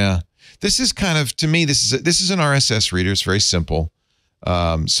 Yeah. This is kind of, to me, this is an RSS reader. It's very simple.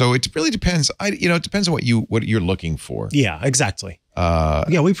 So it really depends. It depends on what you're looking for. Yeah, exactly.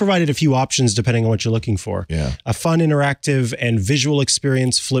 We provided a few options depending on what you're looking for. Yeah. A fun, interactive, and visual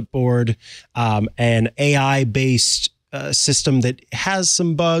experience Flipboard, an AI-based system that has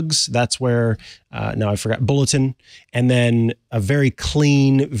some bugs. That's where, now I forgot, Bulletin. And then a very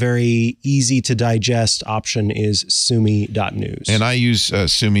clean, very easy to digest option is sumi.news. And I use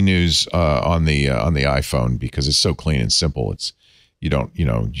Sumi News on the iPhone because it's so clean and simple. You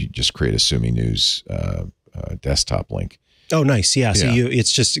just create a Sumi News desktop link. Oh, nice. Yeah. So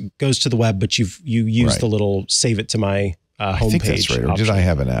it goes to the web, but you use the little save it to my homepage. I think that's right. Or did I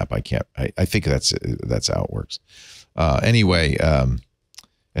have an app? I can't. I think that's how it works. Anyway,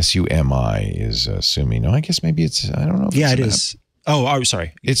 SUMI is Sumi. No, I guess maybe it's. I don't know. If it it's is. Oh, I'm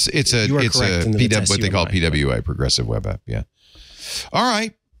sorry. It's a PW, what they call PWI, progressive web app. Yeah. All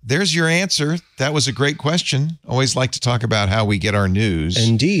right. There's your answer. That was a great question. Always like to talk about how we get our news.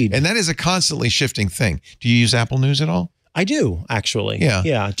 Indeed. And that is a constantly shifting thing. Do you use Apple News at all? I do, actually. Yeah.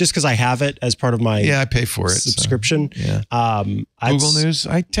 Yeah. Just because I have it as part of my I pay for it. Subscription. So, yeah. Google News.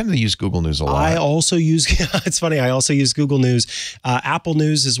 I tend to use Google News a lot. I also use, it's funny, I also use Google News. Apple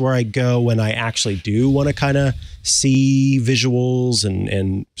News is where I go when I actually do want to kind of see visuals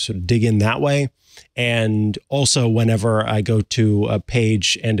and sort of dig in that way. And also whenever I go to a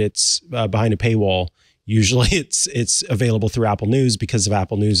page and it's behind a paywall, usually it's available through Apple News because of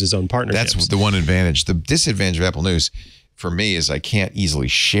Apple News' own partnerships. That's the one advantage. The disadvantage of Apple News for me is I can't easily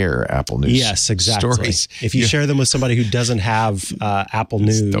share Apple News. Yes, exactly. Stories. If you share them with somebody who doesn't have Apple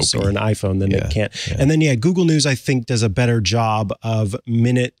News or an iPhone, then they can't. Yeah. And then, Google News, I think, does a better job of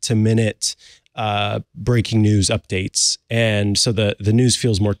minute-to-minute breaking news updates. And so the news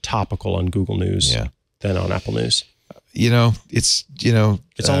feels more topical on Google News than on Apple News. It's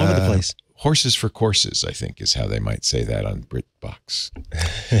all over the place. Horses for courses, I think, is how they might say that on Britbox.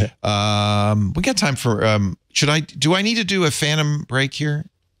 We got time for, do I need to do a phantom break here?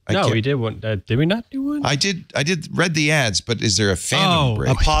 No, we did one. Did we not do one? I read the ads, but is there a phantom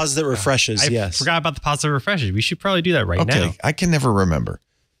break? A pause that refreshes, I forgot about the pause that refreshes. We should probably do that right now. Okay, I can never remember.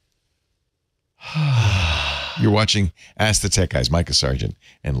 You're watching Ask the Tech Guys, Mikah Sargent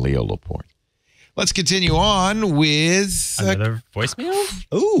and Leo Laporte. Let's continue on with another voicemail.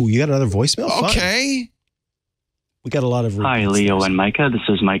 Oh, you got another voicemail? Okay. Fun. We got a lot of. Hi, Leo and Mikah. This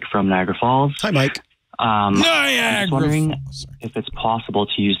is Mike from Niagara Falls. Hi, Mike. I was wondering if it's possible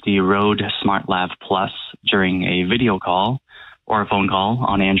to use the Rode smartLav Plus during a video call or a phone call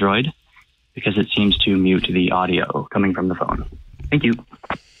on Android, because it seems to mute the audio coming from the phone. Thank you.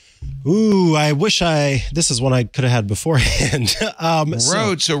 Ooh, I wish this is one I could have had beforehand.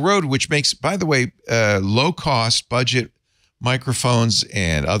 Rode, which makes, by the way, low cost budget microphones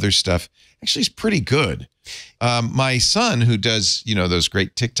and other stuff, actually is pretty good. My son, who does, those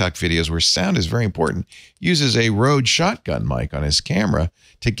great TikTok videos where sound is very important, uses a Rode shotgun mic on his camera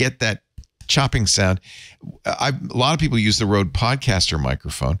to get that chopping sound. A lot of people use the Rode Podcaster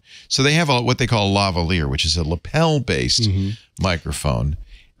microphone. So they have what they call a lavalier, which is a lapel-based microphone.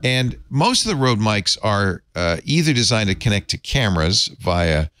 And most of the Rode mics are either designed to connect to cameras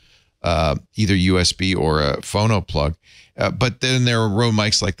via either USB or a phono plug. But then there are Rode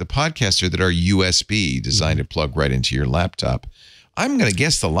mics like the Podcaster that are USB, designed to plug right into your laptop. I'm going to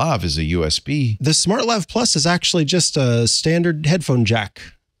guess the Lav is a USB. The smartLav Plus is actually just a standard headphone jack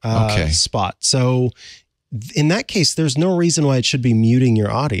spot. So in that case, there's no reason why it should be muting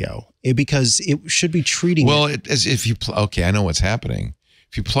your audio because it should be treating as if you okay, I know what's happening.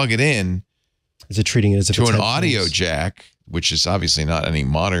 If you plug it in, is it treating it as if to it's an headphones? audio jack, which is obviously not any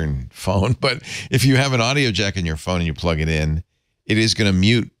modern phone, but if you have an audio jack in your phone and you plug it in, it is going to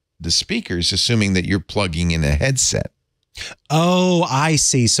mute the speakers, assuming that you're plugging in a headset. Oh, I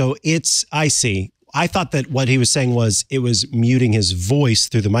see. So I see. I thought that what he was saying was it was muting his voice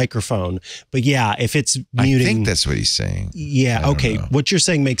through the microphone. But yeah, if it's muting. I think that's what he's saying. Yeah. Okay. What you're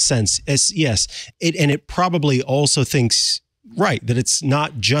saying makes sense. Yes. And it probably also thinks, right, that it's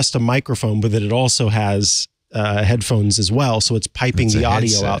not just a microphone, but that it also has headphones as well. So it's piping the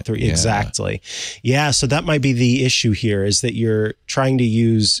audio out through. Yeah. Exactly. Yeah. So that might be the issue here is that you're trying to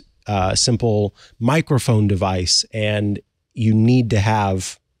use a simple microphone device and you need to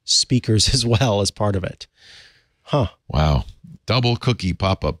have speakers as well as part of it. Huh. Wow. Double cookie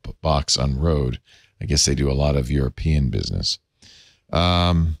pop-up box on Rode. I guess they do a lot of European business.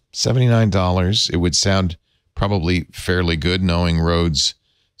 $79. It would sound probably fairly good knowing Rode's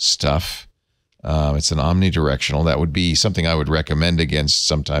stuff. It's an omnidirectional. That would be something I would recommend against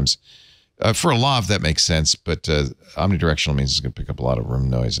sometimes. For a Lav, that makes sense, but omnidirectional means it's going to pick up a lot of room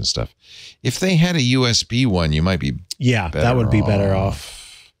noise and stuff. If they had a USB one, you might be that would be better off.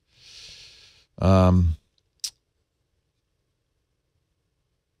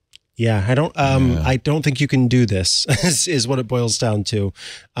 Yeah, I don't think you can do this is what it boils down to.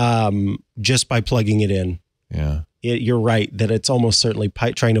 Just by plugging it in. Yeah. You're right that it's almost certainly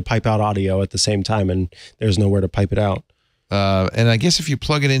trying to pipe out audio at the same time and there's nowhere to pipe it out. And I guess if you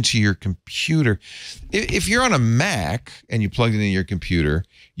plug it into your computer, if you're on a Mac and you plug it into your computer,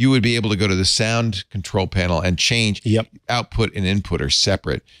 you would be able to go to the sound control panel and change output and input are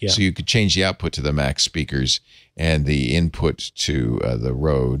separate. Yeah. So you could change the output to the Mac speakers and the input to the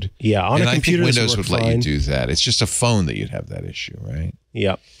Rode. Yeah, on and a computer, I think Windows would let you do that. It's just a phone that you'd have that issue, right?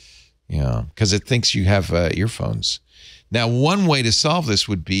 Yep. Yeah, because it thinks you have earphones. Now, one way to solve this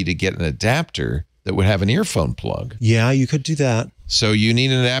would be to get an adapter that would have an earphone plug. Yeah, you could do that. So you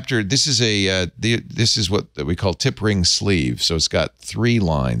need an adapter. This is this is what we call tip ring sleeve. So it's got 3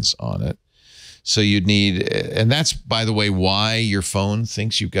 lines on it. So you'd need, and that's, by the way, why your phone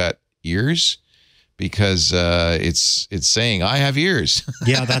thinks you've got ears, because it's saying I have ears.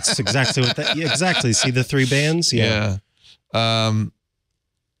 Yeah, that's exactly what that. Yeah, exactly. See the 3 bands? Yeah.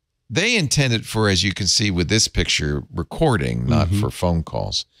 They intend it for, as you can see with this picture, recording, not for phone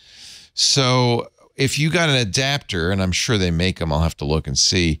calls. So if you got an adapter, and I'm sure they make them, I'll have to look and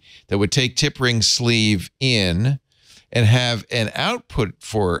see, that would take tip ring sleeve in and have an output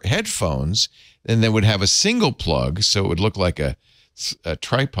for headphones, and then would have a single plug, so it would look like a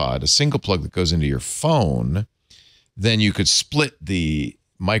tripod, a single plug that goes into your phone, then you could split the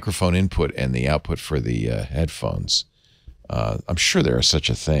microphone input and the output for the headphones. I'm sure there is such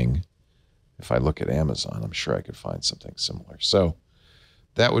a thing. If I look at Amazon, I'm sure I could find something similar. So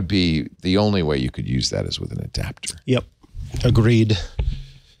that would be the only way you could use that is with an adapter. Yep. Agreed.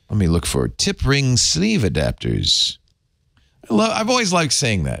 Let me look for tip ring sleeve adapters. I've always liked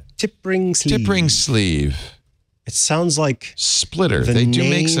saying that. Tip ring sleeve. Tip ring sleeve. It sounds like splitter. They do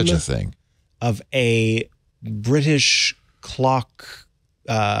make such a thing. Of a British clock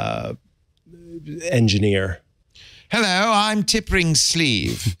engineer. Hello, I'm tip ring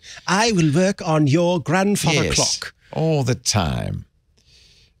sleeve. I will work on your grandfather clock. All the time.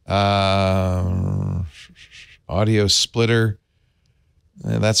 Audio splitter.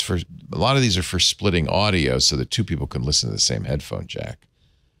 And that's for, a lot of these are for splitting audio so that 2 people can listen to the same headphone jack.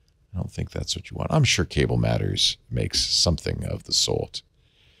 I don't think that's what you want. I'm sure Cable Matters makes something of the sort.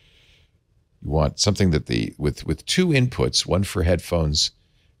 You want something that with 2 inputs, one for headphones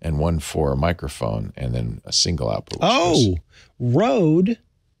and one for a microphone, and then a single output. Oh, Rode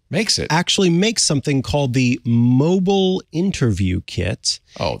actually makes something called the Mobile Interview Kit.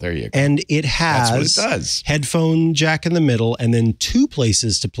 Oh, there you go. And it has that's what it does. Headphone jack in the middle, and then 2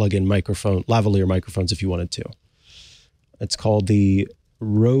 places to plug in lavalier microphones if you wanted to. It's called the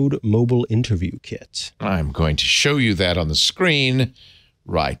Rode Mobile Interview Kit. I'm going to show you that on the screen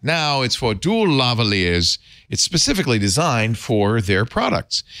right now. It's for dual lavaliers. It's specifically designed for their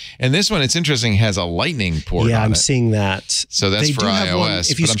products. And this one, it's interesting, has a lightning port on I'm it. seeing that. So that's They for do have iOS, one-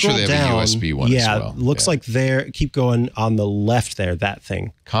 if you but I'm sure scroll they have down, a USB one as well. Looks like there. Keep going on the left there, that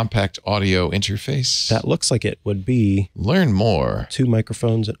thing. Compact audio interface. That looks like it would be. Learn more. 2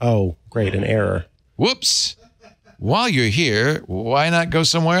 microphones. Oh, great, an error. Whoops. While you're here, why not go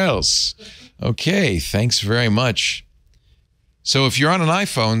somewhere else? Okay, thanks very much. So if you're on an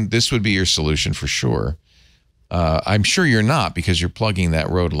iPhone, this would be your solution for sure. I'm sure you're not, because you're plugging that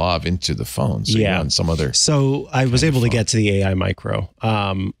Rode Lav into the phone. So you're on some other. So I was able to get to the AI Micro.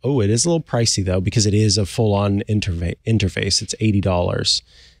 It is a little pricey though, because it is a full-on interface. It's $80.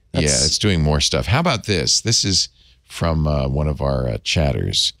 Yeah, it's doing more stuff. How about this? This is from one of our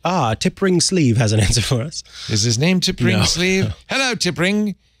chatters. Tip Ring Sleeve has an answer for us. Is his name Tip Ring No. Sleeve? Hello, Tip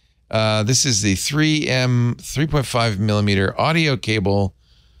Ring. This is the 3.5 millimeter audio cable.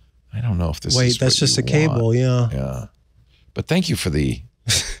 I don't know if this is Wait, that's what just you a cable, want. yeah. But thank you for the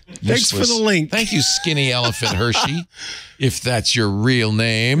Thanks for the link. Thank you, Skinny Elephant Hershey, if that's your real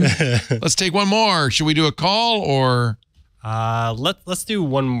name. Let's take one more. Should we do a call or? Let's do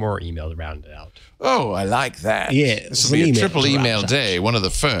one more email to round it out. Oh, I like that. Yeah, This will be a triple email day, one of the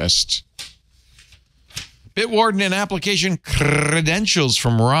first. Bitwarden and application credentials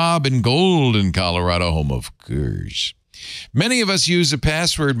from Rob in Golden, Colorado, home of course. Many of us use a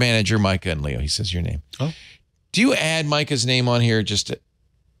password manager, Mikah and Leo. He says your name. Oh. Do you add Micah's name on here just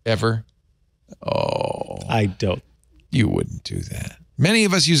ever? Oh. I don't. You wouldn't do that. Many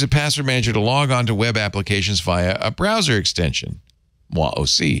of us use a password manager to log on to web applications via a browser extension.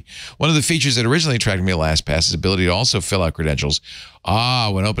 MoCA. One of the features that originally attracted me to LastPass is the ability to also fill out credentials.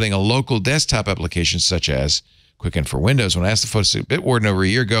 When opening a local desktop application such as Quicken for Windows. When I asked the folks at Bitwarden over a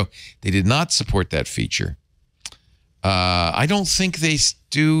year ago, they did not support that feature. I don't think they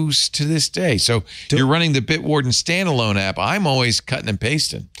do to this day. So you're running the Bitwarden standalone app. I'm always cutting and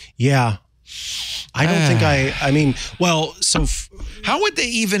pasting. Yeah. I don't think how would they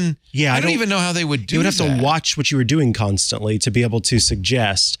even? Yeah, I don't even know how they would do. You would have to watch what you were doing constantly to be able to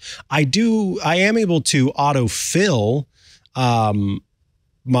suggest. I am able to autofill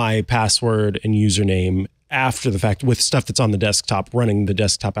my password and username after the fact with stuff that's on the desktop, running the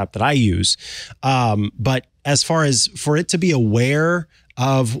desktop app that I use. But as far as for it to be aware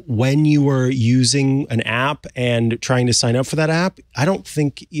of when you were using an app and trying to sign up for that app, I don't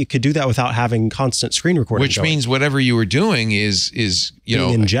think you could do that without having constant screen recording. Which means whatever you were doing is being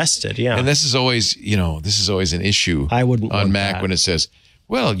ingested. Yeah. And this is always an issue. I wouldn't on want Mac that. when it says,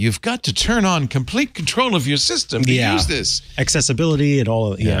 well, you've got to turn on complete control of your system to use this. Accessibility and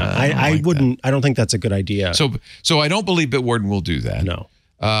all of I wouldn't. I don't think that's a good idea. So I don't believe Bitwarden will do that. No.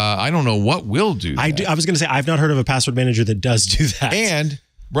 I don't know what will do that. I was going to say, I've not heard of a password manager that does do that. And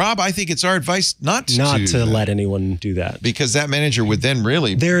Rob, I think it's our advice not to let anyone do that, because that manager would then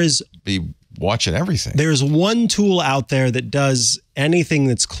really be watching everything. There's one tool out there that does anything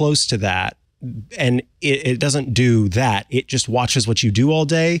that's close to that, and it doesn't do that. It just watches what you do all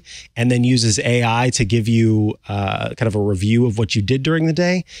day and then uses AI to give you kind of a review of what you did during the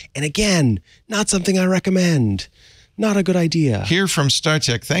day. And again, not something I recommend. Not a good idea. Here from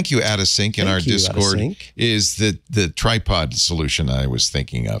StarTech, thank you, Adasync, in our Discord, is the tripod solution I was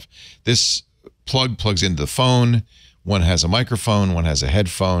thinking of. This plugs into the phone. One has a microphone, one has a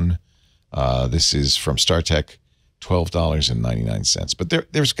headphone. This is from StarTech, $12.99.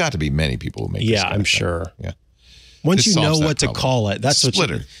 But there's got to be many people who make this kind I'm of thing. sure. Yeah. Once This you know solves that what to problem. call it, that's what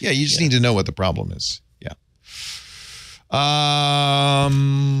Splitter. You just need to know what the problem is. Yeah.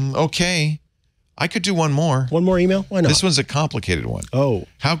 Okay. I could do one more. One more email? Why not? This one's a complicated one. Oh.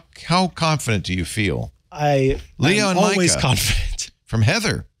 How confident do you feel? Leo and always Mikah. confident. From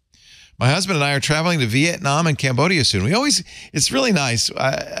Heather. My husband and I are traveling to Vietnam and Cambodia soon. It's really nice.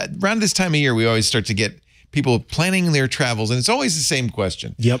 Around this time of year, we always start to get people planning their travels, and it's always the same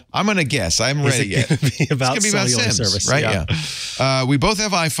question. Yep. I'm going to guess. I haven't read it yet. It's going to be about cellular Sims, service. right? Yeah. We both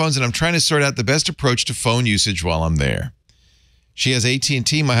have iPhones, and I'm trying to sort out the best approach to phone usage while I'm there. She has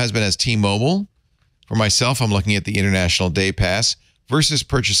AT&T. My husband has T-Mobile. For myself, I'm looking at the International Day Pass versus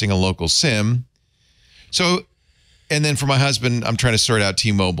purchasing a local SIM. And then for my husband, I'm trying to sort out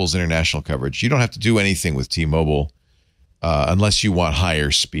T-Mobile's international coverage. You don't have to do anything with T-Mobile unless you want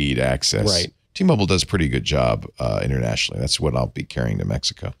higher speed access. Right. T-Mobile does a pretty good job internationally. That's what I'll be carrying to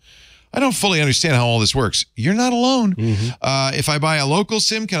Mexico. I don't fully understand how all this works. You're not alone. If I buy a local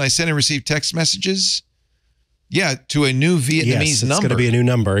SIM, can I send and receive text messages? Yeah, to a new Vietnamese yes, it's number. going to be a new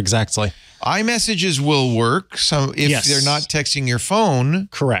number, exactly. iMessages will work. So if they're not texting your phone.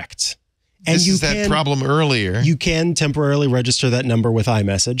 Correct. And this is that problem earlier. You can temporarily register that number with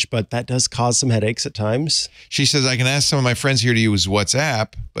iMessage, but that does cause some headaches at times. She says, I can ask some of my friends here to use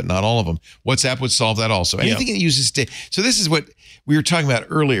WhatsApp, but not all of them. WhatsApp would solve that also. Anything that uses data. So this is what we were talking about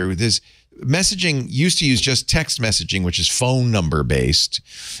earlier. This messaging used to use just text messaging, which is phone number based.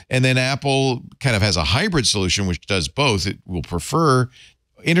 And then Apple kind of has a hybrid solution, which does both. It will prefer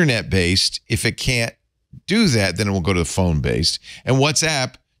internet based. If it can't do that, then it will go to the phone based. And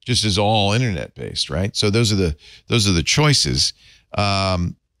WhatsApp just is all internet based, right? So those are the choices.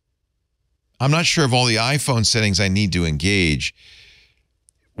 I'm not sure of all the iPhone settings I need to engage.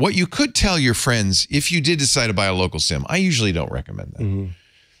 What you could tell your friends if you did decide to buy a local SIM, I usually don't recommend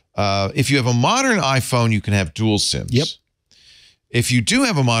that. If you have a modern iPhone, you can have dual SIMs. Yep. If you do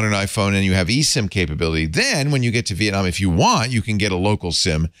have a modern iPhone and you have eSIM capability, then when you get to Vietnam, if you want, you can get a local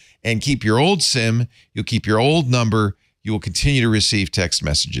SIM and keep your old SIM. You'll keep your old number. You will continue to receive text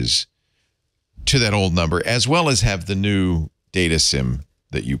messages to that old number, as well as have the new data SIM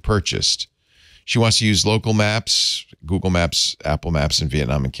that you purchased. She wants to use local maps, Google Maps, Apple Maps in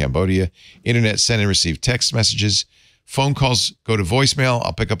Vietnam and Cambodia. Internet, send and receive text messages. Phone calls go to voicemail.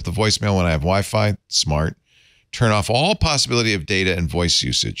 I'll pick up the voicemail when I have Wi-Fi. Smart. Turn off all possibility of data and voice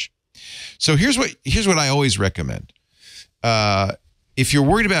usage. So here's what I always recommend. If you're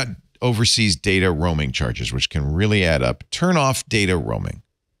worried about overseas data roaming charges, which can really add up, turn off data roaming.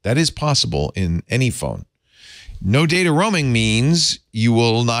 That is possible in any phone. No data roaming means you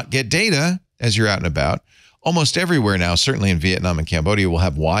will not get data as you're out and about. Almost everywhere now, certainly in Vietnam and Cambodia, will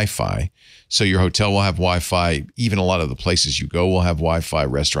have Wi-Fi. So your hotel will have Wi-Fi. Even a lot of the places you go will have Wi-Fi,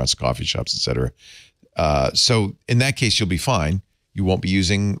 restaurants, coffee shops, etc. So in that case, you'll be fine. You won't be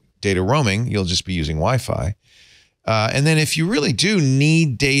using data roaming. You'll just be using Wi-Fi. And then if you really do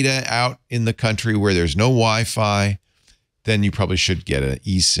need data out in the country where there's no Wi-Fi, then you probably should get an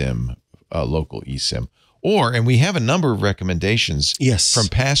eSIM, a local eSIM. And we have a number of recommendations from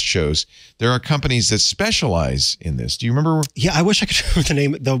past shows. There are companies that specialize in this. Do you remember? Yeah, I wish I could remember the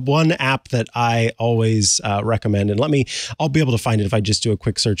name. The one app that I always recommend, and I'll be able to find it if I just do a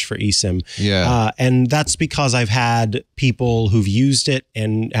quick search for eSIM. Yeah. And that's because I've had people who've used it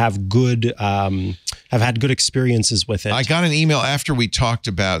and have had good experiences with it. I got an email after we talked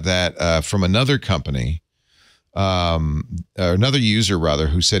about that from another company, another user rather,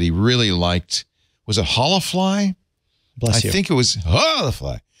 who said he really liked. Was it Holofly? Bless you. I think it was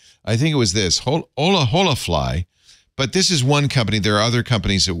Holofly. I think it was this Holofly. But this is one company. There are other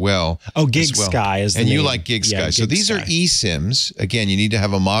companies as well. Oh, Gig Sky is the name. You like Gig Sky. So these are eSIMs. Again, you need to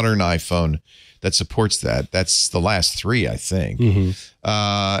have a modern iPhone that supports that. That's the last three, I think.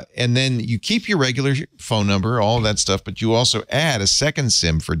 And then you keep your regular phone number, all of that stuff, but you also add a second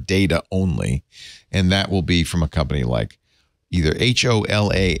SIM for data only. And that will be from a company like either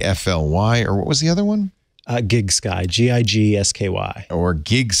HOLAFLY, or what was the other one? Gig Sky, GIGSKY. Or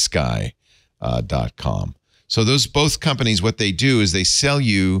gigsky.com. So those both companies, what they do is they sell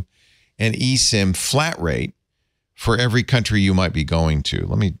you an eSIM flat rate for every country you might be going to.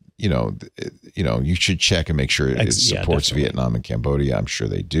 Let me, you should check and make sure it supports Vietnam and Cambodia. I'm sure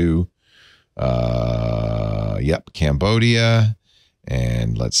they do. Yep, Cambodia.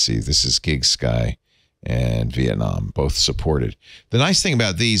 And let's see, this is Gig Sky and Vietnam, both supported. The nice thing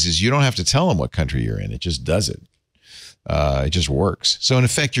about these is you don't have to tell them what country you're in. It just does it. It just works. So in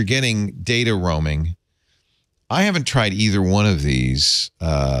effect, you're getting data roaming. I haven't tried either one of these.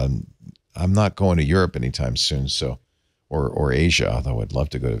 I'm not going to Europe anytime soon, or Asia, although I'd love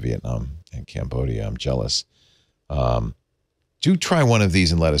to go to Vietnam and Cambodia. I'm jealous. Do try one of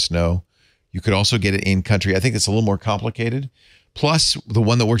these and let us know. You could also get it in country. I think it's a little more complicated. Plus, the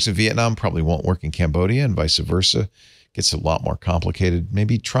one that works in Vietnam probably won't work in Cambodia, and vice versa. Gets a lot more complicated.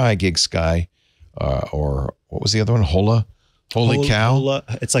 Maybe try Gig Sky, or what was the other one? Holy Cow?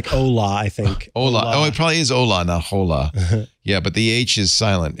 It's like Ola, I think. Ola. Oh, it probably is Ola, not Hola. Yeah, but the H is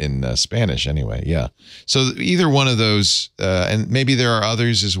silent in Spanish anyway. Yeah. So either one of those, and maybe there are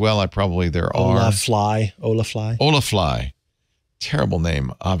others as well. There are. Olafly. Terrible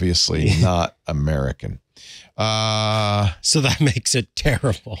name. Obviously not American. So that makes it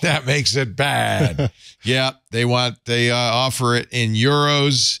terrible. That makes it bad. Yeah, they offer it in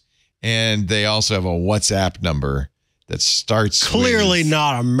euros, and they also have a WhatsApp number that starts clearly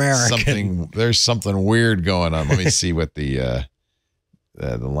not American. There's something weird going on. Let me see what the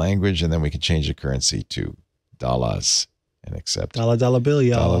language, and then we can change the currency to dollars and accept dollar bill,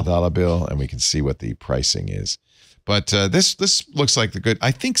 y'all. Dollar bill, and we can see what the pricing is. But this looks like the good.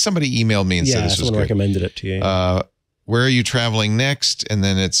 I think somebody emailed me and said this was good. Someone recommended it to you. where are you traveling next, and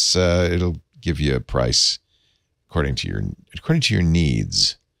then it'll give you a price according to your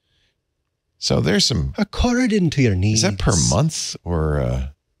needs. So there's some according to your needs. Is that per month or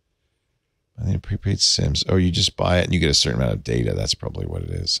I think prepaid SIMs? Oh, you just buy it and you get a certain amount of data. That's probably what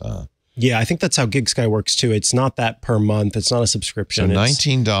it is. Yeah, I think that's how GigSky works too. It's not that per month. It's not a subscription. So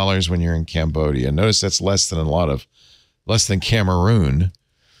 $19 when you're in Cambodia. Notice that's less than Cameroon.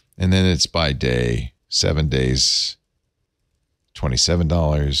 And then it's by day, 7 days,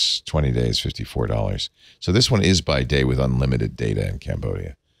 $27, 20 days, $54. So this one is by day with unlimited data in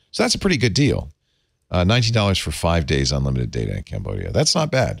Cambodia. So that's a pretty good deal. $19 for 5 days unlimited data in Cambodia. That's not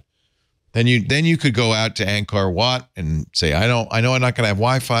bad. Then you could go out to Angkor Wat and say, I know I'm not going to have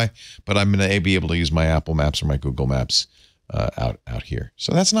Wi-Fi, but I'm going to be able to use my Apple Maps or my Google Maps out here.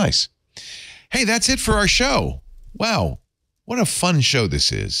 So that's nice. Hey, that's it for our show. Wow, what a fun show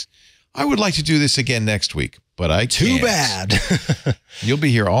this is. I would like to do this again next week, but I can't. Too bad. You'll be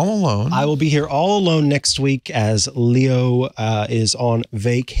here all alone. I will be here all alone next week as Leo is on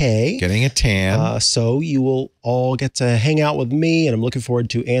vacay. Getting a tan. So you will all get to hang out with me, and I'm looking forward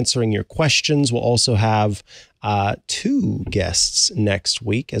to answering your questions. We'll also have 2 guests next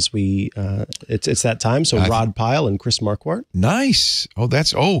week as it's that time. So Rod Pyle and Chris Marquardt. Nice.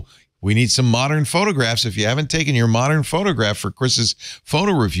 We need some modern photographs. If you haven't taken your modern photograph for Chris's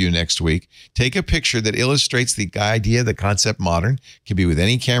photo review next week, take a picture that illustrates the idea, the concept modern. It can be with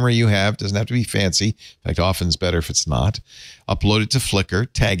any camera you have. Doesn't have to be fancy. In fact, often it's better if it's not. Upload it to Flickr,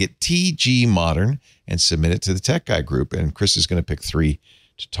 tag it TG Modern, and submit it to the Tech Guy group. And Chris is going to pick 3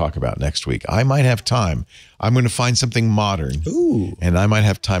 to talk about next week. I might have time. I'm going to find something modern. Ooh. And I might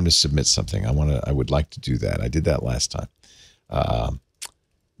have time to submit something. I would like to do that. I did that last time.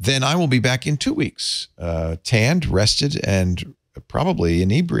 Then I will be back in 2 weeks, tanned, rested, and probably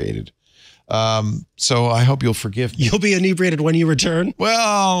inebriated. So I hope you'll forgive me. You'll be inebriated when you return?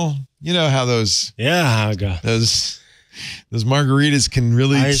 Well, you know how those margaritas can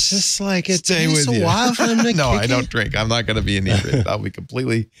really stay with you. A while for them to No, I kick don't in. drink. I'm not going to be inebriated. I'll be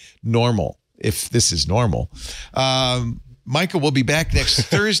completely normal, if this is normal. Micah will be back next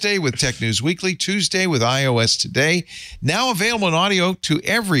Thursday with Tech News Weekly, Tuesday with iOS Today. Now available in audio to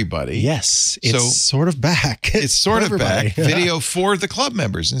everybody. Yes, it's sort of back. It's sort of back. Yeah. Video for the club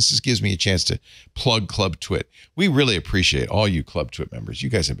members. And this just gives me a chance to plug Club Twit. We really appreciate all you Club Twit members.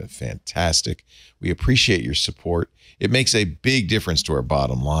 You guys have been fantastic. We appreciate your support. It makes a big difference to our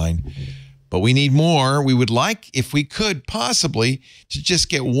bottom line. But we need more. We would like, if we could, possibly, to just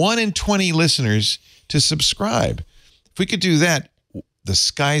get 1 in 20 listeners to subscribe. If we could do that, the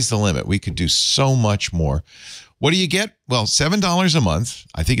sky's the limit. We could do so much more. What do you get? Well, $7 a month.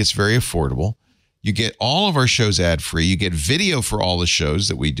 I think it's very affordable. You get all of our shows ad-free. You get video for all the shows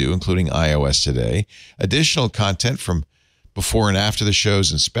that we do, including iOS Today. Additional content from before and after the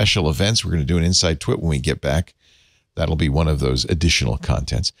shows and special events. We're going to do an Inside Twit when we get back. That'll be one of those additional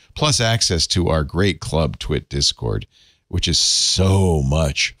contents. Plus access to our great Club Twit Discord, which is so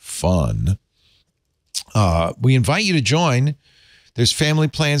much fun. We invite you to join. There's family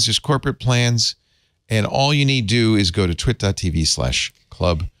plans, there's corporate plans, and all you need to do is go to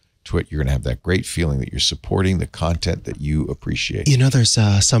twit.tv/clubtwit. You're going to have that great feeling that you're supporting the content that you appreciate. You know, there's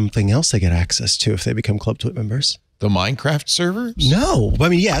something else they get access to if they become Club Twit members. The Minecraft servers? No. I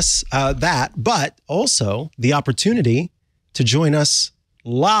mean, yes, that, but also the opportunity to join us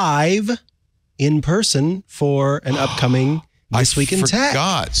live in person for an upcoming This Week in Tech. I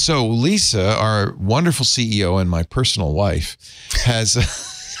forgot. So Lisa, our wonderful CEO and my personal wife, has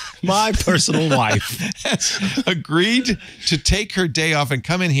my personal wife has agreed to take her day off and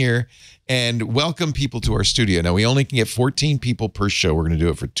come in here and welcome people to our studio. Now, we only can get 14 people per show. We're going to do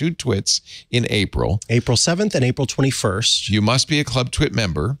it for 2 twits in April. April 7th and April 21st. You must be a Club Twit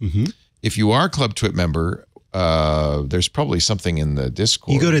member. Mm-hmm. If you are a Club Twit member, there's probably something in the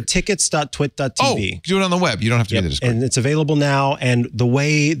Discord. You go to tickets.twit.tv. Oh, do it on the web. You don't have to be in the Discord. And it's available now. And the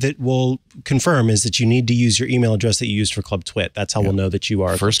way that we'll confirm is that you need to use your email address that you used for Club Twit. That's how we'll know that you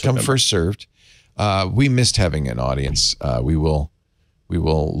are. First come, first served. We missed having an audience. We will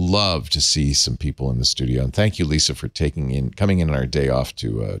love to see some people in the studio. And thank you, Lisa, for coming in on our day off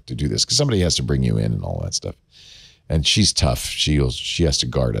to do this, because somebody has to bring you in and all that stuff. And she's tough. She has to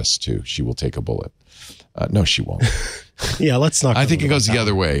guard us too. She will take a bullet. No, she won't. Yeah, let's not. I think it goes the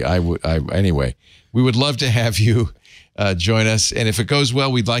other way. Anyway, we would love to have you join us. And if it goes well,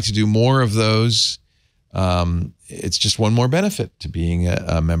 we'd like to do more of those. It's just one more benefit to being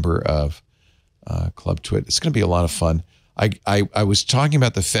a member of Club Twit. It's going to be a lot of fun. I was talking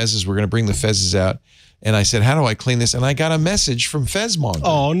about the fezzes. We're going to bring the fezzes out. And I said, how do I clean this? And I got a message from Fezmonger.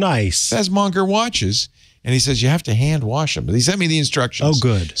 Oh, nice. Fezmonger watches. And he says, you have to hand wash them. He sent me the instructions. Oh,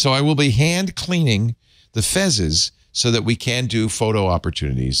 good. So I will be hand cleaning the fezzes so that we can do photo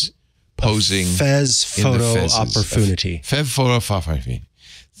opportunities posing. Fez photo opportunity. Fez photo opportunity.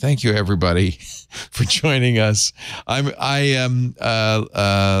 Thank you, everybody, for joining us. I am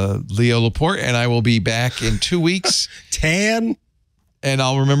Leo Laporte, and I will be back in 2 weeks. Tan. And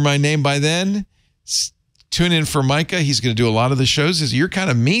I'll remember my name by then. Tune in for Mikah. He's going to do a lot of the shows. You're kind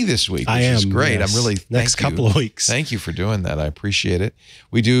of me this week, which is great. Yes. I'm really next couple of weeks. Thank you for doing that. I appreciate it.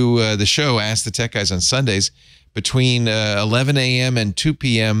 We do the show Ask the Tech Guys on Sundays between 11 a.m. and 2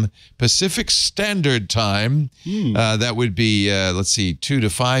 p.m. Pacific Standard Time. That would be, let's see, 2 to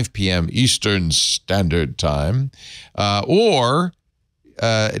 5 p.m. Eastern Standard Time. Or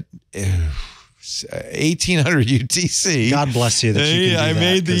 1800 UTC. God bless you that you can do I that,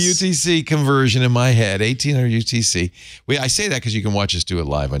 made the UTC conversion in my head. 1800 UTC. I say that because you can watch us do it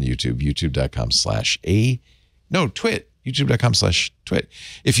live on YouTube. YouTube.com/twit.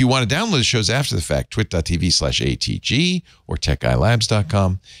 If you want to download the shows after the fact, twit.tv/ATG or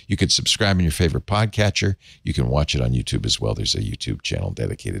techguylabs.com. You can subscribe in your favorite podcatcher. You can watch it on YouTube as well. There's a YouTube channel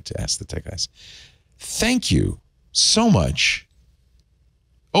dedicated to Ask the Tech Guys. Thank you so much.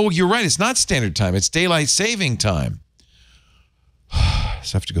 Oh, you're right. It's not standard time. It's daylight saving time. So I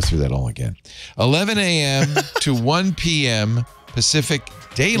have to go through that all again. 11 a.m. to 1 p.m. Pacific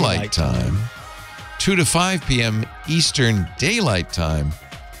Daylight Time. 2 to 5 p.m. Eastern Daylight Time.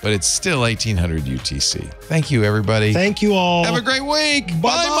 But it's still 1800 UTC. Thank you, everybody. Thank you all. Have a great week.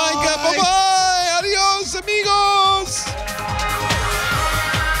 Bye, Micah. Bye-bye. Adios, amigos.